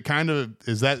like, is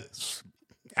that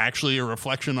actually a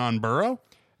reflection on Burrow?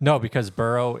 No, because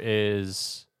Burrow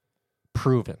is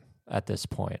proven at this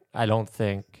point. I don't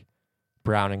think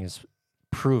Browning is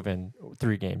proven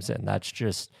 3 games in. That's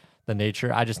just the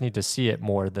nature. I just need to see it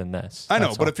more than this. I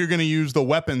know, but if you're going to use the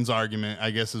weapons argument,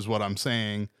 I guess is what I'm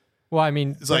saying. Well, I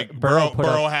mean, it's like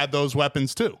Burrow had those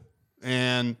weapons too.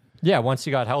 And yeah, once he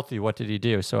got healthy, what did he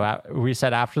do? So we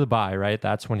said after the bye, right?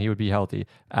 That's when he would be healthy.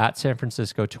 At San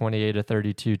Francisco,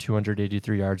 28-32,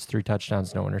 283 yards, 3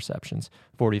 touchdowns, no interceptions,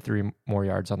 43 more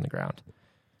yards on the ground.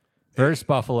 Versus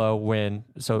Buffalo,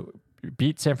 so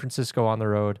beat San Francisco on the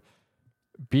road,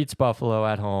 beats Buffalo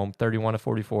at home,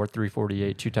 31-44,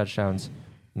 348, 2 touchdowns,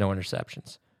 no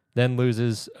interceptions. Then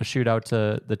loses a shootout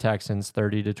to the Texans,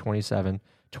 30-27,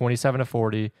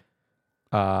 27-40.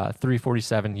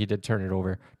 347. He did turn it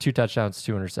over. 2 touchdowns,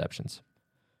 2 interceptions.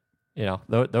 You know,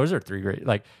 those are 3 great.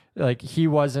 Like he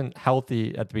wasn't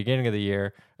healthy at the beginning of the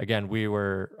year. Again, we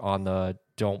were on the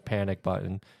don't panic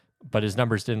button, but his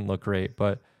numbers didn't look great.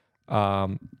 But I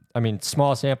mean,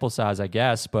 small sample size, I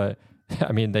guess. But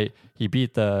I mean, he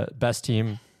beat the best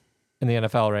team in the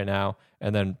NFL right now,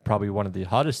 and then probably one of the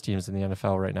hottest teams in the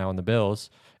NFL right now in the Bills,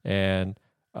 and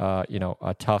you know,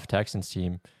 a tough Texans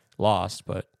team lost,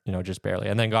 but you know, just barely,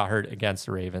 and then got hurt against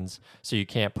the Ravens. So you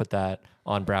can't put that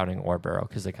on Browning or Burrow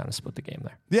because they kind of split the game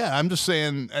there. Yeah, I'm just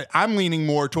saying, I'm leaning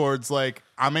more towards like,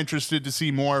 I'm interested to see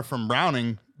more from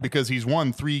Browning because he's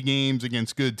won 3 games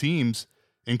against good teams,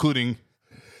 including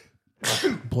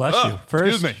bless you.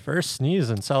 First sneeze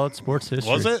in solid sports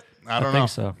history. Was it? I don't know. Think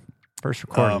so. First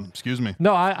recording. Excuse me.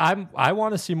 No, I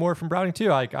want to see more from Browning too.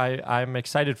 Like I'm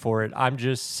excited for it. I'm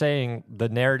just saying the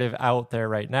narrative out there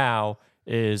right now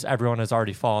is everyone has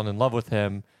already fallen in love with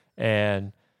him,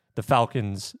 and the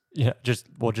Falcons, you know,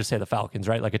 we'll just say the Falcons,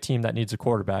 right? Like a team that needs a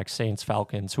quarterback, Saints,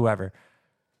 Falcons, whoever.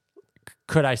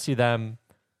 Could I see them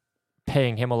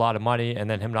paying him a lot of money and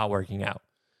then him not working out?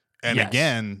 And yes.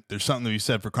 Again, there's something to be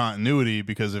said for continuity,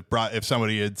 because if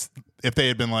they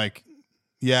had been like,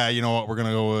 yeah, you know what, we're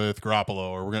gonna go with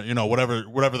Garoppolo, or we're gonna, whatever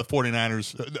the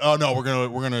 49ers. Oh no, we're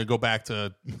gonna go back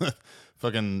to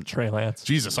fucking Trey Lance.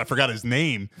 Jesus, I forgot his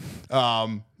name.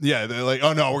 Yeah, they're like,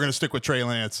 oh no, we're gonna stick with Trey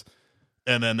Lance.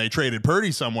 And then they traded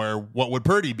Purdy somewhere. What would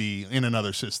Purdy be in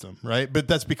another system, right? But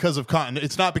that's because of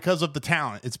it's not because of the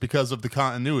talent. It's because of the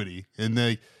continuity. And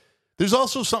there's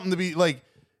also something to be like,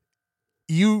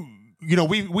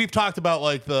 we've talked about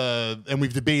like and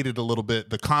we've debated a little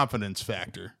bit the confidence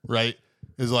factor, right?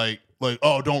 Is like,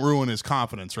 oh, don't ruin his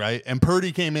confidence, right? And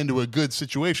Purdy came into a good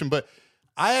situation, but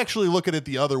I actually look at it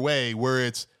the other way, where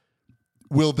it's,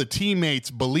 will the teammates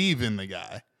believe in the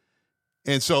guy?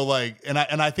 And so like, and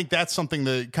I think that's something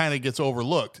that kind of gets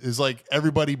overlooked, is like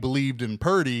everybody believed in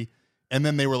Purdy, and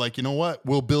then they were like, you know what,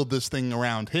 we'll build this thing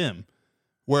around him.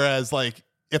 Whereas like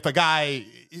if a guy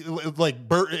like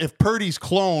if Purdy's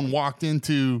clone walked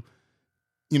into,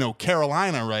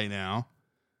 Carolina right now,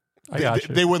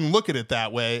 they wouldn't look at it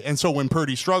that way. And so when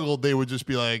Purdy struggled, they would just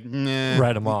be like, nah,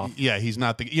 write him off. Yeah, he's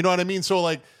not you know what I mean? So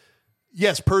like,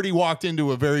 yes, Purdy walked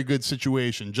into a very good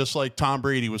situation, just like Tom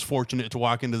Brady was fortunate to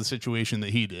walk into the situation that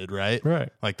he did, right? Right.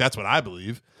 Like, that's what I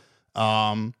believe.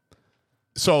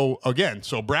 So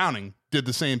Browning did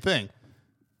the same thing.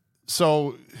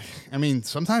 So, I mean,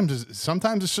 sometimes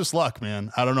it's just luck, man.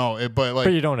 I don't know.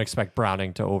 But you don't expect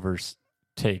Browning to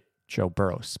overtake Joe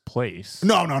Burrow's place.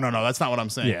 No. That's not what I'm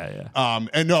saying. Yeah.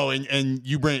 And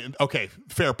you bring, okay,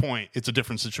 fair point. It's a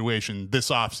different situation this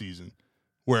offseason,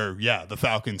 where, yeah, the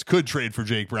Falcons could trade for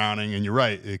Jake Browning, and you're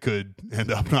right, it could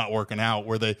end up not working out.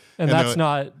 That's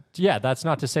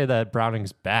not to say that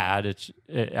Browning's bad.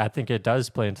 I think it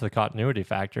does play into the continuity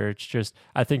factor. It's just,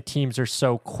 I think teams are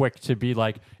so quick to be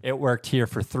like, it worked here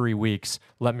for 3 weeks,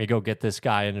 let me go get this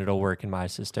guy and it'll work in my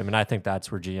system. And I think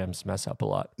that's where GMs mess up a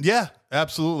lot. Yeah,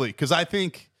 absolutely. Because I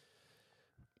think,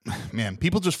 man,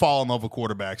 people just fall in love with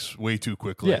quarterbacks way too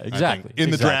quickly. Yeah, exactly. In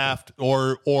the draft,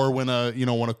 or when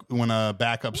a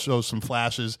backup shows some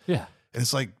flashes. Yeah, and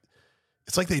it's like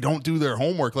they don't do their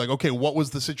homework. Like, okay, what was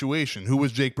the situation? Who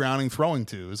was Jake Browning throwing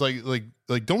to? It's like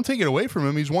don't take it away from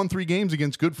him. He's won 3 games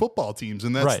against good football teams,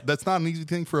 and that's not an easy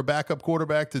thing for a backup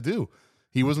quarterback to do.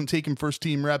 He wasn't taking first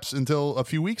team reps until a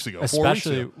few weeks ago, especially 4 weeks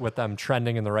ago. With them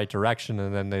trending in the right direction,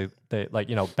 and then they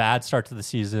bad start to the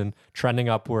season, trending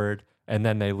upward. And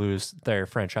then they lose their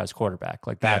franchise quarterback.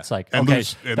 Like, that's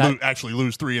actually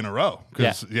lose 3 in a row.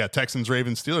 Because, Texans,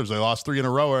 Ravens, Steelers, they lost 3 in a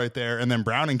row right there. And then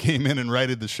Browning came in and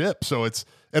righted the ship. So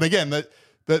and again, that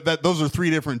those are 3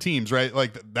 different teams, right?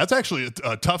 Like, that's actually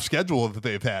a tough schedule that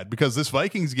they've had, because this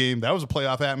Vikings game, that was a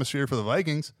playoff atmosphere for the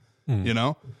Vikings,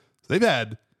 the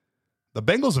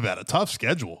Bengals have had a tough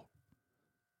schedule.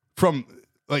 From,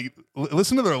 like,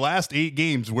 listen to their last 8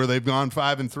 games where they've gone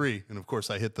 5-3. And of course,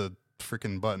 I hit the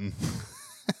freaking button.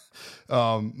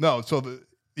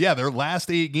 Their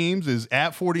last 8 games is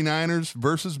at 49ers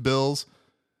versus Bills,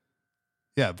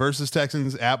 versus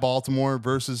Texans, at Baltimore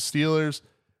versus Steelers,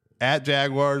 at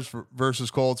Jaguars versus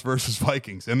Colts versus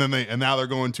Vikings, and now they're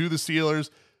going to the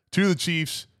Steelers, to the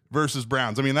Chiefs versus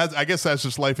Browns. I mean, I guess that's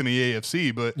just life in the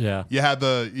AFC, but you had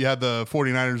the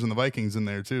 49ers and the Vikings in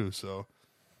there too. So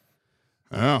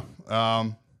I don't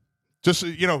know. Just,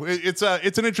 it's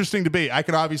an interesting debate. I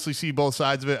can obviously see both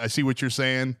sides of it. I see what you're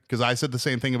saying, because I said the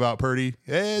same thing about Purdy.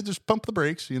 Just pump the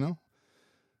brakes,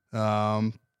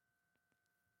 But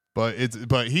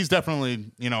he's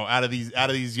definitely, out of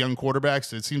these young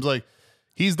quarterbacks, it seems like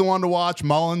he's the one to watch.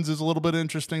 Mullins is a little bit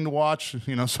interesting to watch.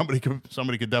 Somebody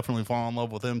could definitely fall in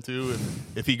love with him too,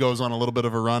 if he goes on a little bit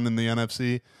of a run in the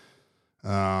NFC.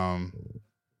 I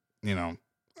don't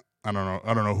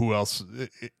know who else.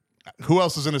 Who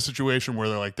else is in a situation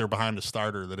where they're behind a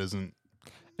starter that isn't?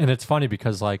 And it's funny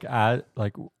because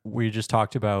we just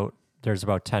talked about, there's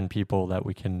about 10 people that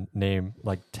we can name,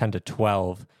 like 10 to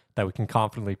 12 that we can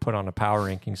confidently put on a power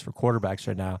rankings for quarterbacks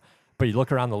right now. But you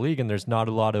look around the league and there's not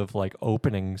a lot of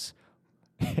openings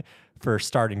for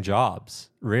starting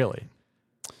jobs, really.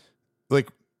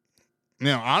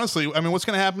 Honestly, I mean, what's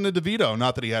going to happen to DeVito?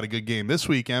 Not that he had a good game this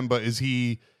weekend, but is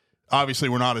he? Obviously,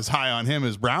 we're not as high on him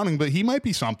as Browning, but he might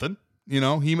be something,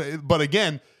 But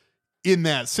again, in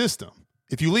that system,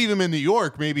 if you leave him in New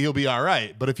York, maybe he'll be all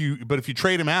right. But if you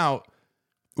trade him out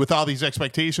with all these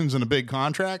expectations and a big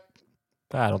contract,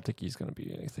 I don't think he's going to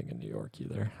be anything in New York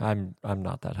either. I'm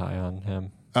not that high on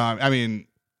him.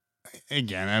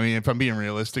 If I'm being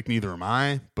realistic, neither am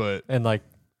I. But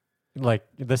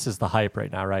this is the hype right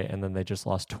now, right? And then they just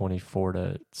lost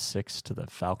 24-6 to the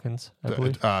Falcons, I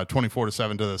believe.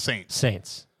 24-7 to the Saints.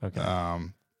 Saints. Okay.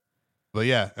 But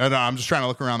yeah, I'm just trying to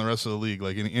look around the rest of the league,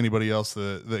 like anybody else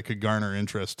that could garner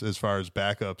interest as far as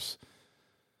backups.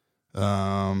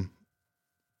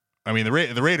 I mean, the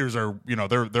Raiders are,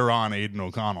 they're on Aiden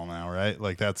O'Connell now, right?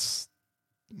 Like that's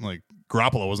like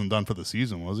Garoppolo wasn't done for the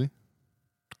season, was he?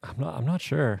 I'm not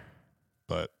sure,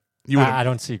 but I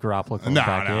don't see Garoppolo coming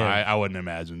back in. I wouldn't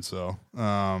imagine so.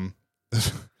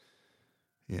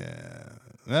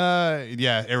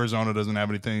 Yeah, Arizona doesn't have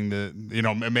anything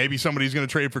that maybe somebody's going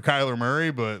to trade for Kyler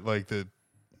Murray, but like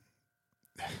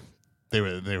they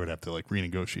would have to like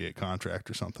renegotiate contract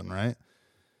or something, right?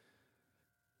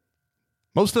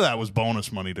 Most of that was bonus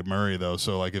money to Murray, though.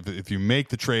 So, like, if you make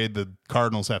the trade, the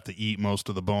Cardinals have to eat most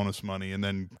of the bonus money, and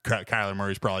then Kyler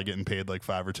Murray's probably getting paid like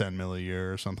 $5 or $10 million a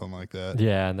year or something like that.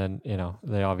 Yeah, and then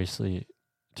they obviously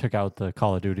took out the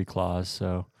Call of Duty clause.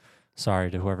 So,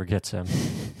 sorry to whoever gets him.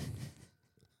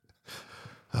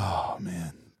 Oh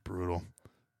man, brutal.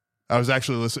 I was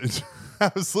actually listening.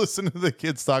 I was listening to the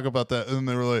kids talk about that, and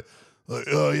they were like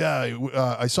oh yeah,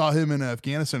 I saw him in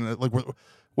Afghanistan. Like,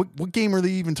 what game are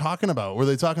they even talking about? Were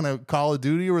they talking about Call of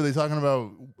Duty, or were they talking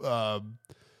about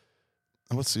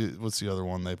what's the other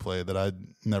one they played that I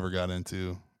never got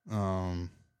into? I'm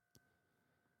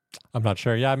not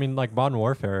sure. Yeah, I mean, like Modern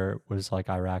Warfare was like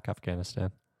Iraq,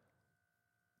 Afghanistan.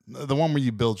 The one where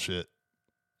you build shit.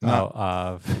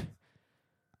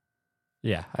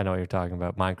 Yeah, I know what you're talking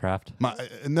about. Minecraft.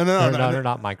 No,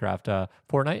 not Minecraft.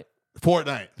 Fortnite.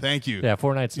 Fortnite. Thank you. Yeah,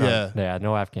 Fortnite's not. Yeah,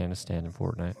 no Afghanistan in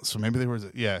Fortnite. So maybe they were.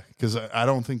 Yeah, because I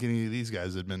don't think any of these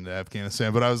guys had been to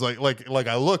Afghanistan. But I was like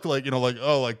I looked like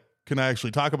can I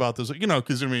actually talk about this?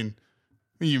 Because I mean,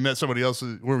 you met somebody else,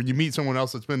 or you meet someone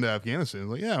else that's been to Afghanistan.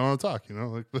 Like, yeah, I want to talk.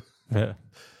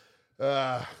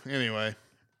 Yeah. Anyway.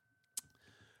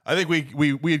 I think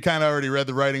we had kind of already read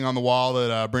the writing on the wall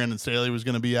that Brandon Staley was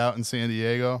going to be out in San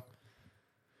Diego.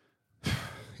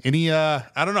 Any, I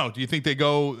don't know. Do you think they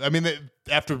go? I mean,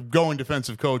 after going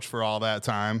defensive coach for all that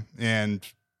time, and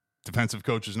defensive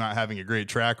coaches not having a great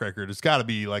track record, it's got to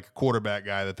be like a quarterback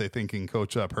guy that they think can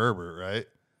coach up Herbert, right?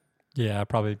 Yeah,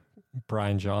 probably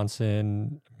Brian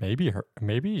Johnson, maybe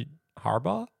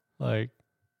Harbaugh,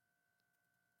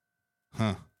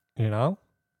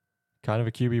 kind of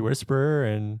a QB whisperer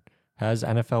and has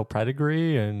NFL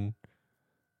pedigree. And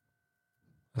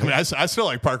I mean, I still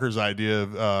like Parker's idea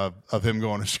of him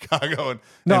going to Chicago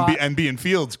and being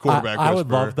Fields' quarterback whisperer. I would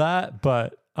love that,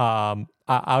 but I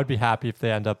would be happy if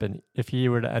he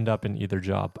were to end up in either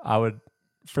job. I would,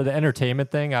 for the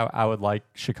entertainment thing, I would like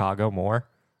Chicago more.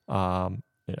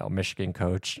 Michigan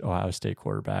coach, Ohio State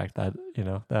quarterback, that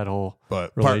whole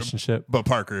relationship. But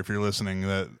Parker, if you're listening,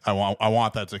 that I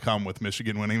want that to come with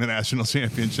Michigan winning the national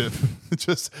championship,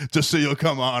 just so you'll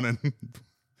come on and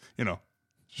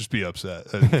just be upset.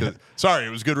 Sorry, it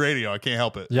was good radio. I can't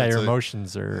help it. Yeah, your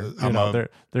emotions are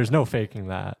there's no faking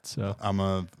that. So I'm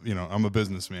a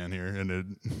businessman here,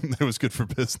 and it was good for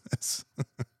business.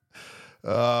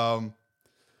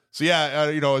 So yeah,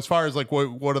 as far as like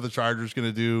what are the Chargers going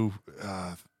to do?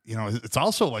 It's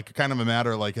also like kind of a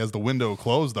matter like as the window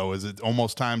closed though, is it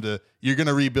almost time you're going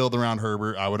to rebuild around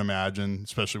Herbert? I would imagine,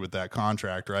 especially with that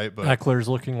contract, right? But Eckler's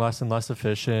looking less and less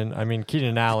efficient. I mean,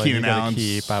 Keenan Allen, you got to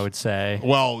keep. I would say.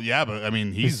 Well, yeah, but I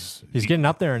mean, he's getting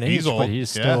up there in age, but he's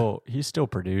still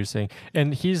producing,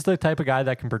 and he's the type of guy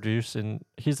that can produce, and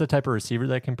he's the type of receiver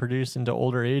that can produce into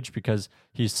older age because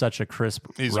he's such a crisp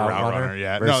route runner.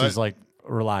 Yeah, versus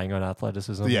relying on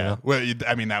athleticism. Yeah. Well,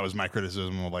 I mean, that was my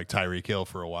criticism of like Tyreek Hill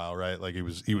for a while, right? Like he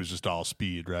was just all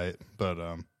speed, right? But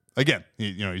again,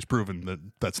 he's proven that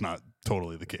that's not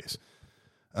totally the case.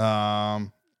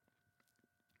 And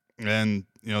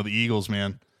the Eagles,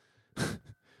 man,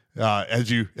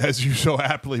 as you so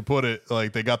aptly put it,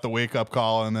 like they got the wake up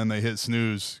call and then they hit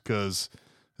snooze because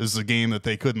this is a game that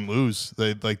they couldn't lose.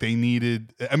 They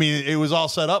needed. I mean, it was all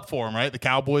set up for them, right? The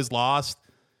Cowboys lost.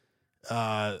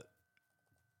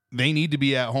 They need to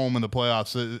be at home in the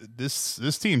playoffs.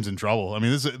 This team's in trouble. I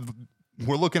mean,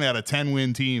 we're looking at a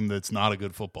 10-win team that's not a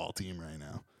good football team right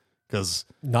now. Because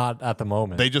not at the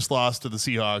moment. They just lost to the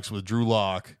Seahawks with Drew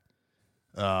Lock.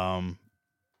 Man,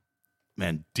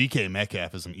 DK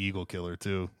Metcalf is an eagle killer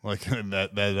too. Like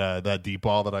that deep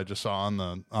ball that I just saw on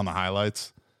the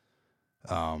highlights.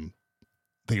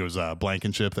 I think it was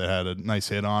Blankenship that had a nice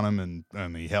hit on him,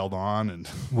 and he held on. And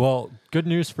well, good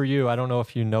news for you. I don't know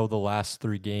if you know the last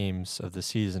 3 games of the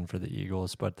season for the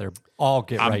Eagles, but they're all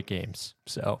get-right games.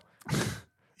 So,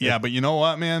 yeah, but you know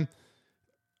what, man?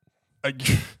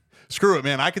 Screw it,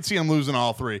 man. I could see them losing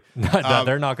all 3. No,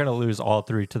 they're not going to lose all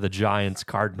 3 to the Giants,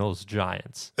 Cardinals,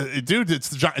 Giants. Dude, it's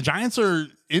the Giants are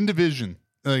in division.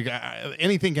 Like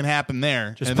anything can happen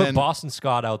there. Just put Boston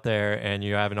Scott out there, and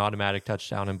you have an automatic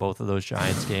touchdown in both of those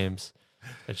Giants games.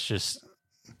 It's just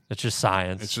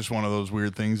science. It's just one of those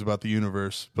weird things about the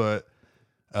universe. But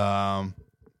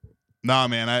No,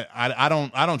 man, I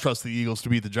don't trust the Eagles to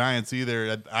beat the Giants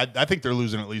either. I think they're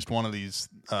losing at least one of these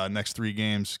next 3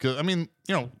 games. Because I mean,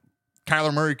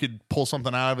 Kyler Murray could pull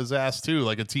something out of his ass too,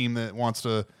 like a team that wants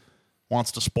to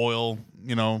spoil,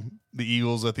 the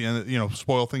Eagles at the end.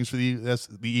 Spoil things for the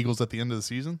Eagles at the end of the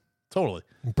season. Totally,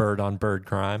 bird on bird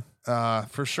crime.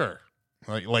 For sure,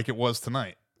 like it was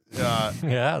tonight.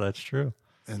 Yeah, that's true.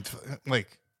 And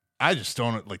I just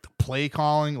don't like the play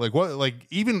calling. Like what? Like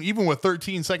even with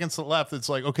 13 seconds left, it's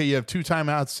like, okay, you have 2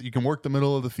 timeouts. You can work the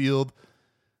middle of the field.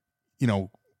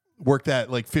 Work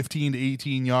that like 15 to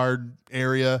 18 yard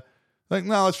area. Like,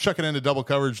 no, let's chuck it into double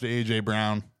coverage to AJ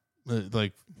Brown.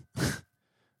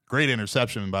 Great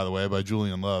interception, by the way, by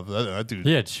Julian Love. That dude.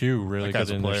 He had 2 really good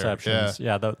interceptions.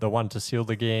 Yeah, the one to seal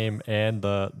the game and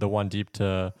the one deep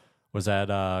to, was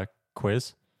that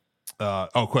Quiz?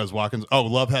 Quez Watkins. Oh,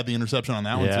 Love had the interception on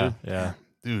that one too. Yeah.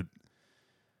 Dude.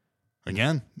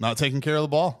 Again, not taking care of the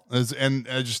ball. And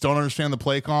I just don't understand the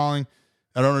play calling.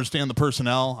 I don't understand the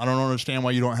personnel. I don't understand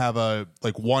why you don't have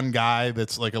one guy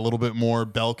that's like a little bit more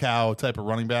bell cow type of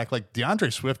running back. Like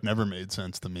DeAndre Swift never made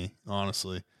sense to me,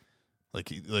 honestly. Like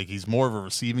he's more of a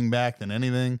receiving back than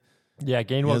anything. Yeah,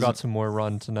 Gainwell got some more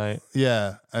run tonight.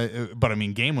 Yeah, but I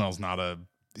mean, Gainwell's not a.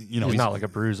 He's not like a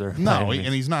bruiser. No,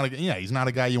 and he's not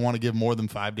a guy you want to give more than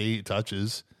 5 to 8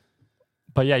 touches.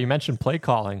 But yeah, you mentioned play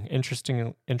calling.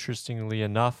 Interestingly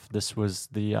enough, this was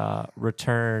the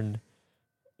return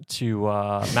to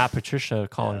Matt Patricia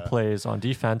calling plays on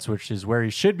defense, which is where he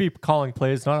should be calling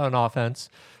plays, not on offense.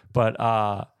 But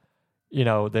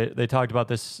they talked about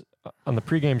this on the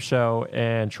pregame show,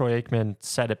 and Troy Aikman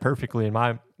said it perfectly in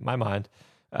my mind.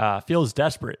 Feels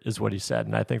desperate is what he said,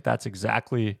 and I think that's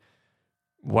exactly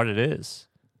what it is.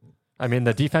 I mean,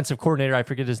 the defensive coordinator, I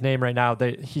forget his name right now,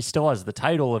 he still has the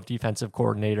title of defensive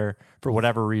coordinator for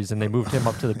whatever reason. They moved him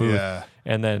up to the booth.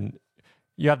 And then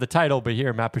you have the title, but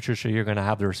here, Matt Patricia, you're going to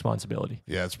have the responsibility.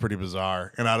 Yeah, it's pretty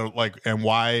bizarre. And I don't and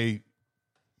why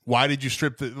did you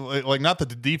strip not that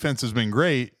the defense has been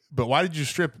great, but why did you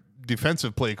strip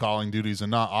defensive play calling duties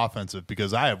and not offensive?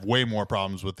 Because I have way more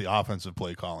problems with the offensive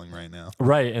play calling right now.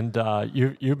 Right, and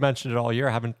you mentioned it all year.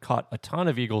 I haven't caught a ton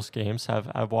of Eagles games.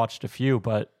 I've watched a few,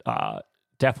 but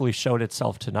definitely showed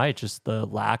itself tonight. Just the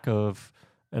lack of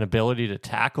an ability to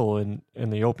tackle in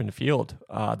the open field.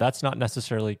 That's not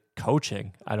necessarily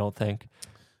coaching, I don't think.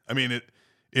 I mean,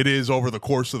 it is over the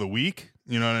course of the week.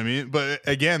 You know what I mean? But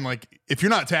again, like if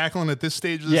you're not tackling at this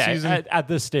stage of the season, at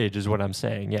this stage is what I'm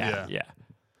saying. Yeah.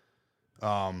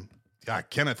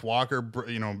 Kenneth Walker,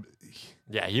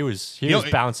 Yeah, he was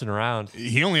bouncing around.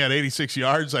 He only had 86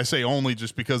 yards. I say only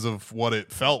just because of what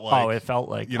it felt like. Oh, it felt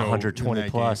like 120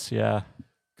 plus. Game. Yeah.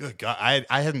 Good God,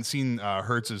 I hadn't seen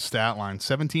Hurts's stat line: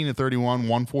 17 to 31,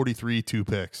 143, 2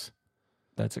 picks.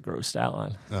 That's a gross stat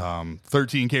line.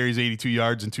 13 carries, 82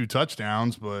 yards, and 2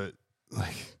 touchdowns, but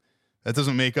that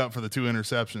doesn't make up for the 2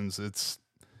 interceptions.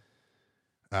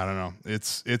 I don't know.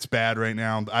 It's bad right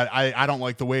now. I don't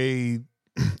like the way.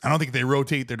 I don't think they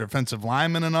rotate their defensive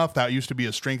linemen enough. That used to be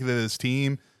a strength of this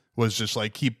team. Was just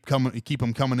like keep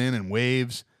them coming in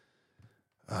waves.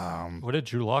 What did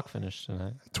Drew Lock finish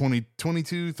tonight?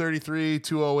 22, 33,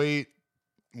 208,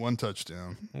 1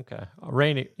 touchdown. Okay,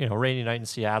 rainy night in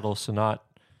Seattle, so not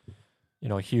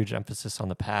a huge emphasis on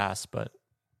the pass, but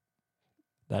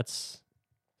that's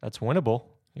winnable.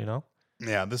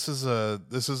 Yeah, this is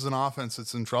an offense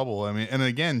that's in trouble. I mean, and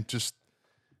again,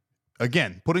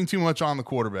 putting too much on the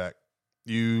quarterback.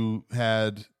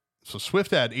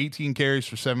 Swift had 18 carries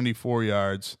for 74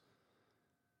 yards,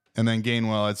 and then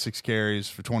Gainwell had 6 carries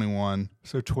for 21.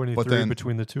 So 23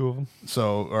 between the two of them.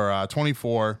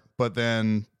 24. But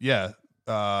then,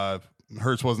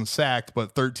 Hurts wasn't sacked,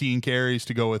 but 13 carries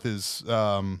to go with his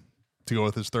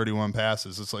 31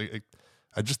 passes. It's like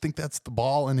I just think that's the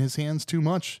ball in his hands too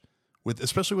much.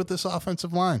 Especially with this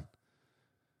offensive line.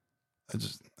 I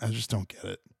just don't get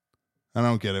it. I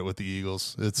don't get it with the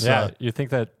Eagles. You think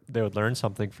that they would learn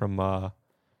something from the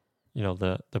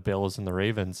Bills and the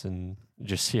Ravens and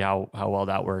just see how well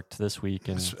that worked this week.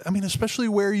 And I mean, especially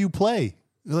where you play.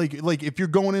 Like if you're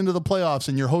going into the playoffs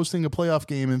and you're hosting a playoff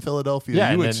game in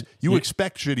Philadelphia, you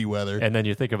expect shitty weather. And then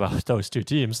you think about those two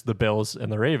teams, the Bills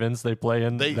and the Ravens, they play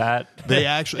in that they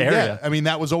actually area. Yeah, I mean,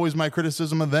 that was always my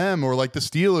criticism of them, or like the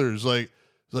Steelers.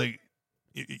 Like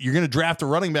you're going to draft a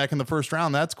running back in the first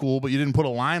round, that's cool, but you didn't put a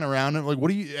line around it. Like, what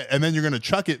do you? And then you're going to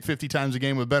chuck it 50 times a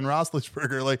game with Ben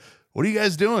Roethlisberger. Like, what are you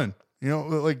guys doing?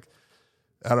 Like,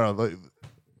 I don't know.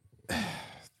 Like,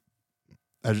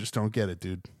 I just don't get it,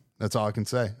 dude. That's all I can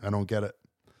say. I don't get it.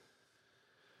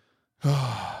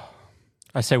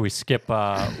 I say we skip.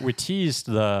 We teased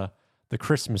the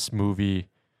Christmas movie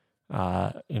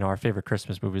our favorite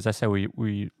Christmas movies. I say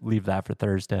we leave that for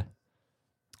Thursday.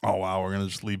 Oh wow, we're gonna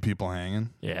just leave people hanging.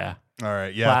 Yeah. All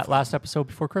right. Yeah. Last episode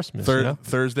before Christmas.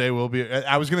 Thursday will be.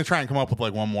 I was gonna try and come up with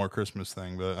like one more Christmas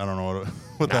thing, but I don't know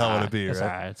what the hell would it be. It's right?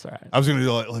 all right. It's all right. I was gonna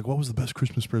do like what was the best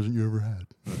Christmas present you ever had?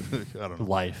 I don't know.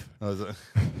 Life.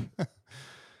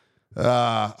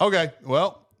 Okay.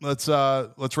 Well, let's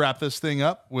wrap this thing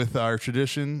up with our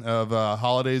tradition of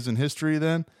holidays in history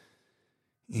then.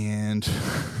 And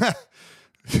I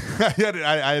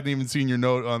hadn't even seen your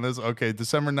note on this. Okay,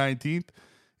 December 19th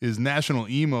is National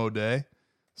Emo Day.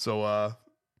 So, I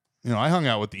hung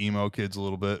out with the emo kids a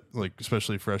little bit, like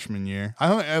especially freshman year.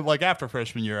 After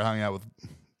freshman year, I hung out with,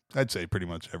 I'd say pretty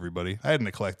much everybody. I had an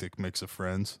eclectic mix of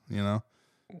friends,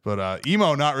 But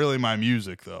emo, not really my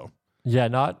music though. Yeah,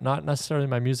 not necessarily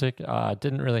my music.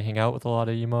 Didn't really hang out with a lot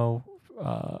of emo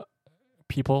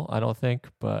people, I don't think.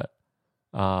 But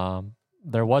we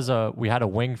had a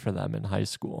wing for them in high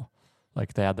school.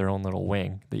 Like they had their own little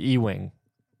wing, the E-wing,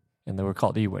 and they were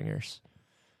called E-wingers.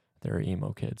 They were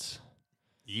emo kids.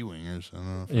 E-wingers? I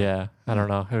don't know. Yeah, I don't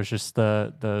know. It was just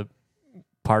the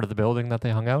part of the building that they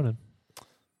hung out in.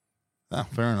 Oh,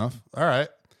 fair enough. All right.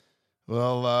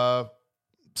 Well,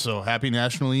 so happy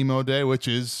National Emo Day, which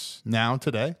is now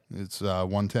today. It's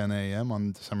 1:10 a.m.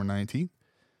 on December 19th.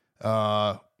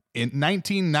 In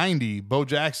 1990, Bo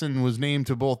Jackson was named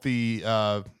to both the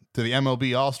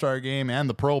MLB All-Star Game and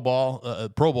the Pro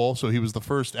Bowl. So he was the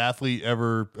first athlete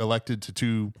ever elected to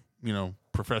two,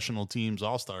 professional teams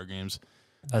All-Star games.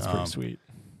 That's pretty sweet.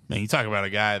 Man, you talk about a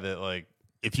guy that, like,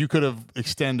 if you could have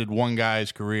extended one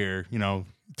guy's career,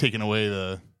 taking away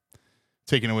the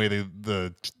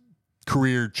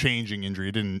career-changing injury.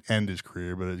 It didn't end his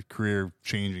career, but a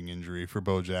career-changing injury for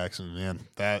Bo Jackson. Man,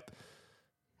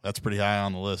 that's pretty high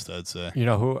on the list, I'd say. You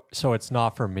know who? So it's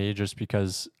not for me just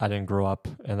because I didn't grow up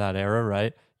in that era,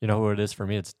 right? You know who it is for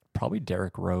me? It's probably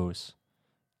Derrick Rose.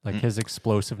 Like his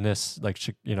explosiveness, like,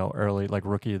 early, like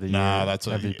rookie of the year, that's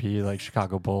MVP, like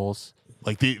Chicago Bulls.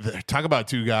 Like the talk about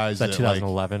two guys that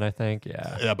 2011, I think.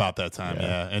 Yeah, about that time.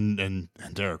 Yeah. And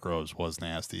Derrick Rose was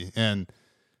nasty. And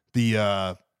you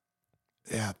talk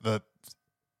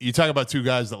about two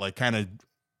guys that like kind of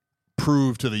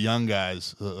prove to the young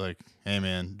guys like, hey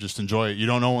man, just enjoy it. You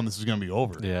don't know when this is going to be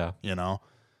over. Yeah,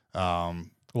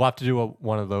 We'll have to do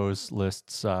one of those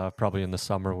lists probably in the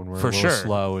summer when we're a little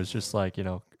slow. It's just like,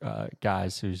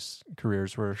 guys whose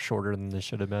careers were shorter than they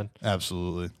should have been.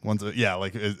 Absolutely. Right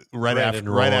Brandon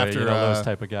after, Roy, right after those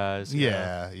type of guys.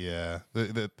 Yeah.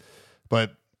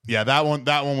 But yeah, that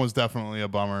one was definitely a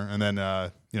bummer. And then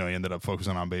he ended up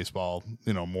focusing on baseball,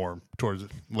 more towards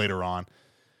later on.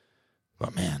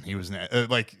 But man, he was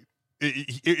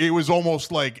It was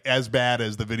almost like as bad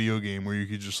as the video game where you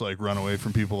could just like run away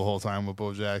from people the whole time with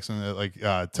Bo Jackson, like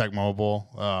Tecmo Bowl.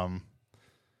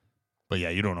 But yeah,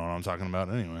 you don't know what I'm talking about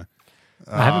anyway.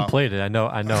 I haven't played it. I know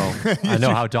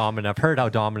how dominant. I've heard how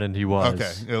dominant he was.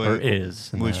 Okay, or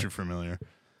is. At least you're familiar.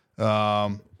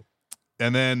 And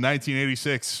then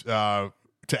 1986, to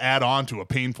add on to a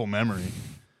painful memory,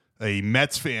 a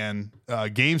Mets fan,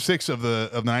 Game 6 of the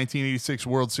 1986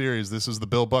 World Series. This is the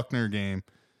Bill Buckner game.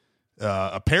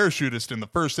 A parachutist in the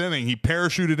first inning, he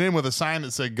parachuted in with a sign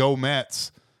that said "Go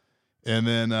Mets," and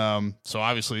then so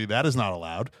obviously that is not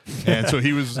allowed, and so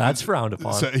he was that's frowned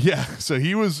upon. So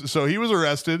he was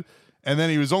arrested, and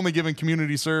then he was only given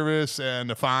community service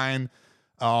and a fine.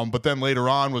 But then later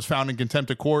on was found in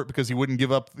contempt of court because he wouldn't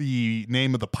give up the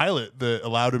name of the pilot that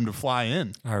allowed him to fly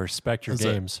in. I respect your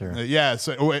game, sir. Yeah.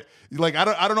 So like, I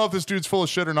don't know if this dude's full of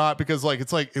shit or not, because like,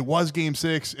 it's like, it was Game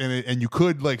 6 and you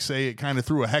could like say it kind of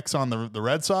threw a hex on the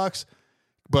Red Sox,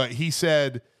 but he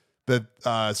said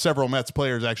that several Mets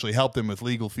players actually helped him with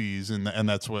legal fees. And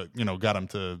that's what, got him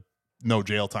to no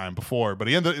jail time before, but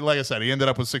he ended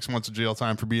up with 6 months of jail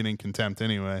time for being in contempt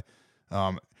anyway.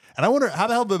 And I wonder how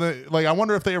the hell I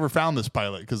wonder if they ever found this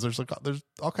pilot, because there's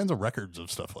all kinds of records of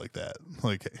stuff like that.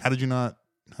 Like, how did you not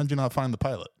find the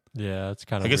pilot? Yeah, it's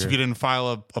kind of. I guess weird. if you didn't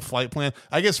file a flight plan,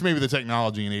 I guess maybe the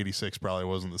technology in '86 probably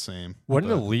wasn't the same. What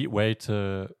an elite way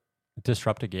to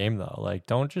disrupt a game, though. Like,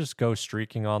 don't just go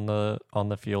streaking on the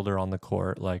field or on the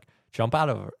court. Like, jump out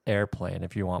of an airplane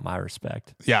if you want my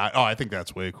respect. Yeah. Oh, I think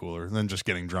that's way cooler than just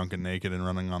getting drunk and naked and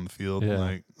running on the field.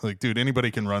 Yeah. Like, dude, anybody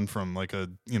can run from like a,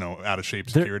 out of shape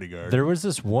security guard. There was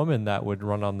this woman that would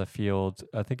run on the field,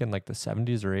 I think in like the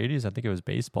 70s or 80s. I think it was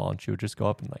baseball. And she would just go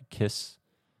up and like kiss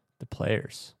the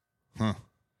players. Huh.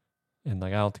 And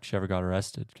like, I don't think she ever got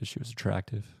arrested because she was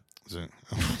attractive.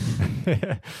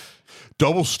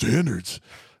 Double standards.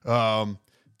 I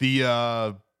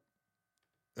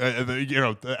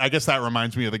guess that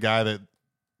reminds me of the guy that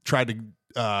tried to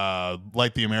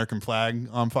light the American flag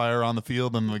on fire on the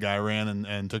field, and the guy ran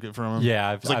and took it from him.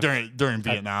 Yeah, it's like during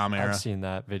Vietnam era. I've seen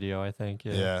that video. I think.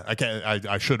 Yeah, I can't.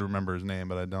 I should remember his name,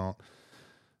 but I don't.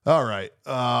 All right.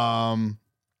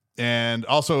 And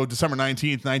also December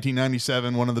 19th,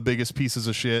 1997, one of the biggest pieces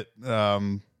of shit,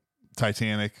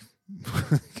 Titanic,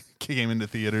 came into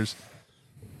theaters.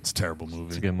 It's a terrible movie.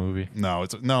 It's a good movie. No,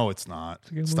 it's not.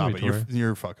 It's a good Stop movie, it.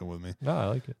 You're fucking with me. No, I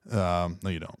like it. No,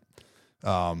 you don't.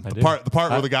 The do.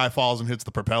 part where the guy falls and hits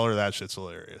the propeller, that shit's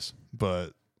hilarious.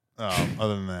 But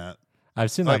other than that,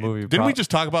 I've seen that movie. Didn't we just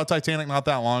talk about Titanic not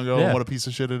that long ago? Yeah. What a piece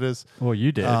of shit it is. Well,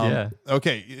 you did. Yeah.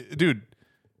 Okay, dude.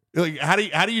 Like, how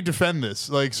do you defend this?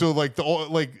 Like, so like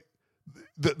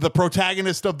the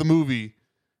protagonist of the movie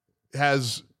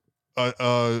has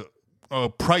a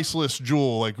priceless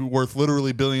jewel, like worth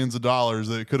literally billions of dollars,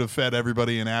 that could have fed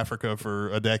everybody in Africa for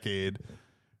a decade,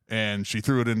 and she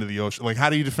threw it into the ocean. Like, how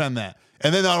do you defend that?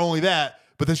 And then not only that,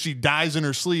 but then she dies in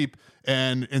her sleep,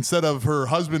 and instead of her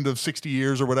husband of 60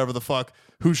 years or whatever the fuck,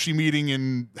 who's she meeting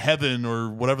in heaven or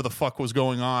whatever the fuck was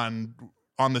going on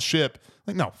the ship?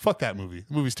 Like, no, fuck that movie.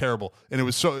 The movie's terrible. And it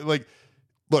was so, like,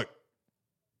 look,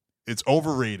 it's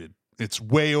overrated. It's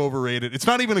way overrated. It's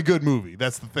not even a good movie.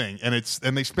 That's the thing. And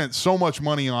they spent so much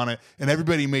money on it, and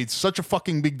everybody made such a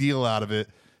fucking big deal out of it.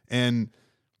 And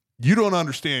you don't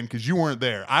understand because you weren't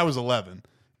there. I was 11.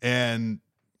 And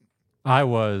I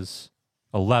was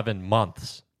 11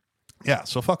 months. Yeah,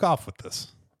 so fuck off with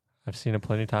this. I've seen it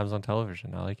plenty of times on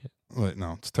television. I like it. Wait,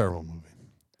 no, it's a terrible movie.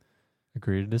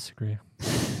 Agree to disagree.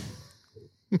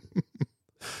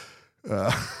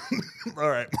 All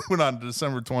right, moving on to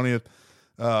December 20th,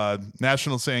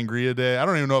 National Sangria Day. I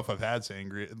don't even know if I've had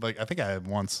sangria. Like, I think I had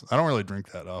once. I don't really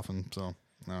drink that often, so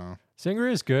no.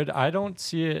 Sangria is good. I don't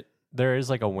see it. There is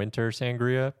like a winter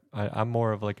sangria. I'm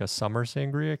more of like a summer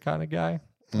sangria kind of guy.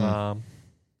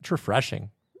 It's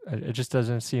refreshing. It just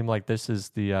doesn't seem like this is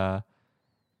the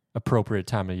appropriate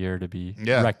time of year to be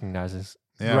recognizing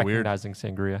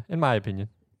sangria, in my opinion.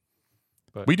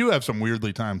 But we do have some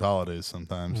weirdly timed holidays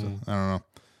sometimes. So I don't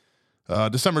know.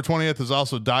 December 20th is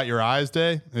also Dot Your I's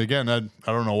Day. Again, I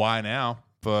don't know why now,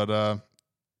 but I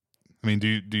mean, do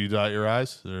you dot your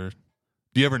I's, or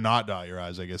do you ever not dot your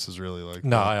I's? I guess is really like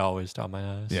no, I always dot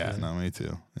my I's. Yeah, no, me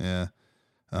too. Yeah.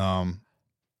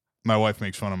 My wife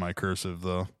makes fun of my cursive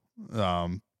though,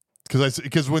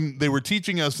 because when they were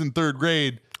teaching us in third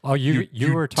grade. Oh, you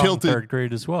were taught in third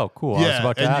grade as well. Cool. Yeah, I was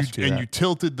about to ask you that. And you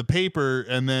tilted the paper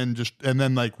and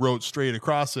then like wrote straight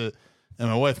across it. And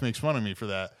my wife makes fun of me for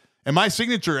that. And my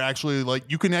signature actually, like,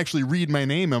 you can actually read my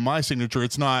name on my signature.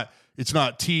 It's not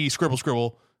T scribble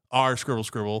scribble, R scribble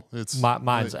scribble. It's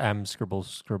mine's M scribble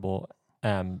scribble,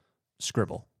 M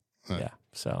scribble. Yeah.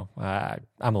 So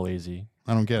I'm a lazy.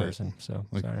 I don't get person. It. So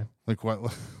like, sorry. Like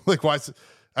what? Like why?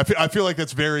 I feel like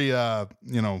that's very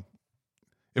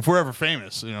if we're ever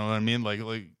famous, you know what I mean? Like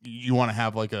you want to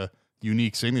have like a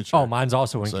unique signature. Oh, mine's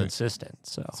also inconsistent.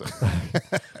 So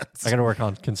I got to work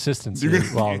on consistency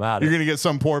while I'm at it. You're gonna get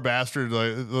some poor bastard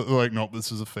like nope,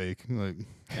 this is a fake. Like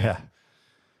yeah.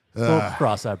 We'll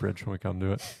cross that bridge when we come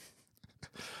to it.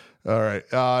 All right.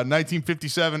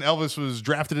 1957, Elvis was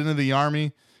drafted into the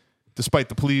Army, despite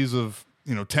the pleas of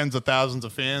tens of thousands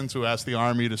of fans who asked the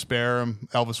Army to spare him.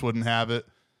 Elvis wouldn't have it.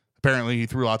 Apparently, he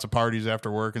threw lots of parties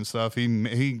after work and stuff.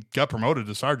 He got promoted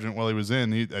to sergeant while he was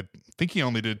in. I think he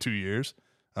only did 2 years.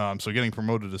 So getting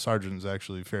promoted to sergeant is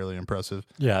actually fairly impressive.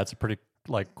 Yeah, it's a pretty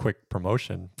quick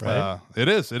promotion, right? It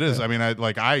is. Yeah. I mean,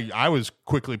 I was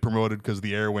quickly promoted because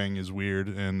the air wing is weird,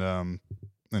 and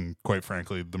quite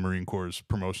frankly, the Marine Corps'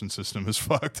 promotion system is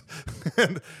fucked.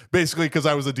 And basically, because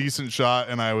I was a decent shot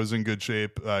and I was in good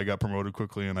shape, I got promoted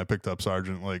quickly, and I picked up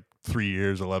sergeant 3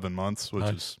 years, 11 months, which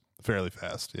is fairly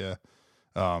fast, yeah.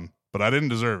 But I didn't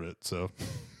deserve it, so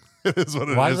it is what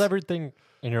it is. Why is everything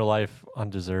in your life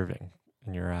undeserving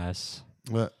in your eyes?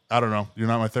 Well, I don't know. You're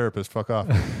not my therapist. Fuck off.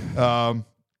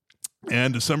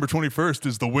 And December 21st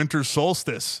is the winter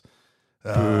solstice.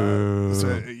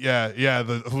 So,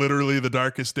 literally the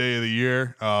darkest day of the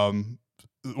year.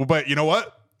 But you know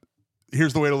what?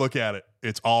 Here's the way to look at it.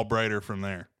 It's all brighter from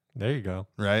there. There you go.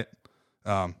 Right?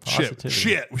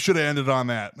 Shit. We should have ended on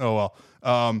that. Oh, well.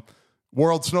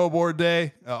 World Snowboard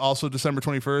Day, also December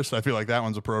 21st. I feel like that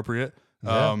one's appropriate.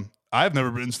 Yeah. I've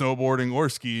never been snowboarding or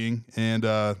skiing, and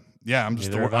I'm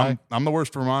just I'm the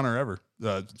worst Vermonter ever.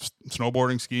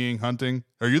 Snowboarding, skiing, hunting.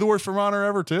 Are you the worst Vermonter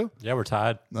ever too? Yeah, we're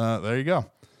tied. There you go.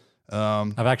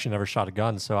 I've actually never shot a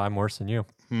gun, so I'm worse than you.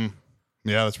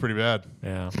 Yeah, that's pretty bad.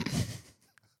 Yeah.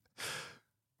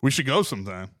 We should go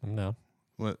sometime. No.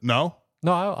 What? No?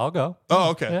 No, I'll go.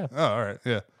 Oh, okay. Yeah. Oh, all right.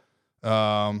 Yeah.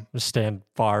 Just stand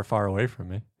far, far away from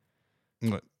me.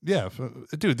 Yeah,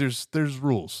 dude. There's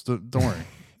rules. Don't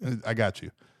worry, I got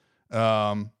you.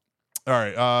 All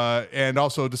right, and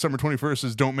also December 21st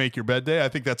is Don't Make Your Bed Day. I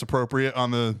think that's appropriate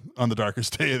on the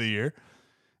darkest day of the year.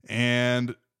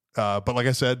 And but like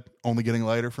I said, only getting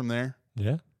lighter from there.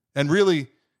 Yeah. And really,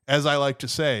 as I like to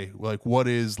say, like, what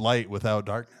is light without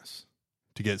darkness?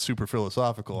 To get super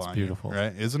philosophical It's on beautiful. you,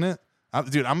 right? Isn't it?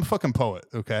 Dude, I'm a fucking poet,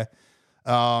 okay?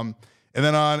 And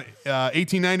then on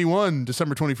 1891,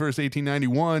 December 21st,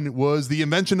 1891, was the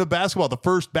invention of basketball, the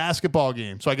first basketball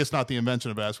game. So I guess not the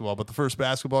invention of basketball, but the first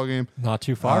basketball game. Not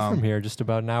too far from here, just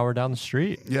about an hour down the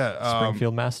street. Yeah.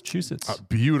 Springfield, Massachusetts.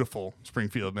 Beautiful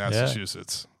Springfield,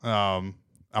 Massachusetts. Yeah.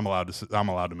 I'm allowed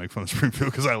to make fun of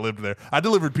Springfield because I lived there. I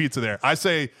delivered pizza there. I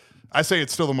say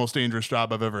it's still the most dangerous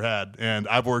job I've ever had. And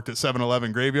I've worked at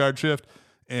 7-Eleven graveyard shift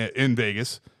in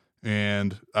Vegas,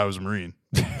 and I was a Marine.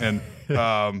 And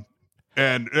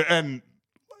And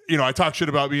you know, I talk shit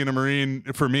about being a Marine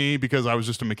for me because I was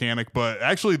just a mechanic, but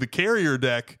actually the carrier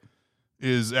deck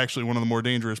is actually one of the more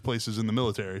dangerous places in the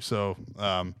military. So,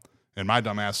 and my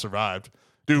dumb ass survived.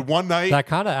 Dude, one night that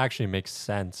kind of actually makes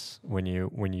sense when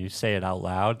you say it out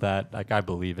loud. That, like, I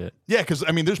believe it. Yeah, because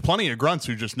I mean, there's plenty of grunts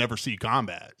who just never see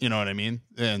combat. You know what I mean?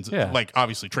 And like,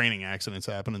 obviously, training accidents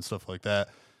happen and stuff like that.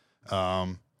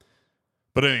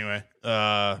 But anyway,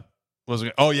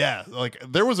 oh yeah, like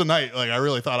there was a night like I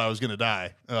really thought I was gonna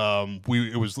die.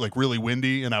 It was like really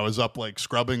windy, and I was up like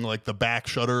scrubbing like the back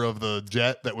shutter of the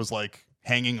jet that was like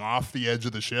hanging off the edge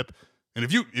of the ship. And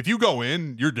if you go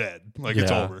in, you're dead. Like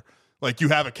it's over. Like you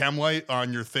have a chem light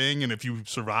on your thing, and if you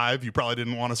survive, you probably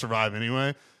didn't want to survive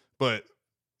anyway. But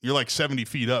you're like 70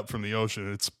 feet up from the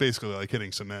ocean. It's basically like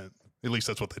hitting cement. At least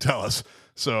that's what they tell us.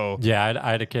 So yeah, I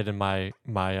had a kid in my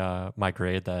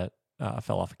grade that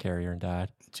fell off a carrier and died.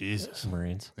 Jesus,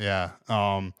 Marines. Yeah.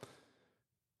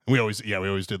 We always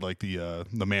did like the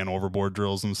man overboard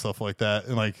drills and stuff like that.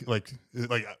 And like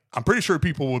I'm pretty sure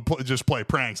people would just play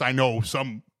pranks. I know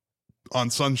some on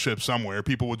sun ships somewhere,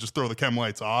 people would just throw the chem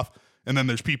lights off, and then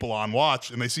there's people on watch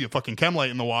and they see a fucking chem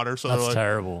light in the water. So that's like,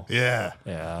 terrible. Yeah.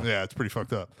 Yeah. It's pretty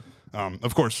fucked up.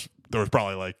 Of course, there was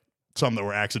probably like some that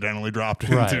were accidentally dropped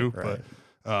into, right.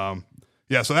 But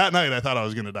yeah, so that night I thought I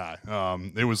was gonna die.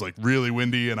 It was like really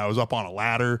windy, and I was up on a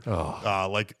ladder,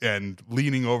 and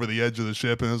leaning over the edge of the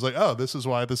ship, and I was like, "Oh, this is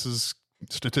why this is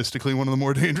statistically one of the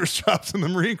more dangerous jobs in the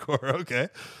Marine Corps." Okay,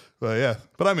 but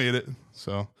I made it.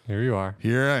 So here you are.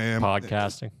 Here I am,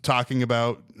 podcasting, talking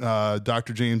about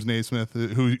Dr. James Naismith,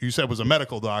 who you said was a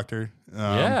medical doctor.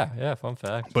 Fun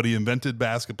fact. But he invented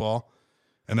basketball.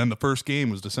 And then the first game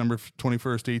was December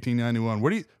 21st, 1891. What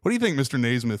do you think Mr.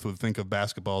 Naismith would think of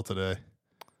basketball today?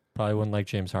 Probably wouldn't like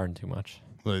James Harden too much.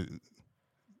 Like,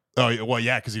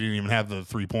 because he didn't even have the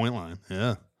 3-point line.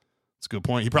 Yeah, that's a good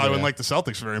point. He probably wouldn't like the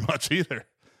Celtics very much either.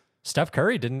 Steph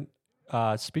Curry didn't.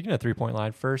 Speaking of 3-point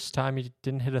line, first time he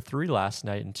didn't hit a 3 last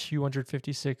night in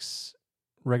 256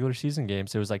 regular season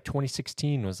games. It was like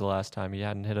 2016 was the last time he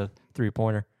hadn't hit a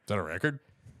 3-pointer. Is that a record?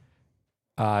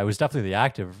 It was definitely the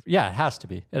active. Yeah, it has to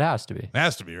be. It has to be. It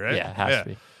has to be, right? Yeah, it has to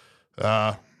be.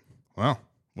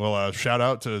 Well, shout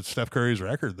out to Steph Curry's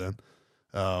record then.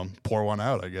 Pour one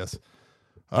out, I guess.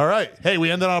 All right. Hey,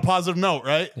 we ended on a positive note,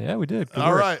 right? Yeah, we did. Good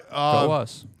All work. right. Go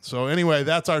us. So anyway,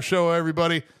 that's our show,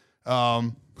 everybody.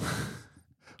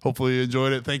 Hopefully you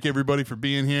enjoyed it. Thank you, everybody, for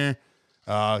being here.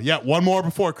 One more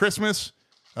before Christmas.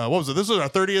 What was it? This was our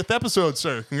 30th episode,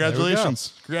 sir.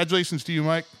 Congratulations. Congratulations to you,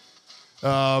 Mike.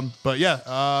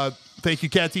 Thank you,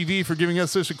 Cat TV, for giving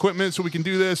us this equipment so we can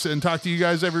do this and talk to you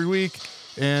guys every week.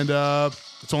 And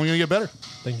it's only going to get better.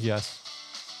 Thank you, guys.